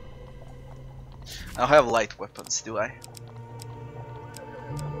 I have light weapons, do I?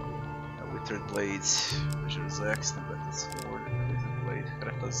 Withered blades, measures X, neglected sword, withered blade,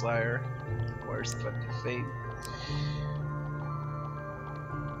 Greta Desire, requires 20 fame.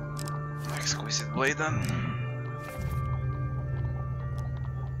 Exquisite blade then.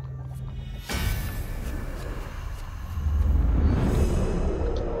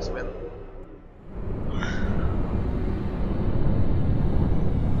 Win.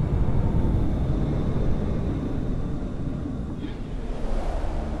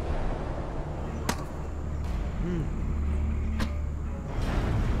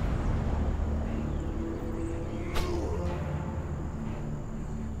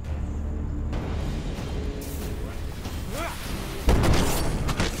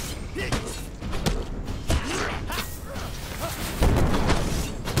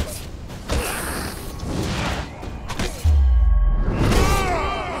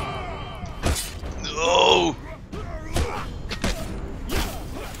 No!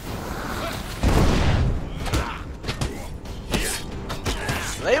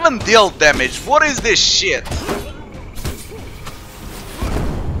 I even deal damage. What is this shit? I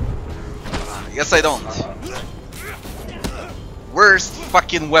guess I don't. Worst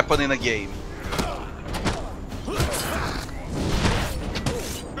fucking weapon in a game.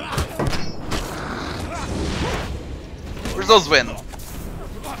 Where's those win?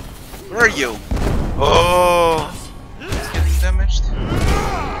 Where are you? Oh, he's getting damaged.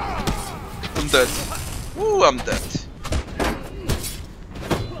 I'm dead. Ooh, I'm dead.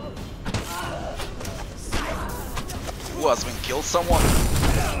 Who has been killed? Someone.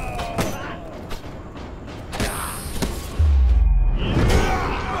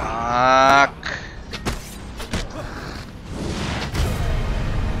 Fuck.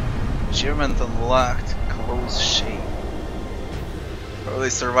 Achievement unlocked. Close shave. Probably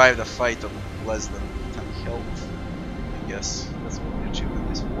survived a fight on less than 10 health. I guess that's what the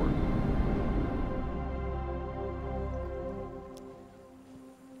achievement is for.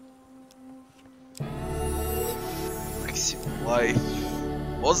 Maximum life.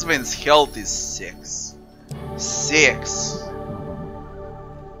 Oswin's health is 6. 6!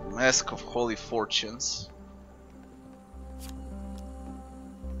 Mask of Holy Fortunes.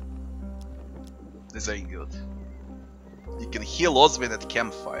 This ain't good. You can heal Oswin at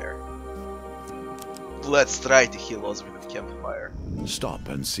campfire. Let's try to heal Oswin at campfire. Stop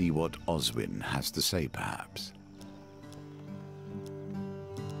and see what Oswin has to say, perhaps.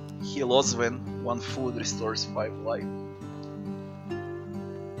 Heal Oswin, 1 food restores 5 life.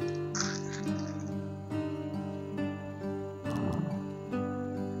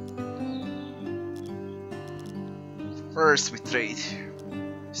 First we trade.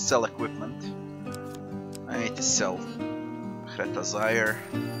 Sell equipment. I need to sell Hretazair.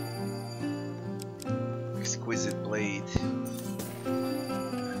 Exquisite blade.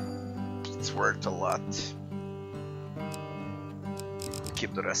 It's worth a lot.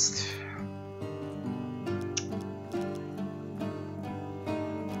 Keep the rest.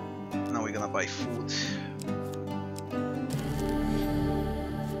 Now we're gonna buy food.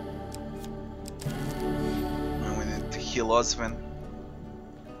 And we need to heal Oswin.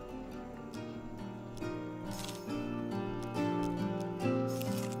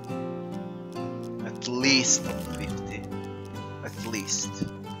 At least 50. At least.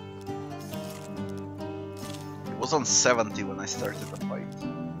 It was on 70 when I started the fight.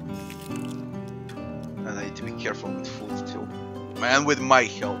 And I need to be careful with food too. Man, with my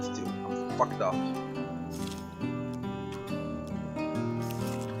health too. I'm fucked up.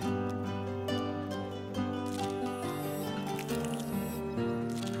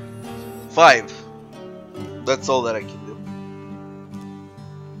 Five. That's all that I can do.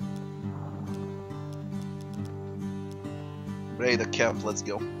 Raid the camp, let's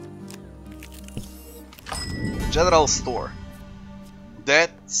go. General store.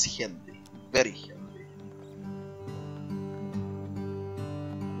 That's handy. Very handy.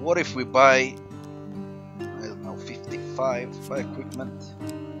 What if we buy, I don't know, 55 by equipment?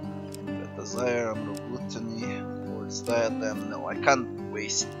 Got Desire, Amro Gluttony, Lord's Diadem. No, I can't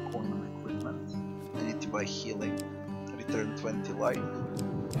waste coin on equipment. I need to buy healing. Return 20 life.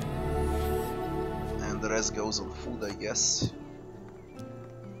 And the rest goes on food, I guess.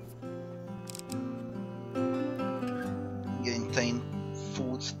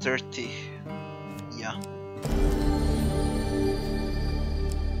 30. Yeah.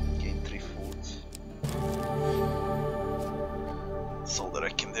 Gain 3 food. That's all that I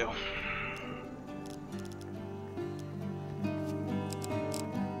can do.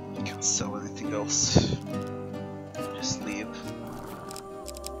 I can't sell anything else. Just leave.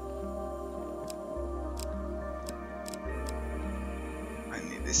 I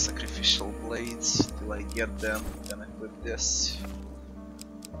need these sacrificial blades till I get them, then equip this.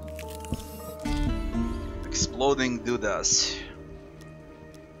 Exploding doodas.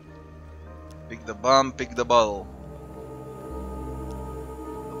 Pick the bomb, pick the bottle.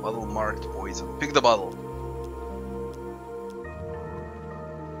 The bottle marked poison. Pick the bottle.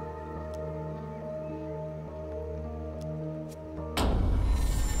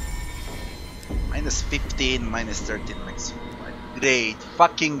 Minus 15, minus 13 maximum. Great,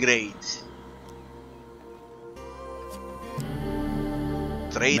 fucking great.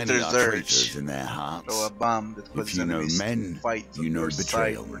 Many Traitors are urge. traitors in their hearts. Throw a bomb that If causes you know enemies men, to fight you on know your side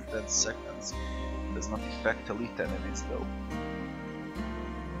betrayal. for 10 seconds. Does not affect elite enemies though.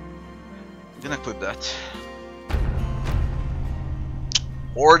 I'm gonna equip that.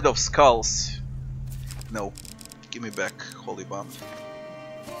 Horde of Skulls. No. Give me back Holy Bomb.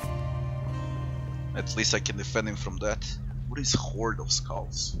 At least I can defend him from that. What is Horde of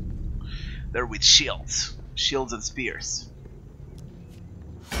Skulls? They're with shields. Shields and spears.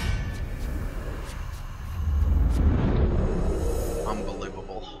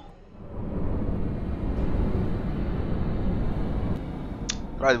 Unbelievable.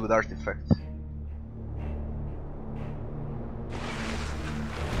 Try it with artifact.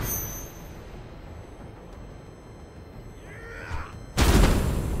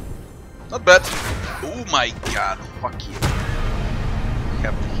 Not bad. Oh my god, fuck you. You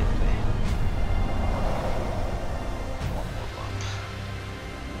have to hit me. One more bump.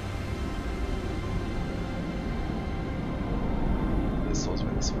 This was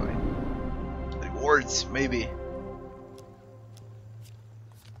really fine. Rewards, maybe.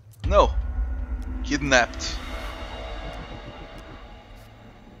 No. Kidnapped.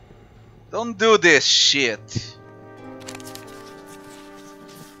 Don't do this shit.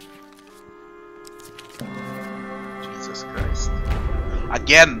 Jesus Christ.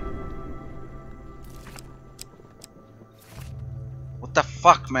 Again! What the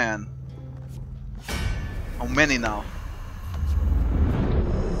fuck, man? How many now?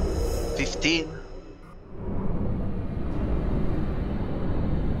 15?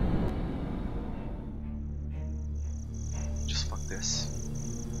 Just fuck this.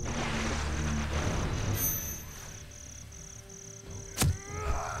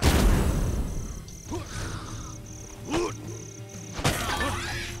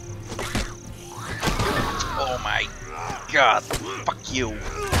 Oh my god, fuck you.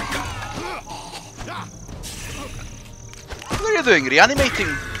 What are you doing? Reanimating?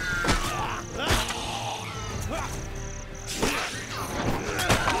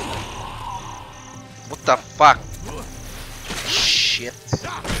 What the fuck? Shit.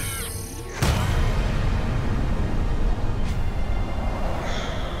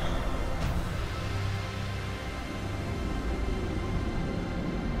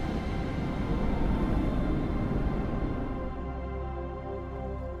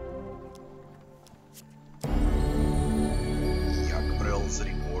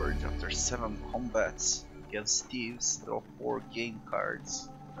 Reward after 7 combats against thieves, draw 4 game cards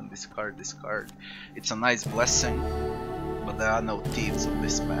and discard this card. It's a nice blessing, but there are no thieves on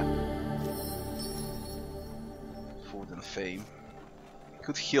this map. Food and fame.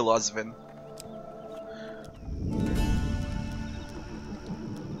 Could heal Osvin.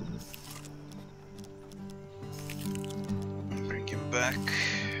 Bring him back.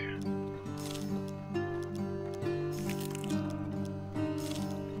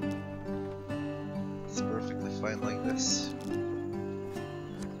 Fine like this.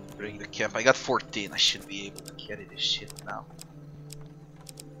 Bring the camp. I got 14. I should be able to carry this shit now.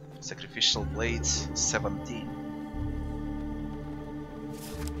 Sacrificial blades 17.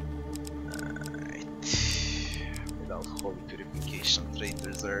 Alright. Without holy purification,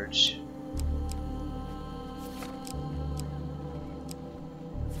 traitor's urge.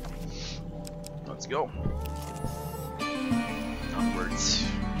 Let's go. Onwards.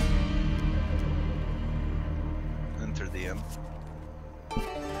 Enter the inn.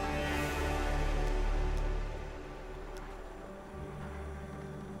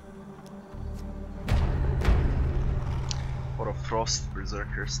 Pot of Frost,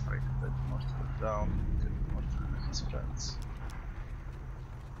 Berserkers, try to let Northerner down, take Northerner and his friends.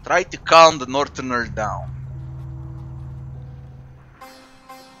 Try to calm the Northerner down.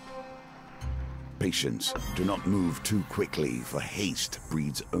 Patience. Do not move too quickly, for haste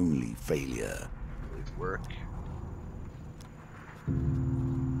breeds only failure. Will it work?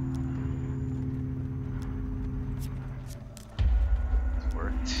 It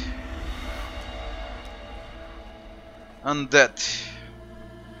worked. Undead.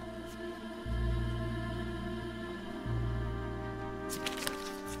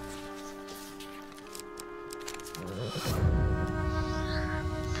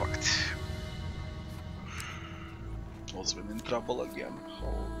 Fucked. Also in trouble again.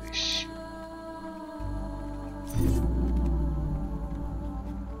 Holy shit.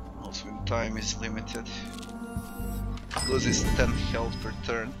 Also time is limited. Loses 10 health per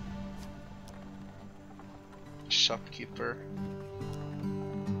turn. Shopkeeper.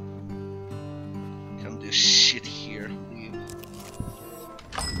 Can't do shit here. Leave.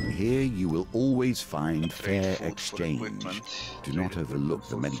 Here you will always find fair Trade food for exchange. equipment. Do Trade not overlook equipment the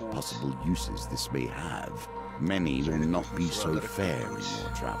for many food. possible uses this may have. Many will not be For so other fair in equipment. your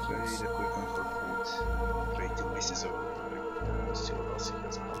travels. Trade equipment for food. Trade devices of see what else he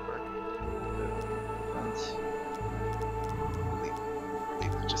has offered. And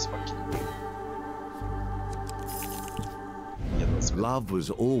leave. Just fucking leave. Yeah, that's good. Love was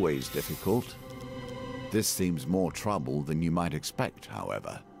always difficult. This seems more trouble than you might expect,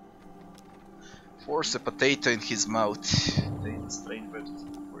 however. Force a potato in his mouth. Take the strain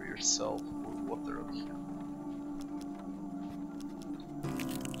vegetable for yourself. Pour water on him.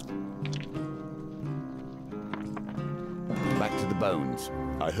 Back to the bones.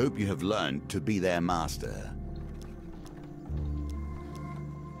 I hope you have learned to be their master.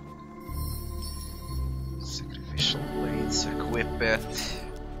 Sacrificial blades, equip it.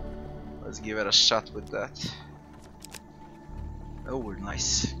 Let's give it a shot with that. Oh, we're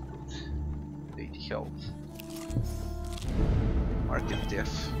nice. Good. 80 health. Market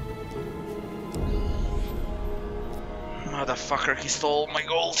diff. Motherfucker, he stole my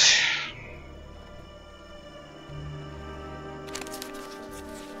gold.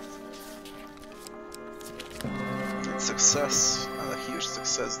 It's success. Not a huge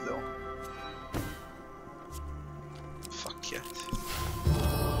success though. Fuck yet.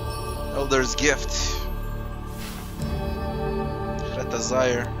 Elder's gift.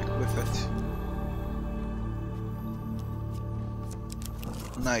 Retazire, equip it.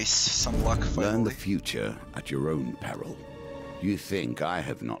 Nice, some luck Learn finally. the future at your own peril. You think I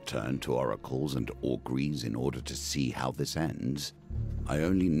have not turned to oracles and auguries in order to see how this ends? I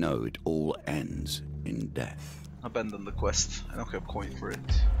only know it all ends in death. Abandon the quest. I don't have coin for it.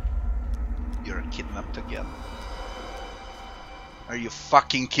 You're kidnapped again. Are you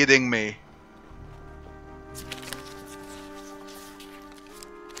fucking kidding me?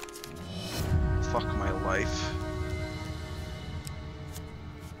 Fuck my life.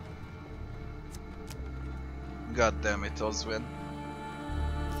 God damn it, Oswin.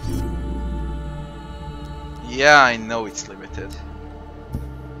 Yeah, I know it's limited.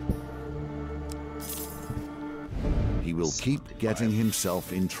 He will keep getting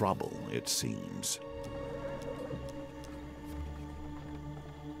himself in trouble, it seems.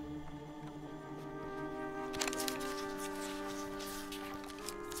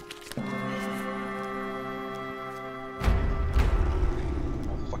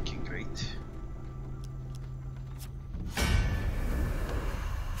 Oh, fucking great.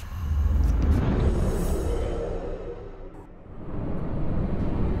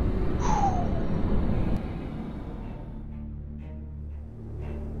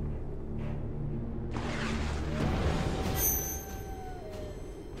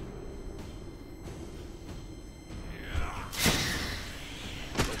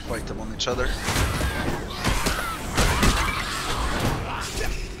 Fight them on each other.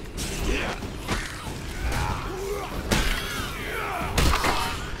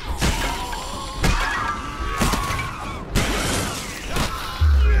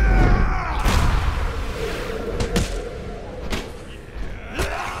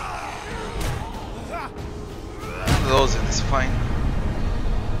 Those in is fine.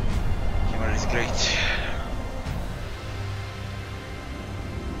 Hammer is great.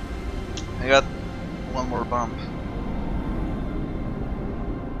 I got one more bump.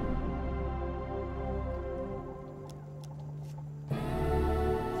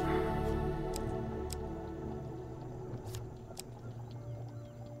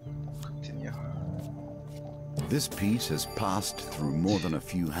 Continue. This piece has passed through more than a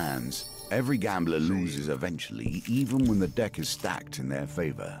few hands. Every gambler loses eventually, even when the deck is stacked in their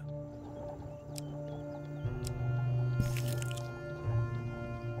favor.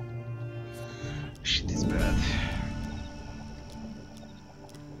 Shit is bad.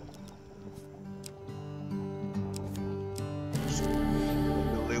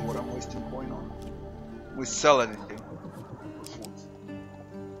 sell anything for food.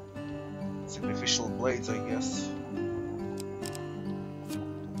 Sacrificial blades, I guess.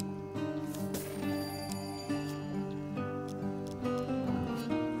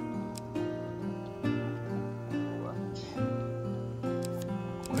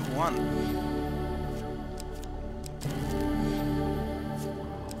 One.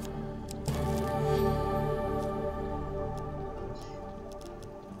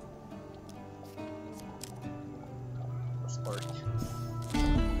 Spark.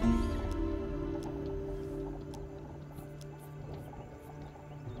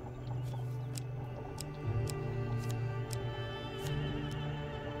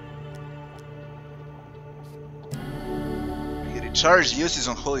 Recharge uses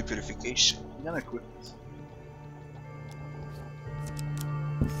on holy purification. I'm gonna equip it.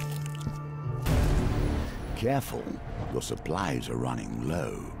 Careful, your supplies are running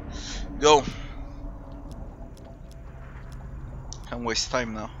low. Go. Can't waste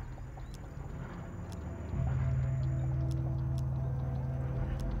time now.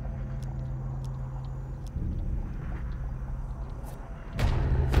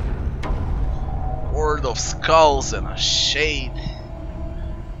 Horde of skulls and a shade.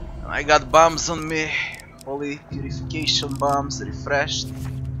 And I got bombs on me. Holy purification bombs refreshed.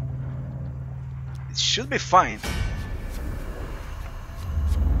 It should be fine.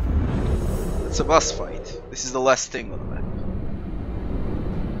 It's a boss fight. This is the last thing on the map.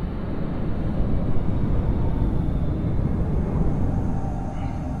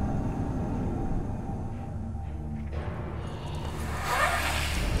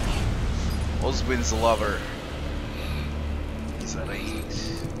 Oswin's lover is a raid.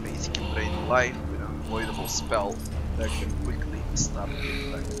 Basic can drain life with an unavoidable spell that can quickly stop the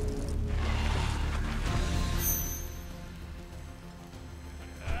effect.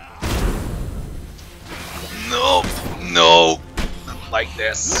 No, no, not like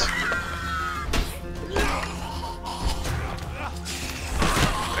this.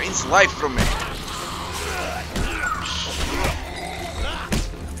 Drains life from me.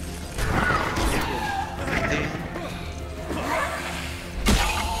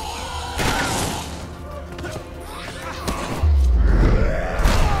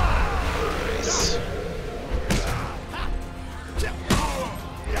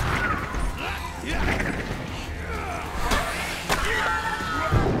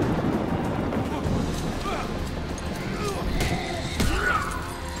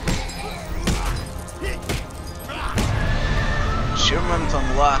 Achievement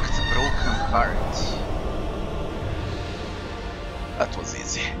unlocked, broken heart. That was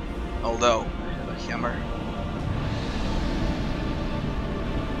easy. Although, I had a hammer.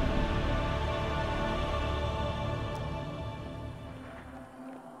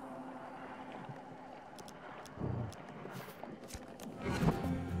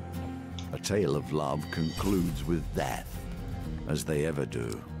 A tale of love concludes with death, as they ever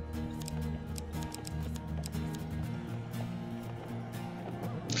do.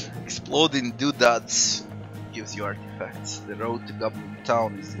 Exploding doodads gives you artifacts. The road to Goblin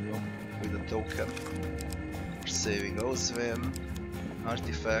Town is new with a token. For saving Oswin,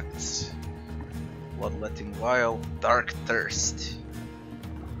 artifacts, Bloodletting Vial, Dark Thirst.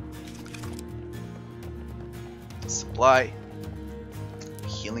 Supply,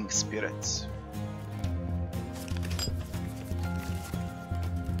 Healing Spirits.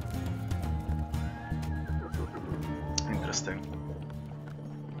 Interesting.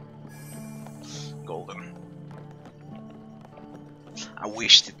 Golden. I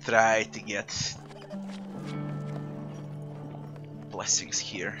wish to try to get blessings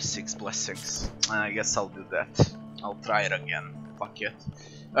here. 6 blessings. I guess I'll do that. I'll try it again. Fuck it.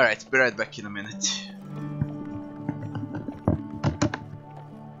 Alright, be right back in a minute.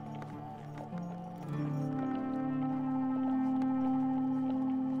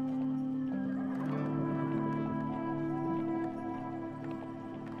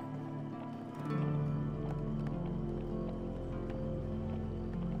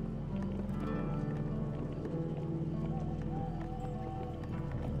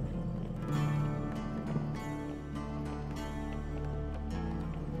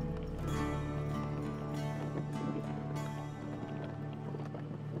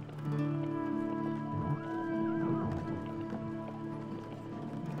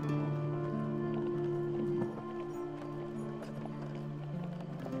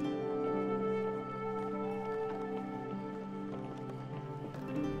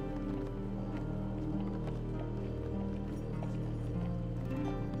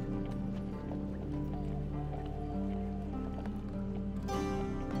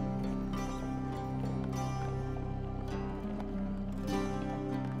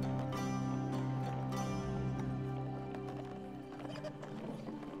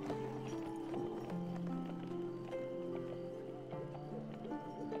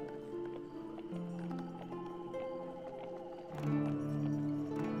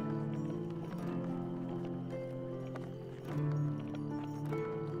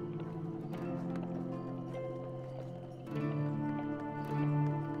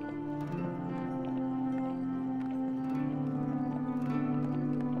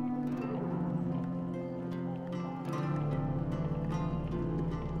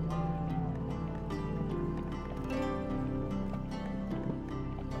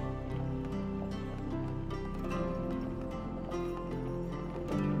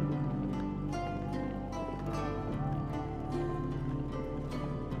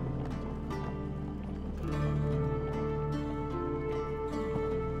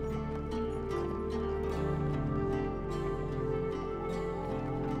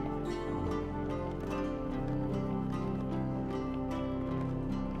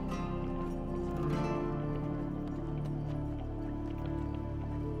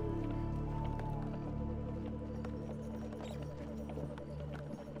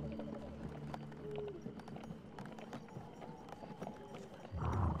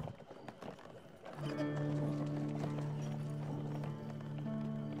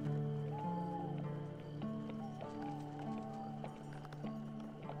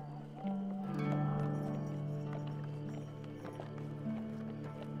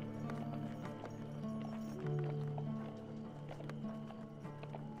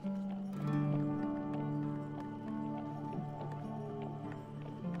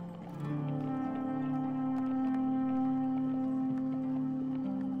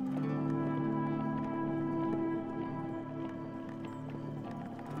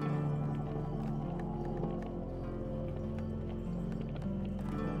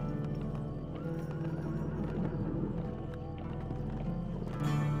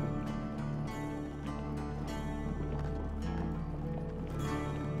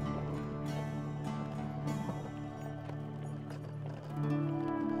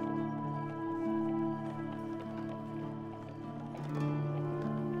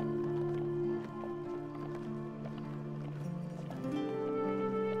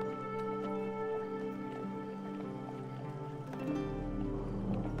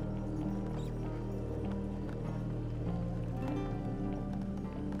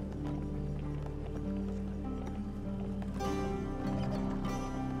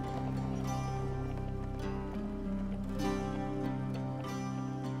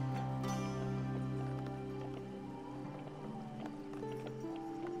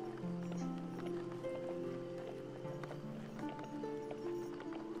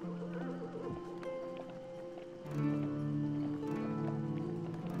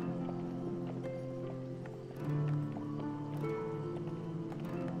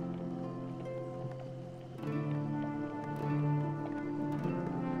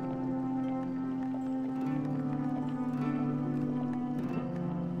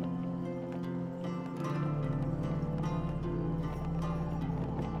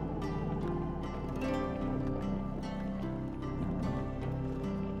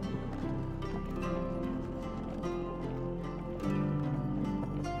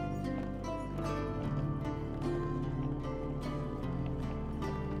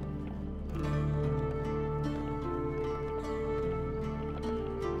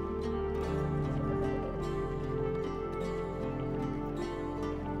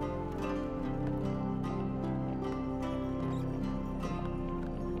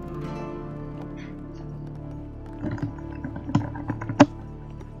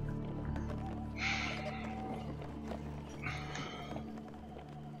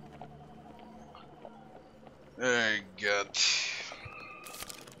 Oh god.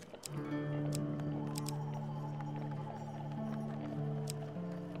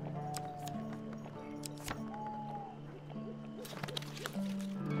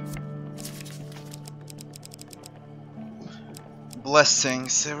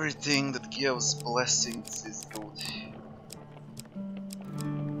 Blessings, everything that gives blessings is good.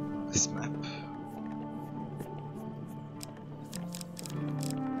 This map.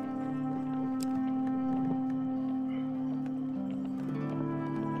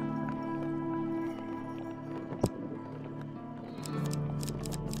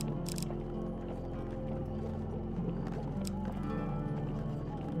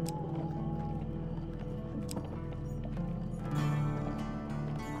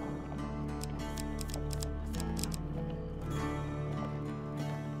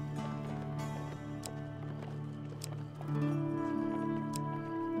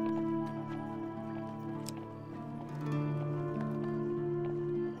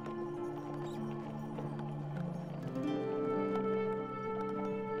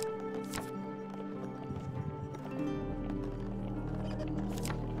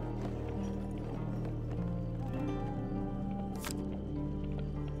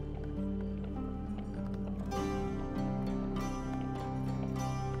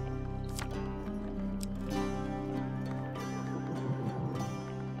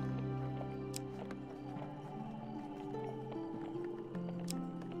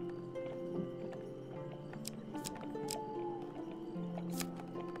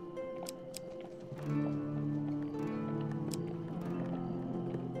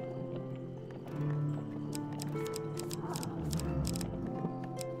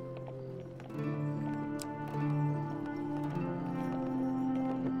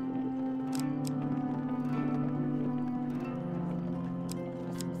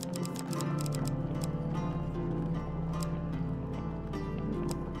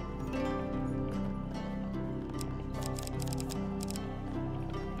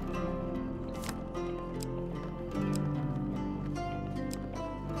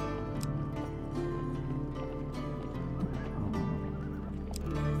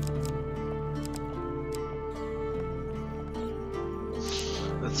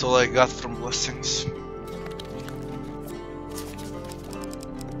 That's all I got from blessings.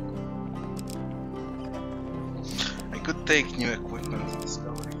 I could take new equipment and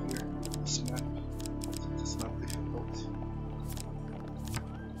discover here. This map. It's not difficult.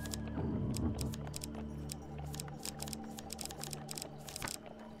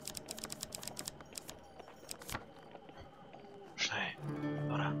 Hey,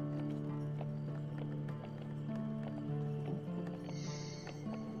 Dora.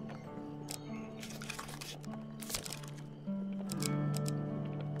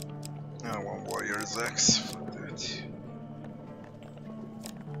 One warrior's axe. Fuck that.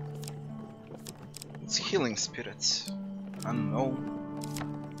 It's healing spirits. Unknown.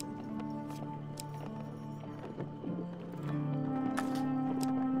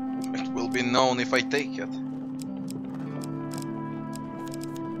 It will be known if I take it.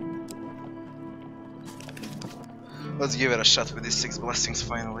 Let's give it a shot with these 6 blessings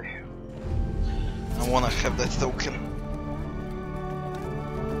finally. I wanna have that token.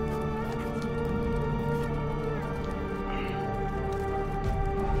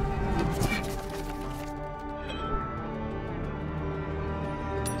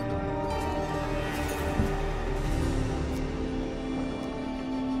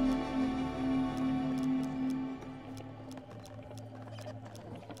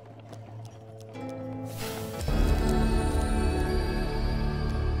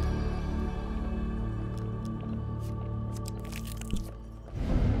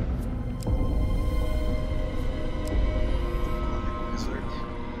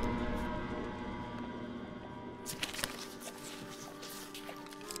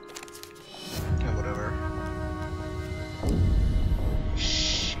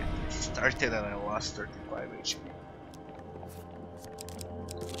 And I lost 35 HP.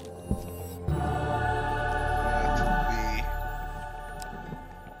 That would be...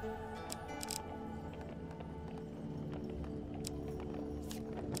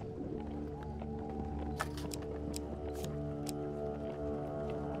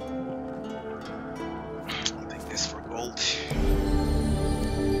 I'll take this for gold.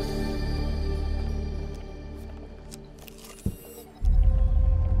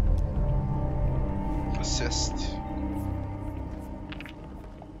 Assist.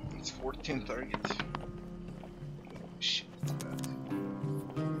 It's 14 target. Shit, that's bad.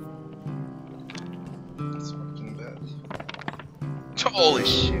 It's fucking bad. Holy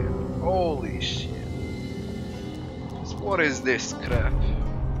shit. Holy shit. What is this crap?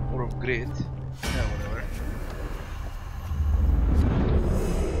 More of grit? Yeah, whatever.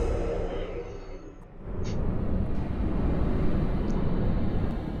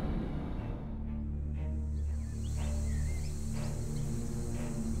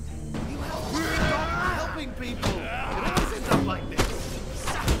 Helping people! It always ends up like this.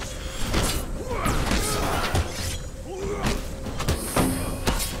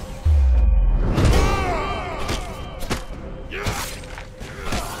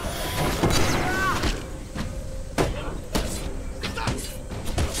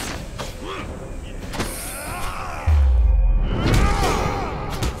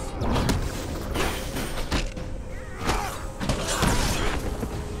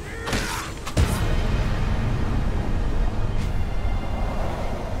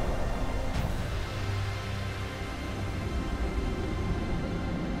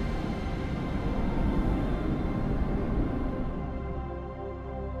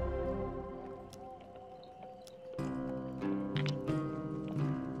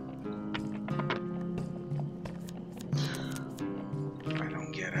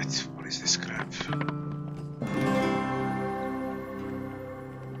 What is this crap?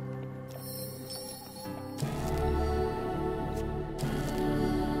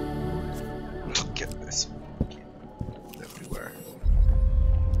 Look at this. Everywhere.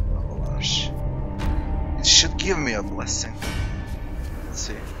 Avalanche. It should give me a blessing. Let's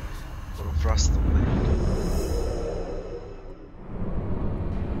see. For a frost only.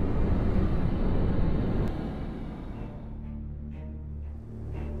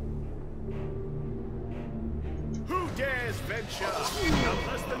 Venture, none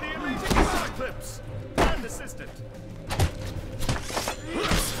less than the amazing Eclipse and assistant.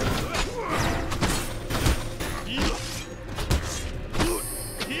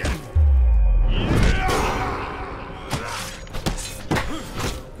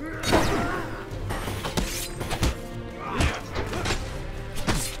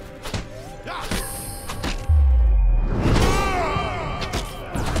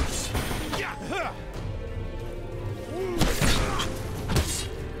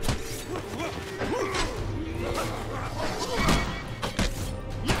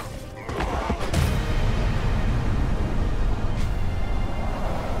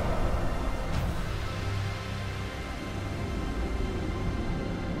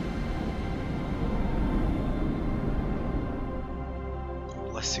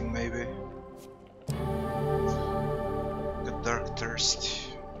 Blessing maybe. The Dark Thirst.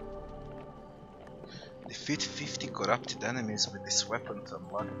 Defeat 50 corrupted enemies with this weapon to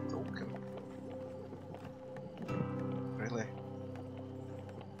unlock the token. Really?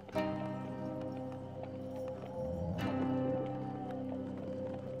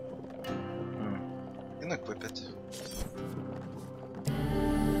 Can equip it.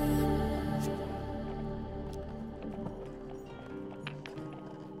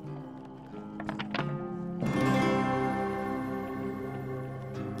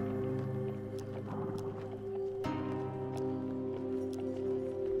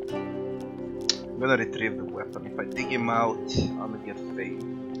 I'm gonna retrieve the weapon. If I dig him out, I'm gonna get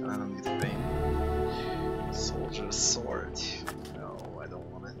fame. I don't need fame. Soldier's sword. No, I don't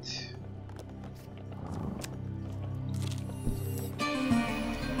want it.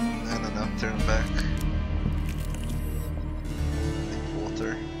 No, turn back. Deep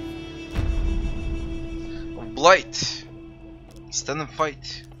water. Oh, Blight! Stand and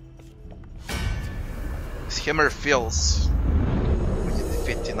fight. This hammer fails when you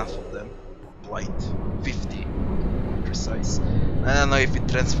defeat enough of them. Blight 50 precise. I don't know if it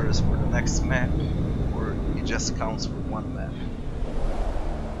transfers for the next map or it just counts for one map.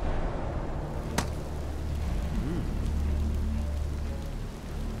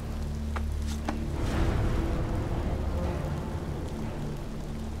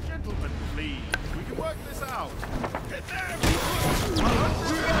 Gentlemen, please. We can work this out. Hit them!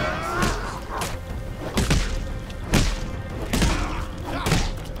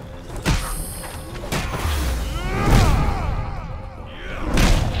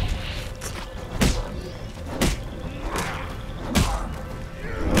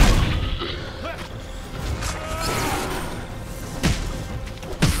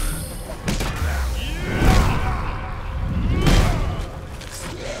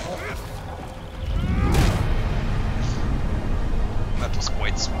 That was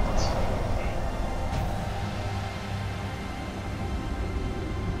quite sweet.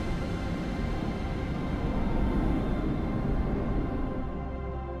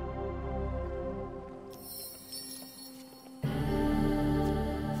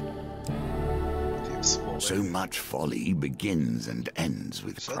 Slowly. So much folly begins and ends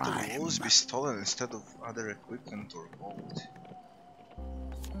with So crime. the walls be stolen instead of other equipment or gold.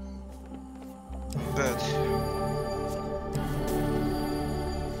 But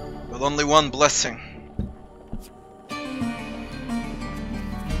only one blessing.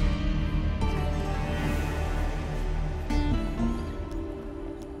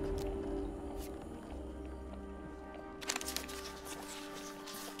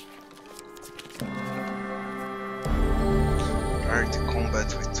 Prior to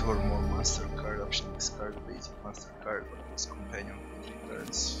combat with 2 or more monster card option, discard the basic monster card but its companion for 3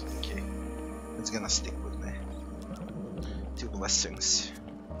 turns. Okay, it's gonna stick with me. 2 blessings.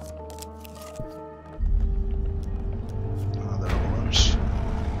 Another avalanche.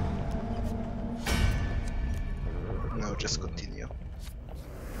 No, just continue.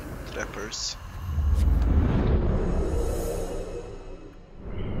 Trappers.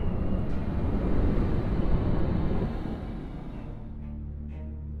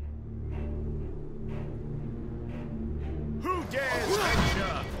 Who dares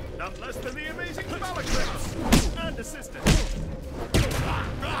venture? None less than the amazing Malachlips and assistant.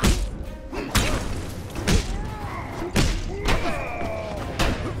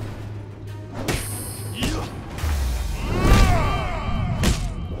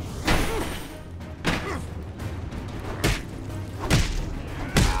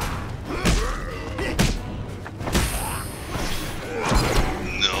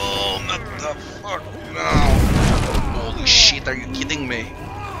 No, not the fuck, no! Holy shit, are you kidding me?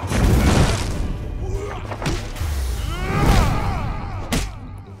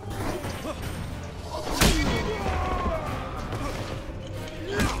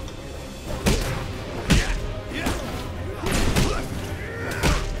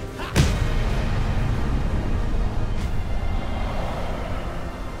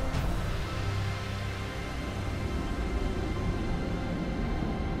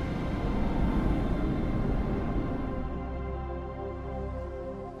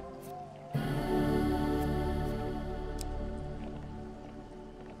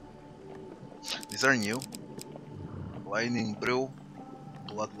 These are new. Lightning Brew,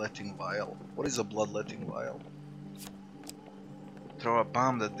 Bloodletting Vial. What is a Bloodletting Vial? Throw a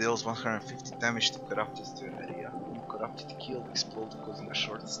bomb that deals 150 damage to corrupted to an area. When corrupted killed, explode causing a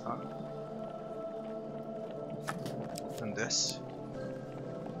short stun. And this?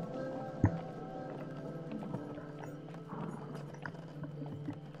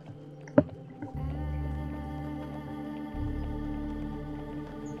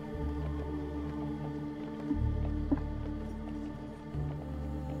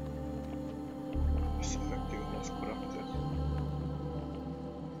 It's effective against corrupted.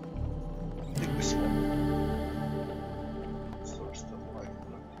 Take this one. Source the life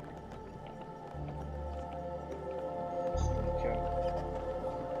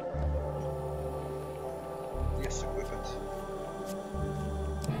yes, equip it.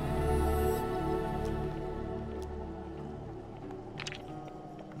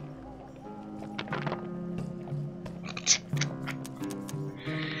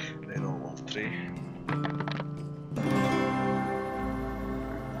 They know all 3.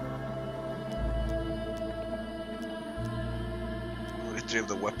 Retrieve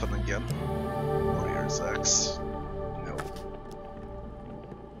the weapon again. Warrior's axe. No.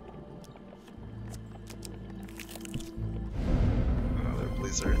 Another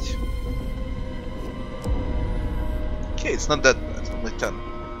blizzard. Okay, it's not that bad. Only 10.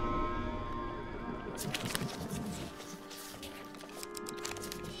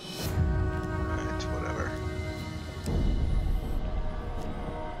 Alright, whatever.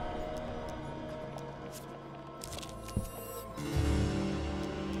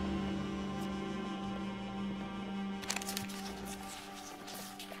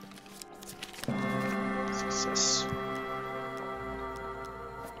 Success.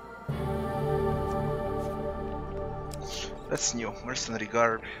 That's new. Mercenary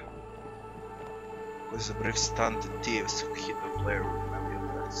garb. With a brief stun to thieves who hit the player with enemy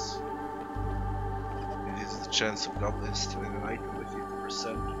attacks. It is the chance of goblins stealing an item by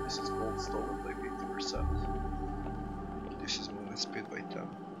 50%. This is gold stolen by 50%. This is movement speed by 10.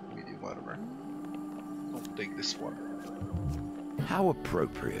 Medium armor. I'll take this one. How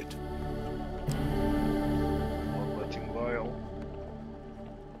appropriate. Bloodletting Vial.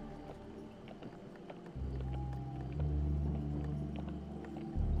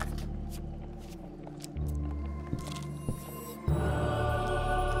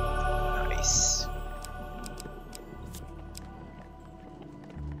 Nice.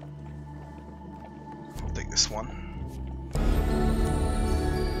 I'll take this one.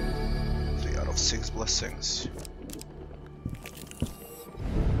 3 out of 6 blessings.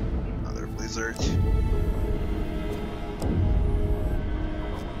 Another blizzard.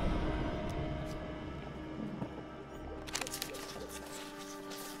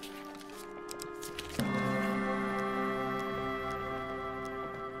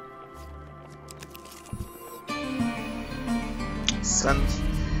 Send.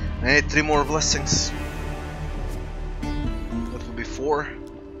 I need 3 more blessings. That would be 4.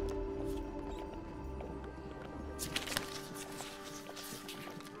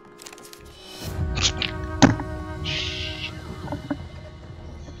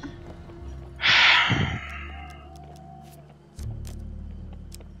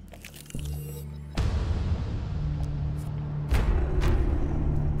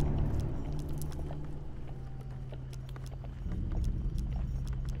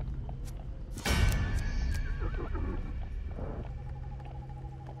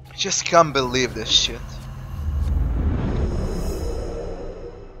 Just can't believe this shit.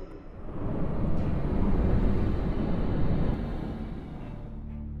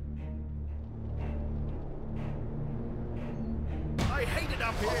 I hate it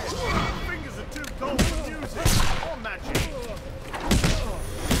up here. Fingers are too cold for music or magic.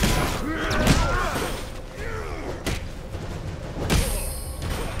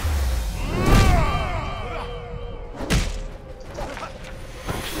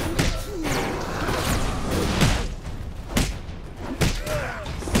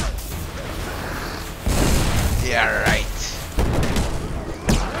 Yeah, right.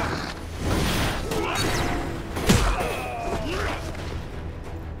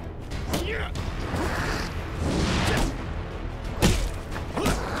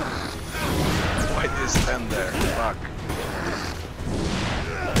 Why did you stand there? Fuck.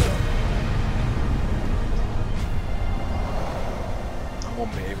 I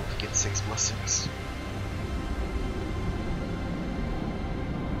won't be able to get 6 blessings.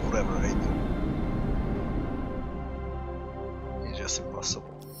 Whatever I do. It's just impossible.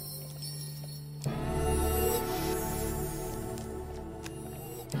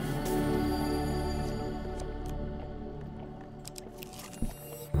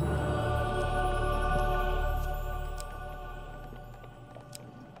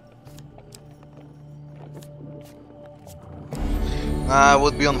 I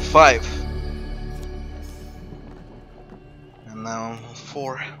would be on 5. And now I'm on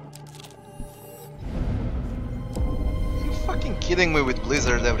 4. Are you fucking kidding me with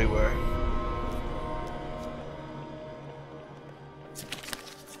blizzard everywhere?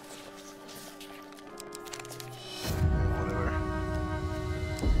 Whatever.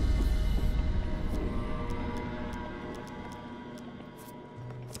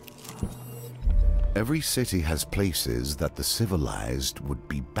 Every city has places that the civilized would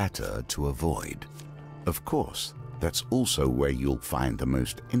be better to avoid. Of course, that's also where you'll find the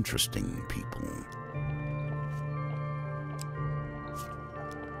most interesting people.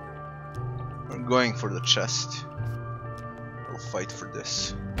 I'm going for the chest. I'll fight for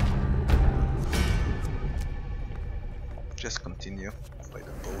this. Just continue. Fight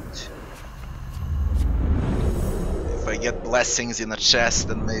the boat. If I get blessings in a chest,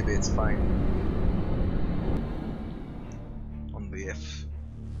 then maybe it's fine. Only if.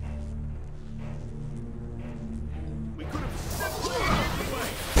 We could have separated the way.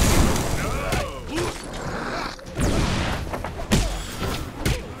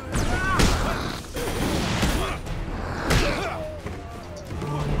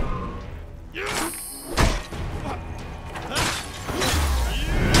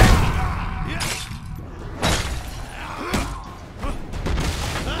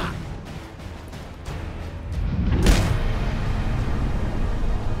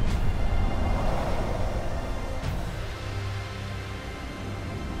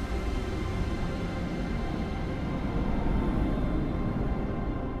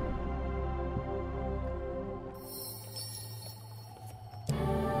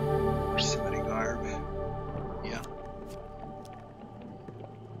 Mercenary garb. Yeah.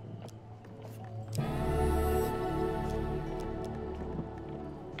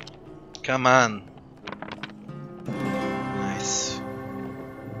 Come on. Nice.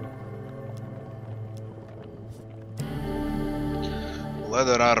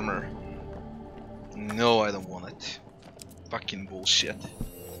 Leather armor. No, I don't want it. Fucking bullshit.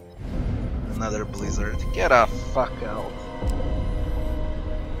 Another blizzard. Get the fuck out.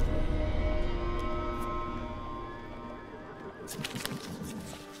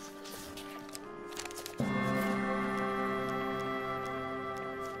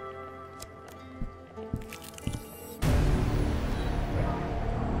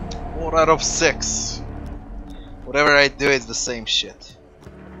 4 out of 6. Whatever I do, it's the same shit.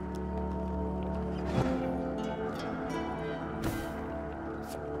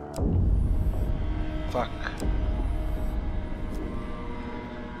 Fuck.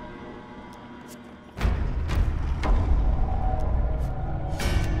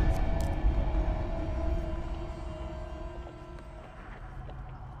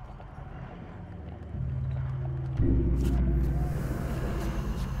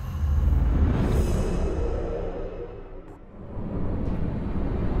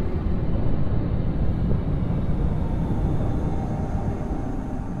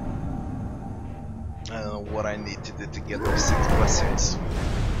 I don't know what I need to do to get those 6 blessings.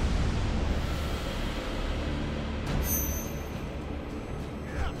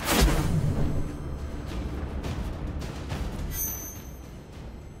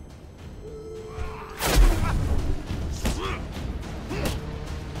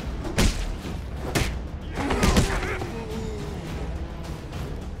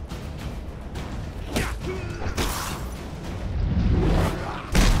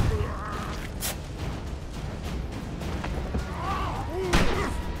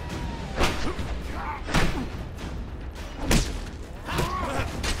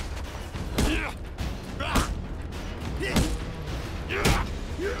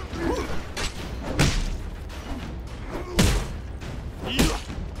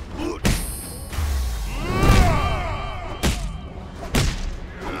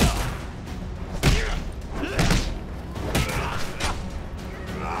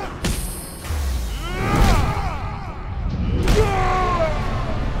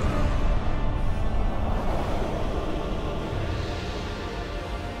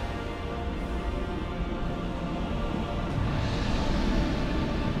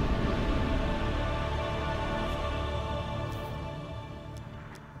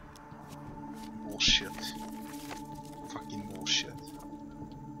 Bullshit. Fucking bullshit.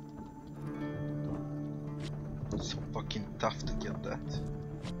 It's so fucking tough to get that.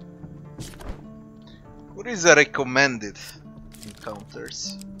 What is the recommended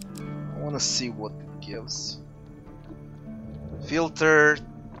encounters? I wanna see what it gives. Filter.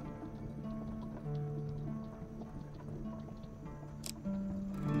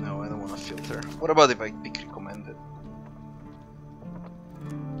 No, I don't wanna filter. What about if I pick recommended?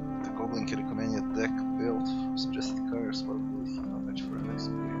 The Goblin can recommend a deck build for suggested cards for ability knowledge for an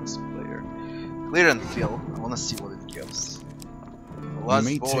experienced player. Clear and fill. I wanna see what it gives. The You last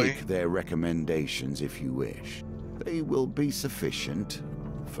may boy. take their recommendations if you wish. They will be sufficient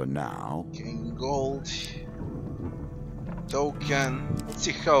for now. King Gold. Token. Let's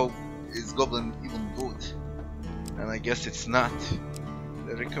see how is Goblin even good. And I guess it's not.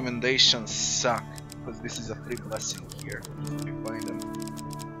 The recommendations suck. Because this is a free blessing here. If you find them.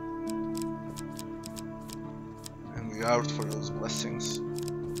 And we out for those blessings.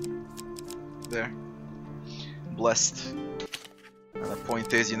 There. Blessed. And the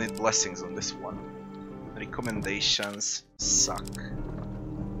point is you need blessings on this one. Recommendations suck.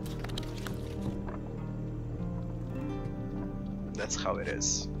 That's how it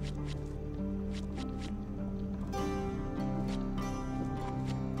is.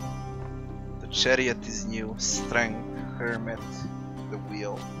 The Chariot is new, Strength, Hermit, the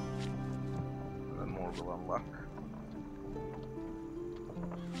Wheel, and then more will unlock.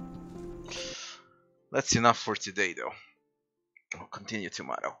 That's enough for today though. We'll continue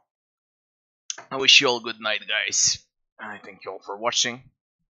tomorrow. I wish you all good night guys. And I thank you all for watching.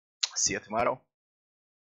 See you tomorrow.